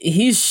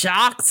he's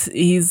shocked.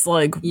 He's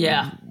like,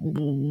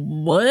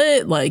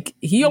 what? Like,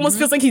 he almost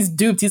feels like he's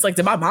duped. He's like,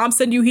 did my mom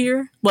send you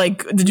here?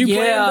 Like, did you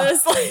plan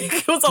this?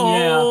 Like, it was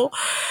a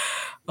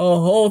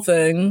whole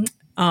thing.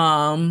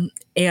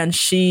 And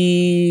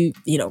she,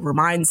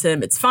 reminds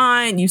him it's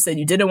fine. You said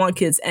you didn't want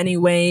kids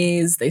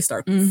anyways. They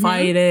start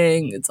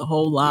fighting. It's a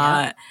whole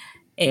lot.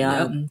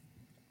 And,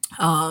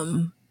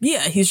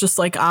 he's just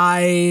like,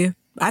 I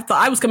thought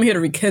I was coming here to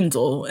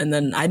rekindle, and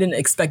then I didn't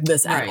expect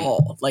this at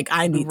all. Like,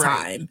 I need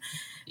time.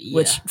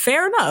 Which,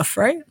 fair enough,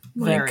 right?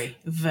 Very,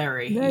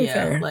 very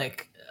fair.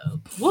 Like,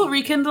 we'll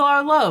rekindle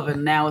our love,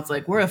 and now it's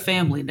like, we're a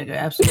family, nigga.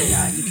 Absolutely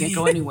not. You can't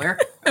go anywhere.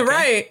 Okay?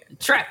 Right.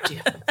 Trapped you.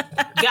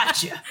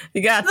 Gotcha.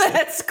 You got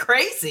That's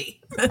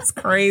crazy. That's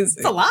crazy.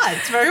 It's a lot.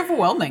 It's very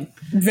overwhelming.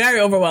 Very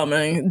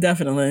overwhelming,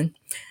 definitely.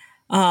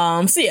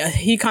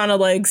 He kind of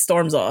like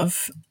storms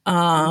off.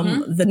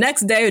 The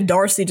next day,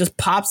 Darcy just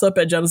pops up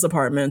at Jenna's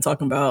apartment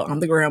talking about, I'm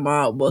the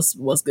grandma. What's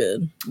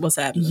good? What's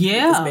happening with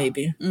this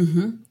baby?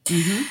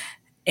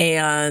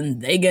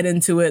 And they get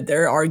into it.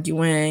 They're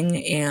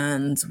arguing.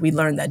 And we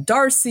learn that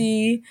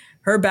Darcy,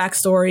 her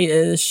backstory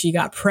is she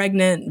got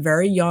pregnant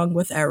very young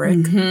with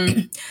Eric.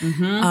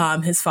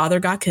 His father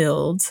got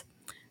killed.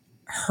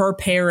 Her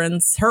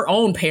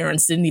own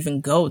parents didn't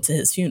even go to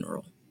his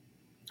funeral.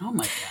 Oh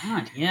my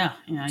God. Yeah.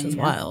 Which is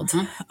wild.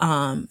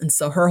 And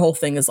so her whole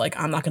thing is like,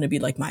 I'm not going to be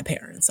like my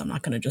parents. I'm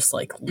not going to just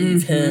like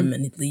leave him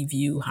and leave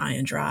you high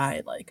and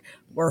dry. Like,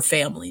 we're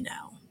family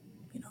now,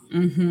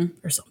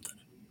 or something.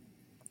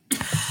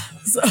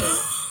 So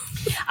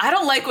I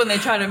don't like when they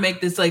try to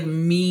make this like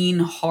mean,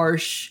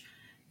 harsh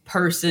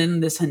person,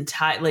 this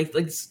entire like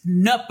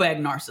nutbag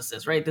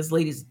narcissist, right? This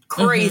lady's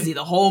crazy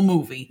the whole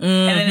movie.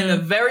 And then in the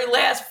very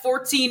last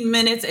 14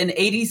 minutes and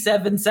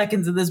 87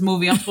 seconds of this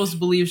movie, I'm supposed to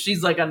believe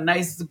she's like a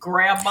nice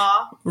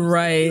grandma.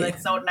 Right. Like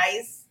so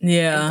nice.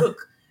 Yeah. And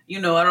cook,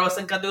 arroz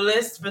and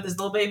candules for this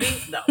little baby.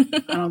 No,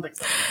 I don't think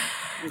so.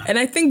 No. And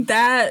I think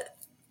that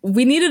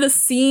we needed a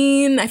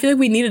scene. I feel like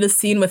we needed a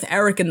scene with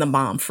Eric and the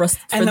mom for this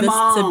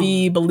to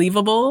be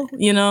believable,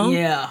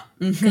 Yeah.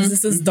 Because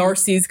this is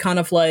Darcy's kind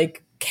of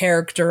like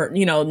character,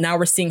 now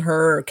we're seeing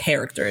her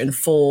character in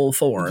full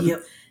form,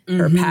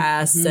 her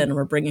past, and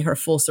we're bringing her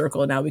full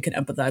circle. And now we can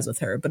empathize with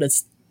her. But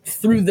it's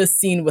through this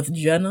scene with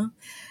Jenna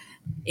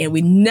And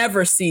we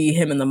never see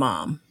him and the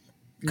mom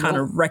kind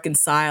of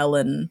reconcile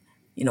and,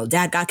 you know,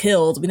 dad got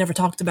killed. We never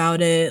talked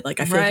about it. Like,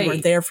 I feel like you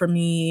weren't there for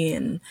me.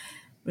 And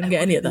we didn't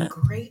get any of that.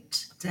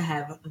 Great to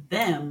have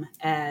them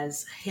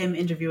as him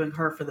interviewing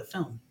her for the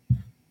film.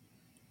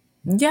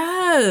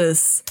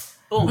 Yes.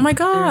 Boom. Oh my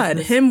God.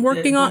 Him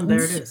working on.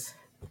 There it is.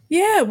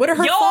 Yeah. What are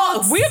her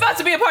thoughts? We're about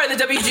to be a part of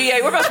the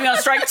WGA. We're about to be on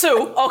strike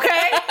too.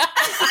 Okay.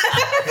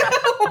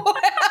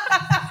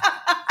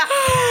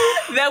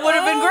 That would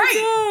have been great.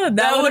 God.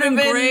 That would have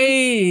been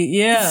great.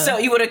 Yeah. So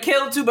you would have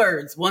killed two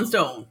birds, one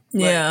stone.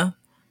 Yeah.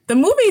 The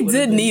movie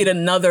did need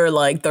another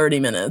like 30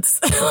 minutes,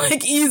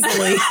 like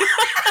easily.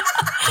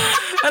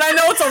 And I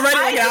know it's already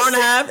like an hour and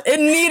a half. It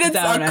needed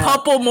a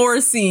couple more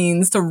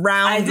scenes to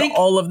round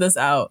all of this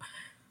out.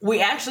 We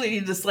actually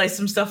need to slice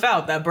some stuff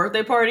out. That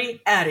birthday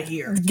party, out of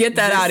here. Get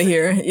that out of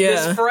here. Yeah.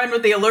 This friend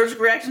with the allergic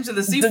reaction to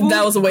the seafood,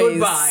 that was a waste.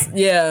 Goodbye.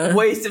 Yeah.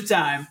 Waste of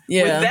time.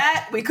 Yeah. With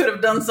that, we could have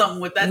done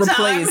something with that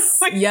time.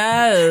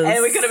 Yes.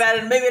 And we could have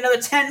added maybe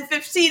another 10,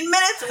 15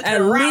 minutes. We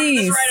At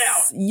least. This right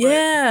out.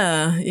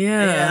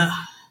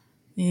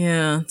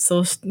 Yeah.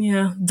 So,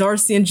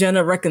 Darcy and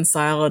Jenna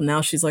reconcile, and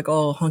now she's like,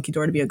 oh,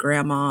 hunky-dory to be a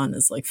grandma, and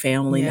it's like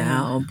family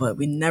now. But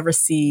we never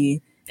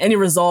see any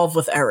resolve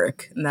with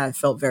Eric, and that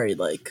felt very,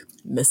 like,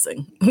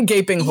 missing.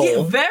 Gaping hole.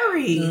 Yeah,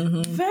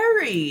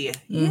 very.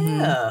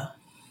 Yeah.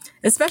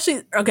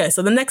 Especially, okay,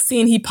 so the next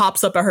scene, he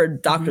pops up at her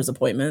doctor's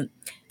appointment.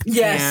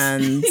 Yes.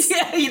 And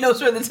he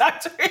knows where the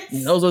doctor is.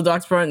 He knows where the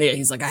doctor's is. Yeah,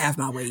 he's like, I have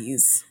my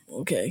ways.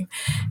 Okay.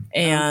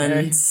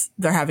 And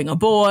they're having a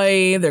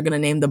boy. They're going to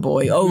name the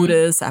boy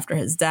Otis after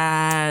his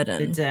dad.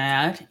 And the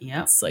dad,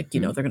 yep. It's like,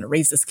 you know, they're going to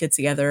raise this kid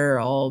together,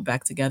 all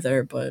back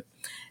together. But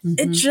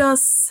it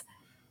just,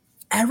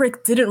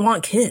 Eric didn't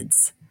want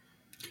kids.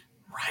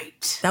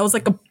 Right. That was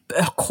like a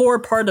core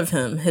part of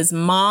him. His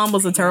mom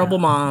was a terrible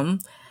mom.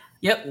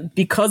 Yep.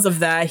 Because of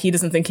that, he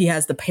doesn't think he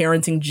has the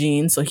parenting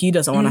gene, so he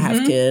doesn't want to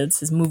have kids.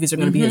 His movies are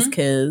going to be his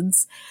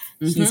kids.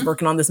 He's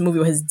working on this movie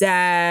with his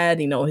dad.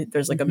 You know,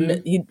 there's like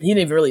he didn't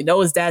even really know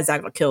his dad's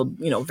dad got killed,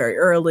 you know, very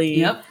early.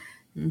 Yep.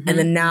 And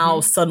then now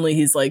suddenly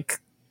he's like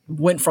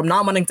went from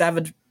not wanting to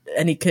have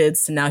any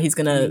kids to now he's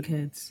going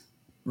to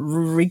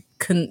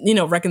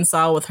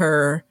reconcile with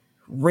her,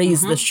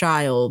 raise this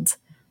child.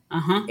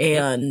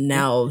 And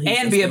now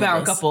and be a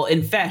power couple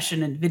in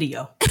fashion and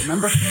video.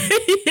 Remember?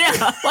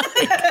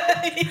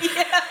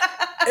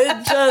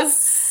 It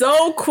just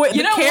so quick.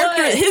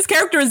 His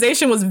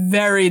characterization was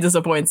very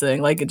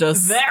disappointing. Like it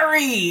just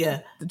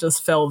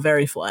fell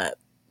very flat.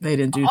 They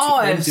didn't do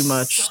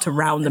much to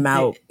round them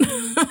out.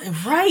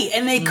 Right.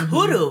 And they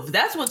could have.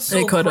 That's what's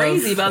so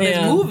crazy about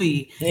this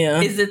movie.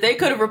 Is that they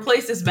could have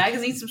replaced his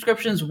magazine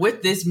subscriptions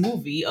with this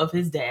movie of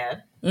his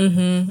dad.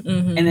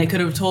 And they could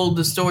have told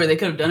the story. They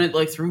could have done it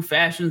like through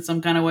fashion,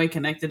 some kind of way,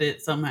 connected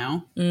it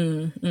somehow.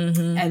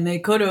 And they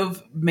could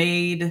have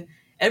made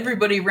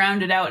everybody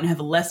rounded out and have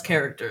less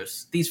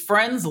characters. These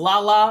friends,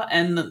 Lala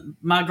and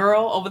my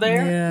girl over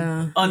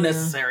there,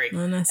 unnecessary.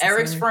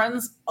 Eric's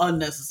friends,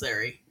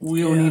 unnecessary.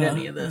 We don't need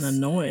any of this. And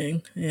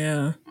annoying.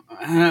 Yeah.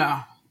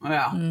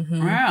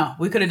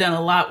 We could have done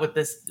a lot with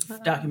this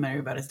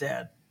documentary about his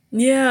dad.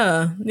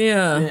 Yeah.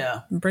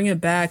 Bring it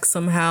back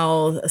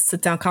somehow. A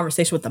sit-down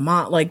conversation with the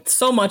mom. Like,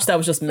 so much that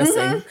was just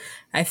missing.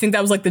 I think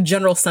that was like the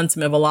general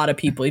sentiment of a lot of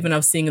people. Even I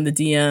was seeing in the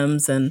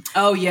DMs and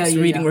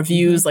reading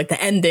reviews. Like, the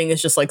ending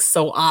is just like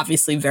so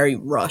obviously very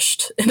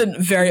rushed in a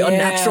very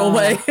unnatural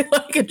way.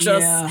 Like, it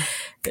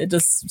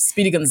just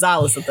Speedy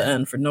Gonzalez at the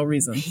end for no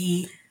reason.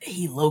 He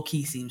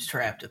low-key seems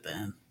trapped at the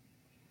end.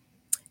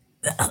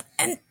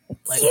 And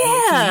like,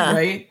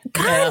 right?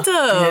 Kind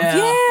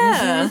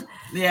of.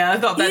 Yeah, I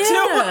thought that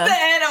too. At the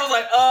end, I was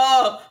like,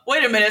 oh,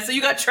 wait a minute. So you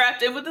got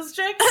trapped in with this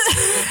chick?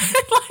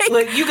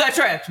 like you got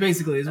trapped,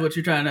 basically, is what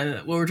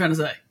we're trying to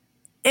say.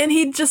 And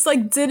he just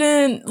like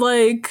didn't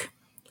like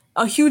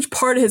a huge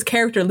part of his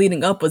character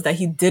leading up was that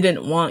he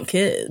didn't want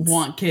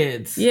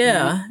kids.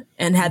 Yeah.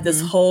 And had this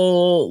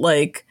whole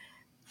like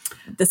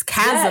this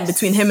chasm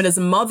between him and his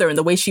mother and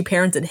the way she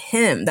parented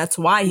him. That's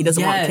why he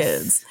doesn't want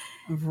kids.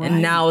 Right.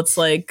 And now it's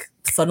like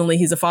suddenly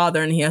he's a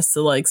father and he has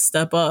to like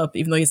step up,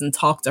 even though he hasn't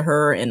talked to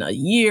her in a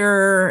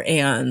year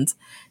and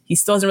he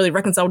still doesn't really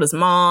reconcile with his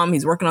mom.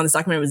 He's working on this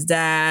documentary with his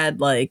dad,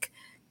 like,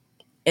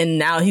 and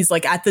now he's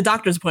like at the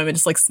doctor's appointment,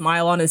 just like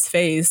smile on his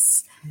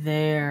face,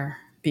 there,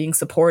 being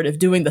supportive,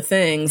 doing the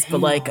things.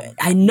 But like,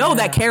 I know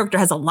that character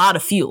has a lot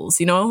of feels,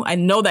 you know, I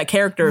know that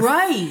character,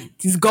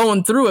 he's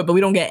going through it, but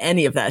we don't get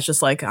any of that. It's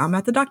just like, I'm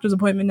at the doctor's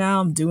appointment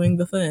now, I'm doing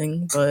the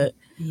thing, but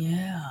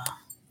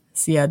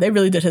so they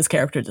really did his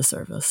character a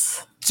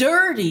disservice.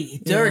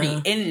 Dirty.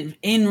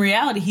 In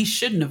reality, he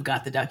shouldn't have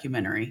got the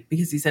documentary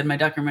because he said my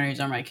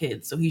documentaries are my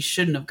kids. So he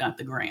shouldn't have got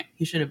the grant.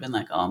 He should have been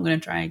like, oh, I'm going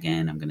to try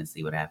again. I'm going to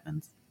see what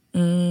happens.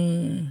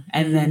 And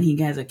then he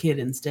has a kid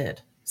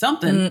instead.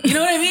 Something. You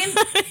know what I mean?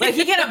 Like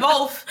he can't have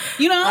both,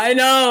 you know? I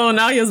know.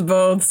 Now he has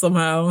both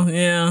somehow.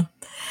 Yeah.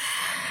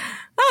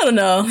 I don't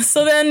know.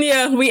 So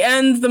then, we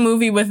end the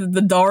movie with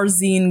the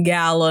Darzine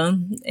Gala,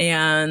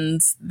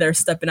 and they're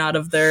stepping out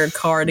of their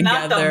car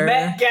together. Not the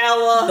Met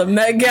Gala. The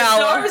Met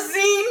Gala. The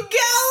Darzine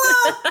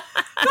Gala.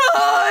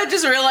 I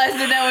just realized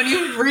it now when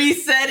you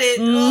reset it.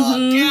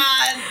 Oh,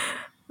 God.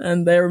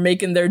 And they were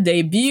making their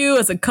debut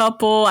as a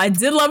couple. I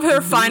did love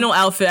her final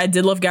outfit. I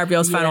did love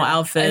Gabrielle's final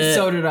outfit. And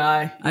so did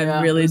I. Yeah,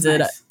 I really did.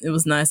 Nice. It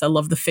was nice. I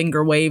love the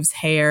finger waves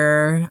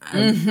hair.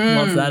 I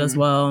love that as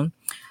well.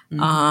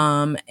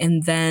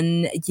 And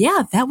then,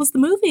 that was the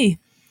movie.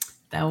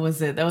 That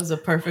was it. That was a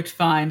perfect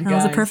find, guys. That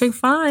was a perfect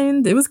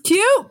find. It was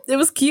cute.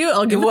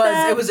 I'll give it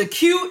that. It was a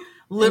cute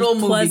little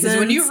movie. Because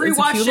when you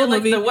rewatch shit like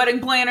movie. The Wedding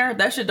Planner,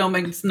 that shit don't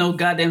make no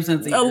goddamn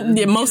sense either. Oh,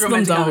 yeah, most of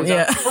them don't.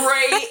 Yeah.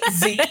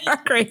 Crazy.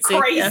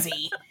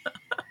 Crazy.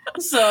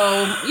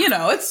 So,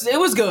 it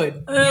was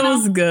good. It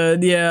was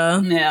good, yeah.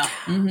 Yeah.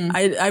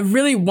 I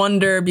really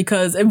wonder,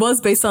 because it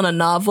was based on a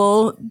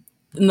novel,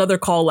 another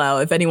call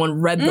out, if anyone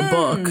read the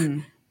book,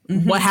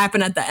 what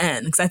happened at the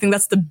end. Because I think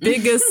that's the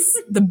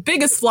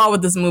biggest flaw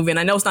with this movie. And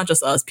I know it's not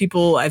just us.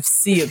 People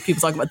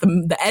talk about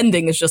the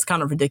ending is just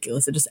kind of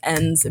ridiculous. It just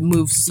ends. It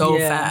moves so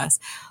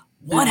fast.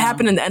 What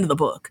happened in the end of the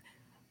book?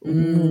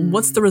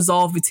 What's the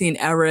resolve between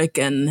Eric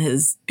and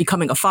his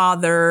becoming a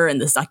father, and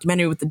this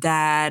documentary with the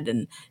dad,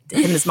 and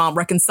him and his mom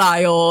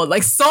reconcile?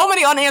 Like, so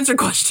many unanswered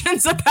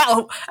questions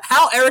about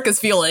how Eric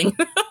is feeling.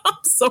 I'm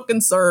so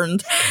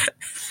concerned.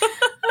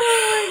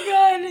 Oh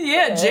my God.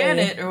 Yeah,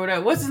 Janet or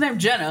whatever. What's his name?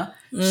 Jenna.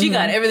 She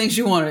got everything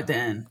she wanted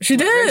then. She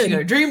did. She got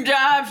a dream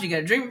job. She got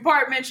a dream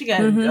apartment. She got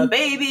a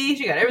baby.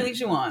 She got everything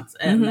she wants.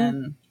 And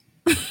then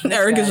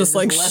Eric is just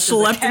like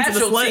schlepped into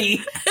the sled.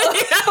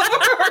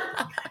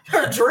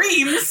 Her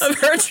dreams. Of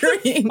her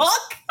dreams.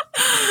 Fuck.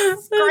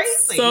 It's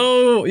crazy.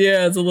 So,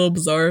 it's a little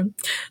bizarre.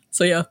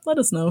 So, let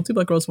us know. Two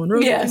Black Girls, One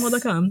Rose. Yes.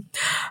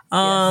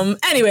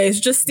 Anyways,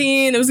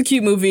 Justine, it was a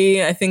cute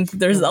movie. I think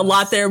there's a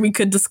lot there we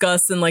could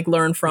discuss and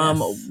learn from.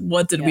 Yes.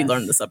 What did we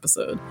learn this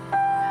episode?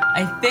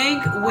 I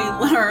think we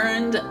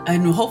learned,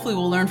 and hopefully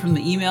we'll learn from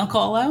the email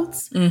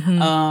call-outs,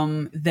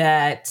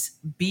 that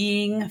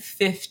being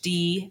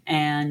 50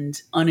 and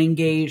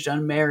unengaged,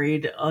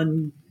 unmarried,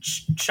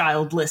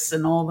 childless,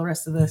 and all the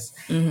rest of this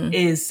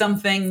is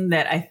something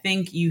that I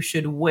think you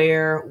should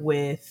wear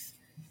with,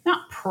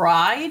 not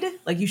pride,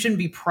 like you shouldn't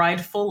be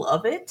prideful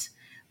of it,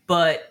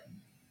 but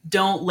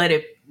don't let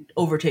it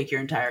overtake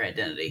your entire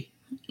identity.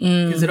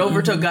 Because it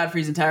overtook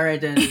Godfrey's entire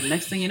identity. The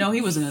next thing you know, he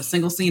was in a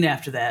single scene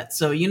after that.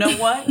 So you know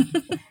what?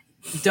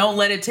 Don't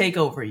let it take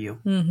over you.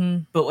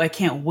 But I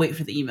can't wait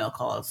for the email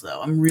calls,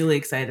 though. I'm really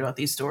excited about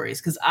these stories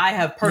because I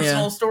have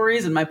personal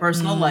stories in my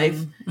personal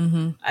life.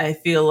 I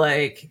feel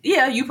like,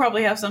 you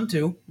probably have some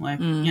too. Like,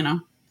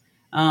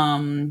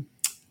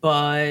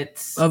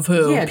 but of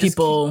who?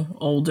 People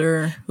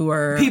older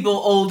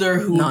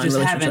who just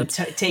haven't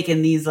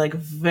taken these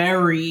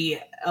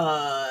very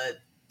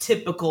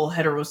typical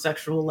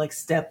heterosexual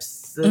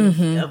steps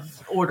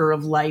of order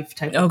of life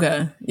type of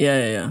thing.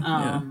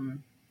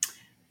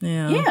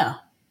 Yeah.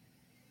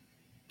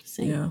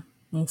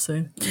 We'll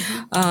see.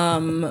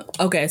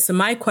 Okay, so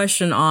my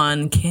question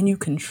on, can you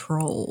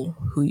control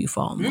who you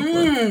fall in love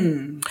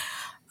with?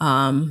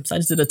 So I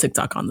just did a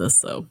TikTok on this,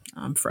 so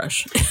I'm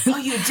fresh. Oh,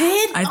 you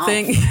did? I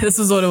think this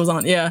is what it was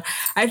on. Yeah.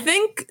 I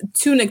think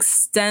to an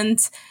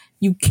extent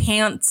you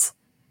can't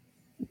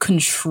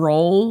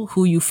control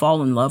who you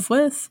fall in love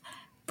with,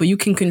 but you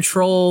can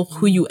control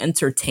who you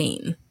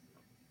entertain,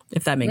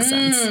 if that makes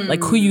sense.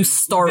 Like who you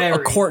start a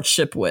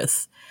courtship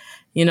with,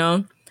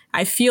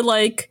 I feel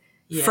like,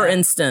 for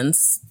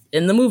instance,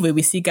 in the movie,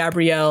 we see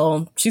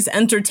Gabrielle, she's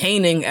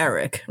entertaining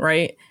Eric,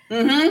 right?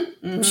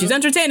 She's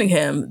entertaining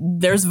him.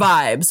 There's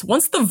vibes.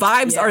 Once the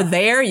vibes are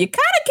there, you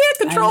kind of can't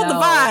control the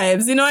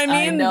vibes. You know what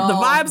I mean? The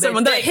vibes are,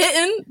 when they're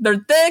hitting,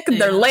 they're thick,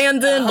 they're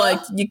landing. Like,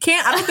 you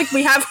can't, I don't think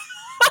we have,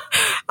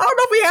 I don't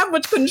know if we have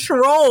much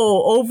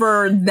control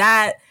over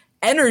that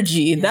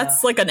energy.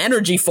 That's like an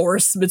energy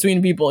force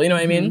between people. You know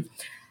what I mean?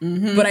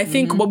 But I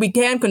think what we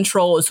can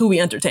control is who we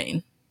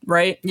entertain.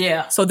 Right?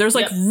 Yeah. So there's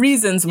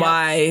reasons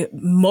why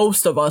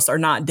most of us are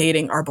not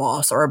dating our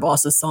boss or our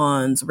boss's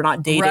sons. We're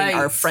not dating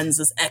our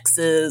friends'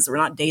 exes. We're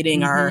not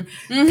dating our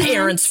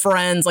parents'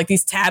 friends, like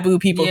these taboo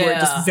people who are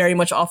just very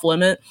much off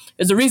limit.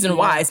 There's a reason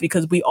why. It's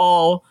because we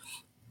all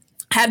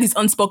have these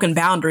unspoken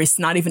boundaries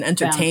to not even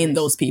entertain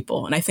those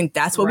people. And I think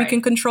that's what we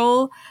can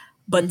control.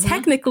 But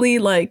technically,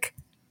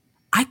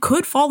 I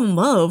could fall in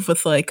love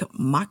with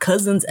my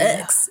cousin's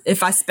ex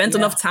if I spent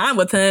enough time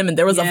with him and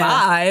there was a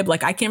vibe.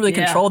 I can't really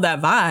control that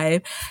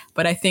vibe,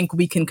 but I think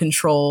we can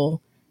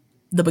control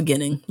the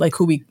beginning,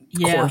 who we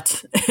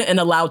court and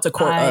allow to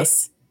court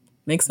us.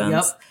 Make sense?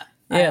 Yep.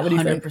 Yeah, what do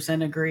you think?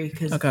 100% agree,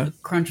 because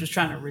Crunch was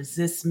trying to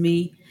resist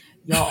me.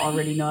 Y'all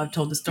already know I've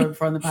told the story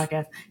before on the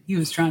podcast. He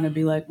was trying to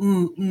be like,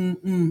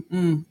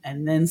 and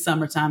then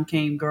summertime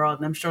came, girl,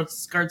 and them short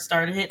skirts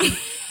started hitting,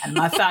 and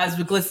my thighs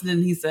were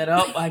glistening. He said,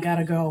 "Oh, I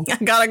gotta go.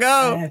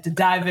 I have to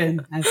dive in.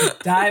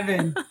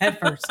 Head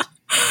first."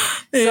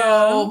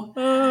 So,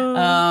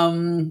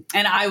 and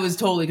I was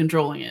totally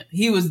controlling it.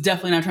 He was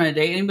definitely not trying to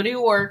date anybody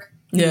at work.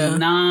 He was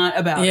not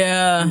about it.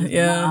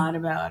 Yeah. Not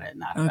about it.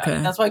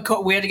 That's why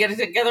we had to get it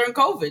together in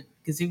COVID,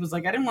 because he was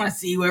like, I didn't want to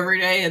see you every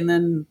day and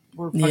then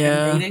we're fucking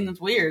dating.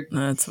 That's weird.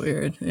 That's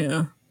weird.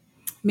 Yeah.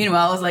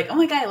 Meanwhile, I was like, oh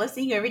my God, let's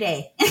see you every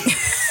day.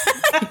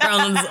 You're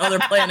on this other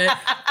planet,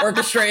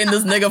 orchestrating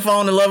this nigga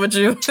falling in love with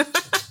you.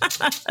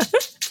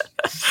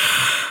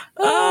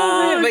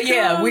 But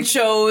yeah, we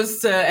chose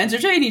to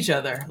entertain each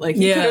other. Like,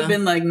 he could have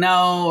been like,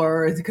 no,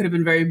 or it could have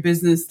been very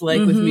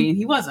business-like with me, and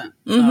he wasn't.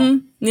 So.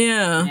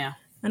 Yeah.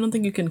 I don't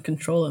think you can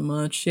control it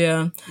much.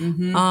 Yeah.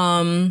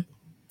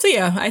 So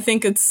yeah, I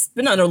think it's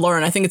not to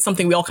learn. I think it's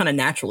something we all kind of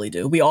naturally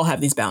do. We all have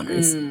these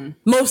boundaries.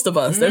 Most of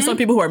us. There's some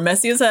people who are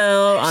messy as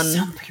hell.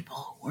 Some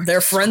people.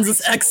 Their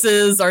friends'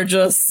 exes are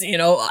just,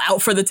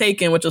 out for the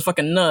taking, which is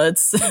fucking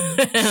nuts.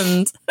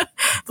 And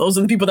those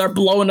are the people that are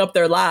blowing up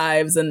their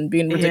lives and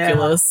being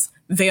ridiculous.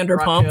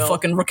 Vanderpump,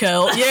 fucking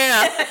Raquel.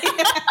 Yeah.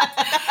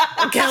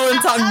 Raquel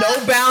and Tom,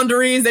 no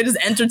boundaries. They just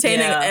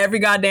entertaining every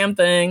goddamn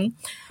thing.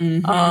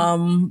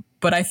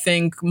 But I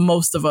think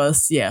most of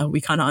us,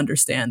 we kind of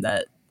understand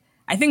that.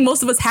 I think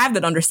most of us have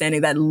that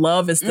understanding that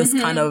love is this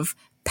kind of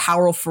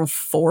powerful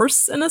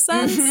force in a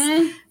sense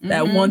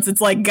that once it's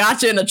like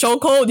got you in a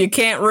chokehold, you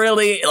can't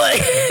really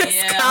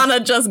it's kind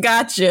of just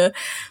got you.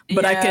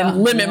 But I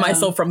can limit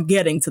myself from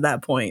getting to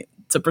that point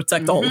to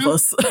protect all of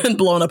us and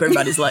blowing up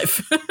everybody's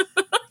life. All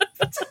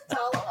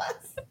of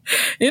us.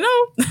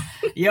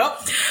 Yep.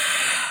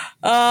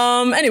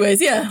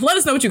 Anyways, let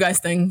us know what you guys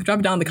think. Drop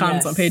it down in the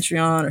comments on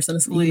Patreon or send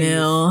us an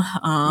email.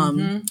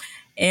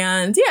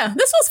 And this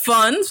was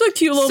fun. It's a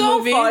cute little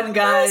movie. So fun,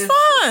 guys. It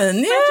was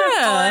fun.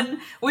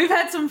 Fun. We've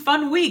had some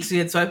fun weeks. We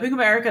had Swiping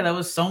America. That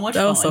was so much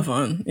fun. That was so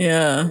fun.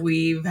 Yeah.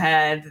 We've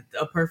had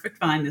A Perfect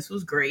Find. This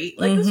was great.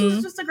 This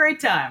was just a great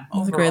time. It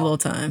was a great little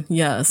time.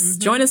 Yes.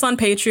 Join us on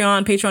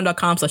Patreon,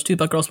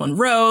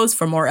 patreon.com/2BlackGirls1Rose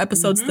for more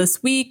episodes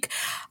this week.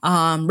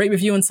 Rate,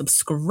 review, and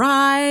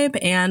subscribe.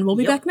 And we'll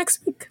be back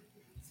next week.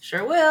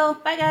 Sure will.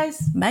 Bye, guys.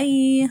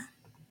 Bye.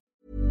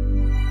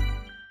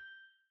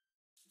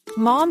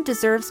 Mom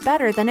deserves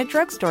better than a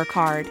drugstore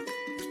card.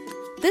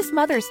 This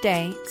Mother's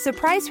Day,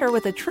 surprise her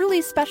with a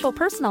truly special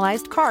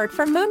personalized card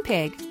from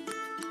Moonpig.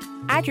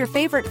 Add your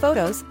favorite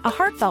photos, a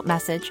heartfelt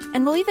message,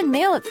 and we'll even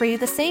mail it for you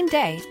the same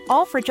day,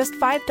 all for just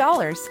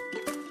 $5.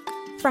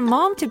 From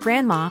mom to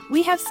grandma,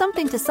 we have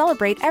something to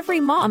celebrate every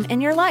mom in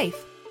your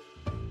life.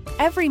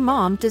 Every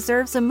mom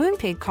deserves a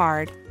Moonpig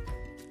card.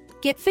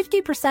 Get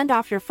 50%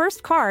 off your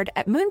first card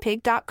at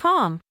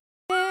moonpig.com.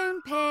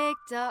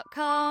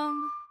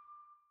 Moonpig.com.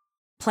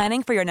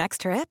 Planning for your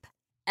next trip?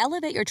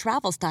 Elevate your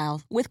travel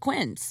style with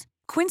Quince.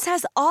 Quince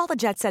has all the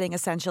jet-setting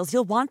essentials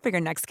you'll want for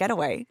your next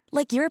getaway,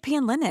 like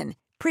European linen,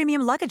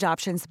 premium luggage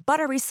options,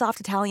 buttery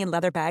soft Italian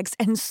leather bags,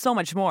 and so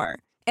much more.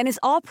 And is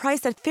all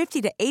priced at 50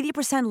 to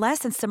 80% less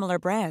than similar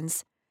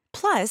brands.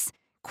 Plus,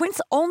 Quince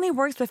only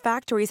works with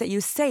factories that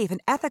use safe and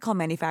ethical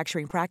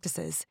manufacturing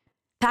practices.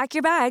 Pack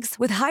your bags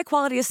with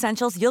high-quality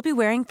essentials you'll be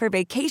wearing for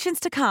vacations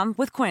to come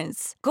with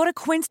Quince. Go to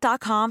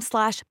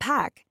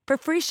quince.com/pack for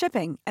free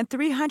shipping and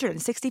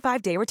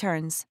 365-day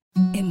returns.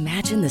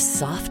 Imagine the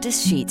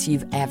softest sheets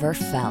you've ever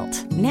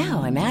felt.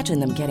 Now imagine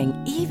them getting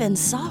even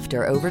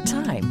softer over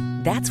time.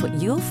 That's what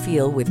you'll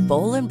feel with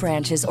Boll &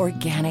 Branch's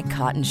organic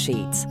cotton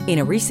sheets. In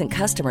a recent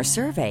customer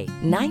survey,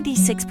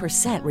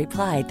 96%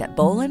 replied that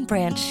Boll &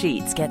 Branch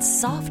sheets get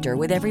softer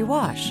with every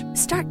wash.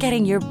 Start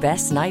getting your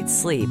best night's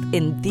sleep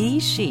in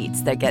these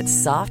sheets that get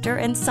softer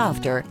and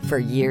softer for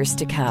years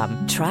to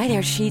come. Try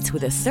their sheets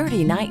with a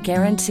 30-night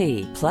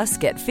guarantee. Plus,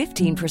 get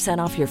 15%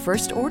 off your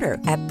first order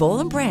at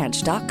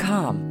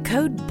bollandbranch.com.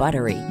 Code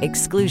BUTTERY.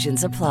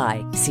 Exclusions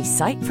apply. See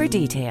site for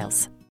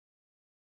details.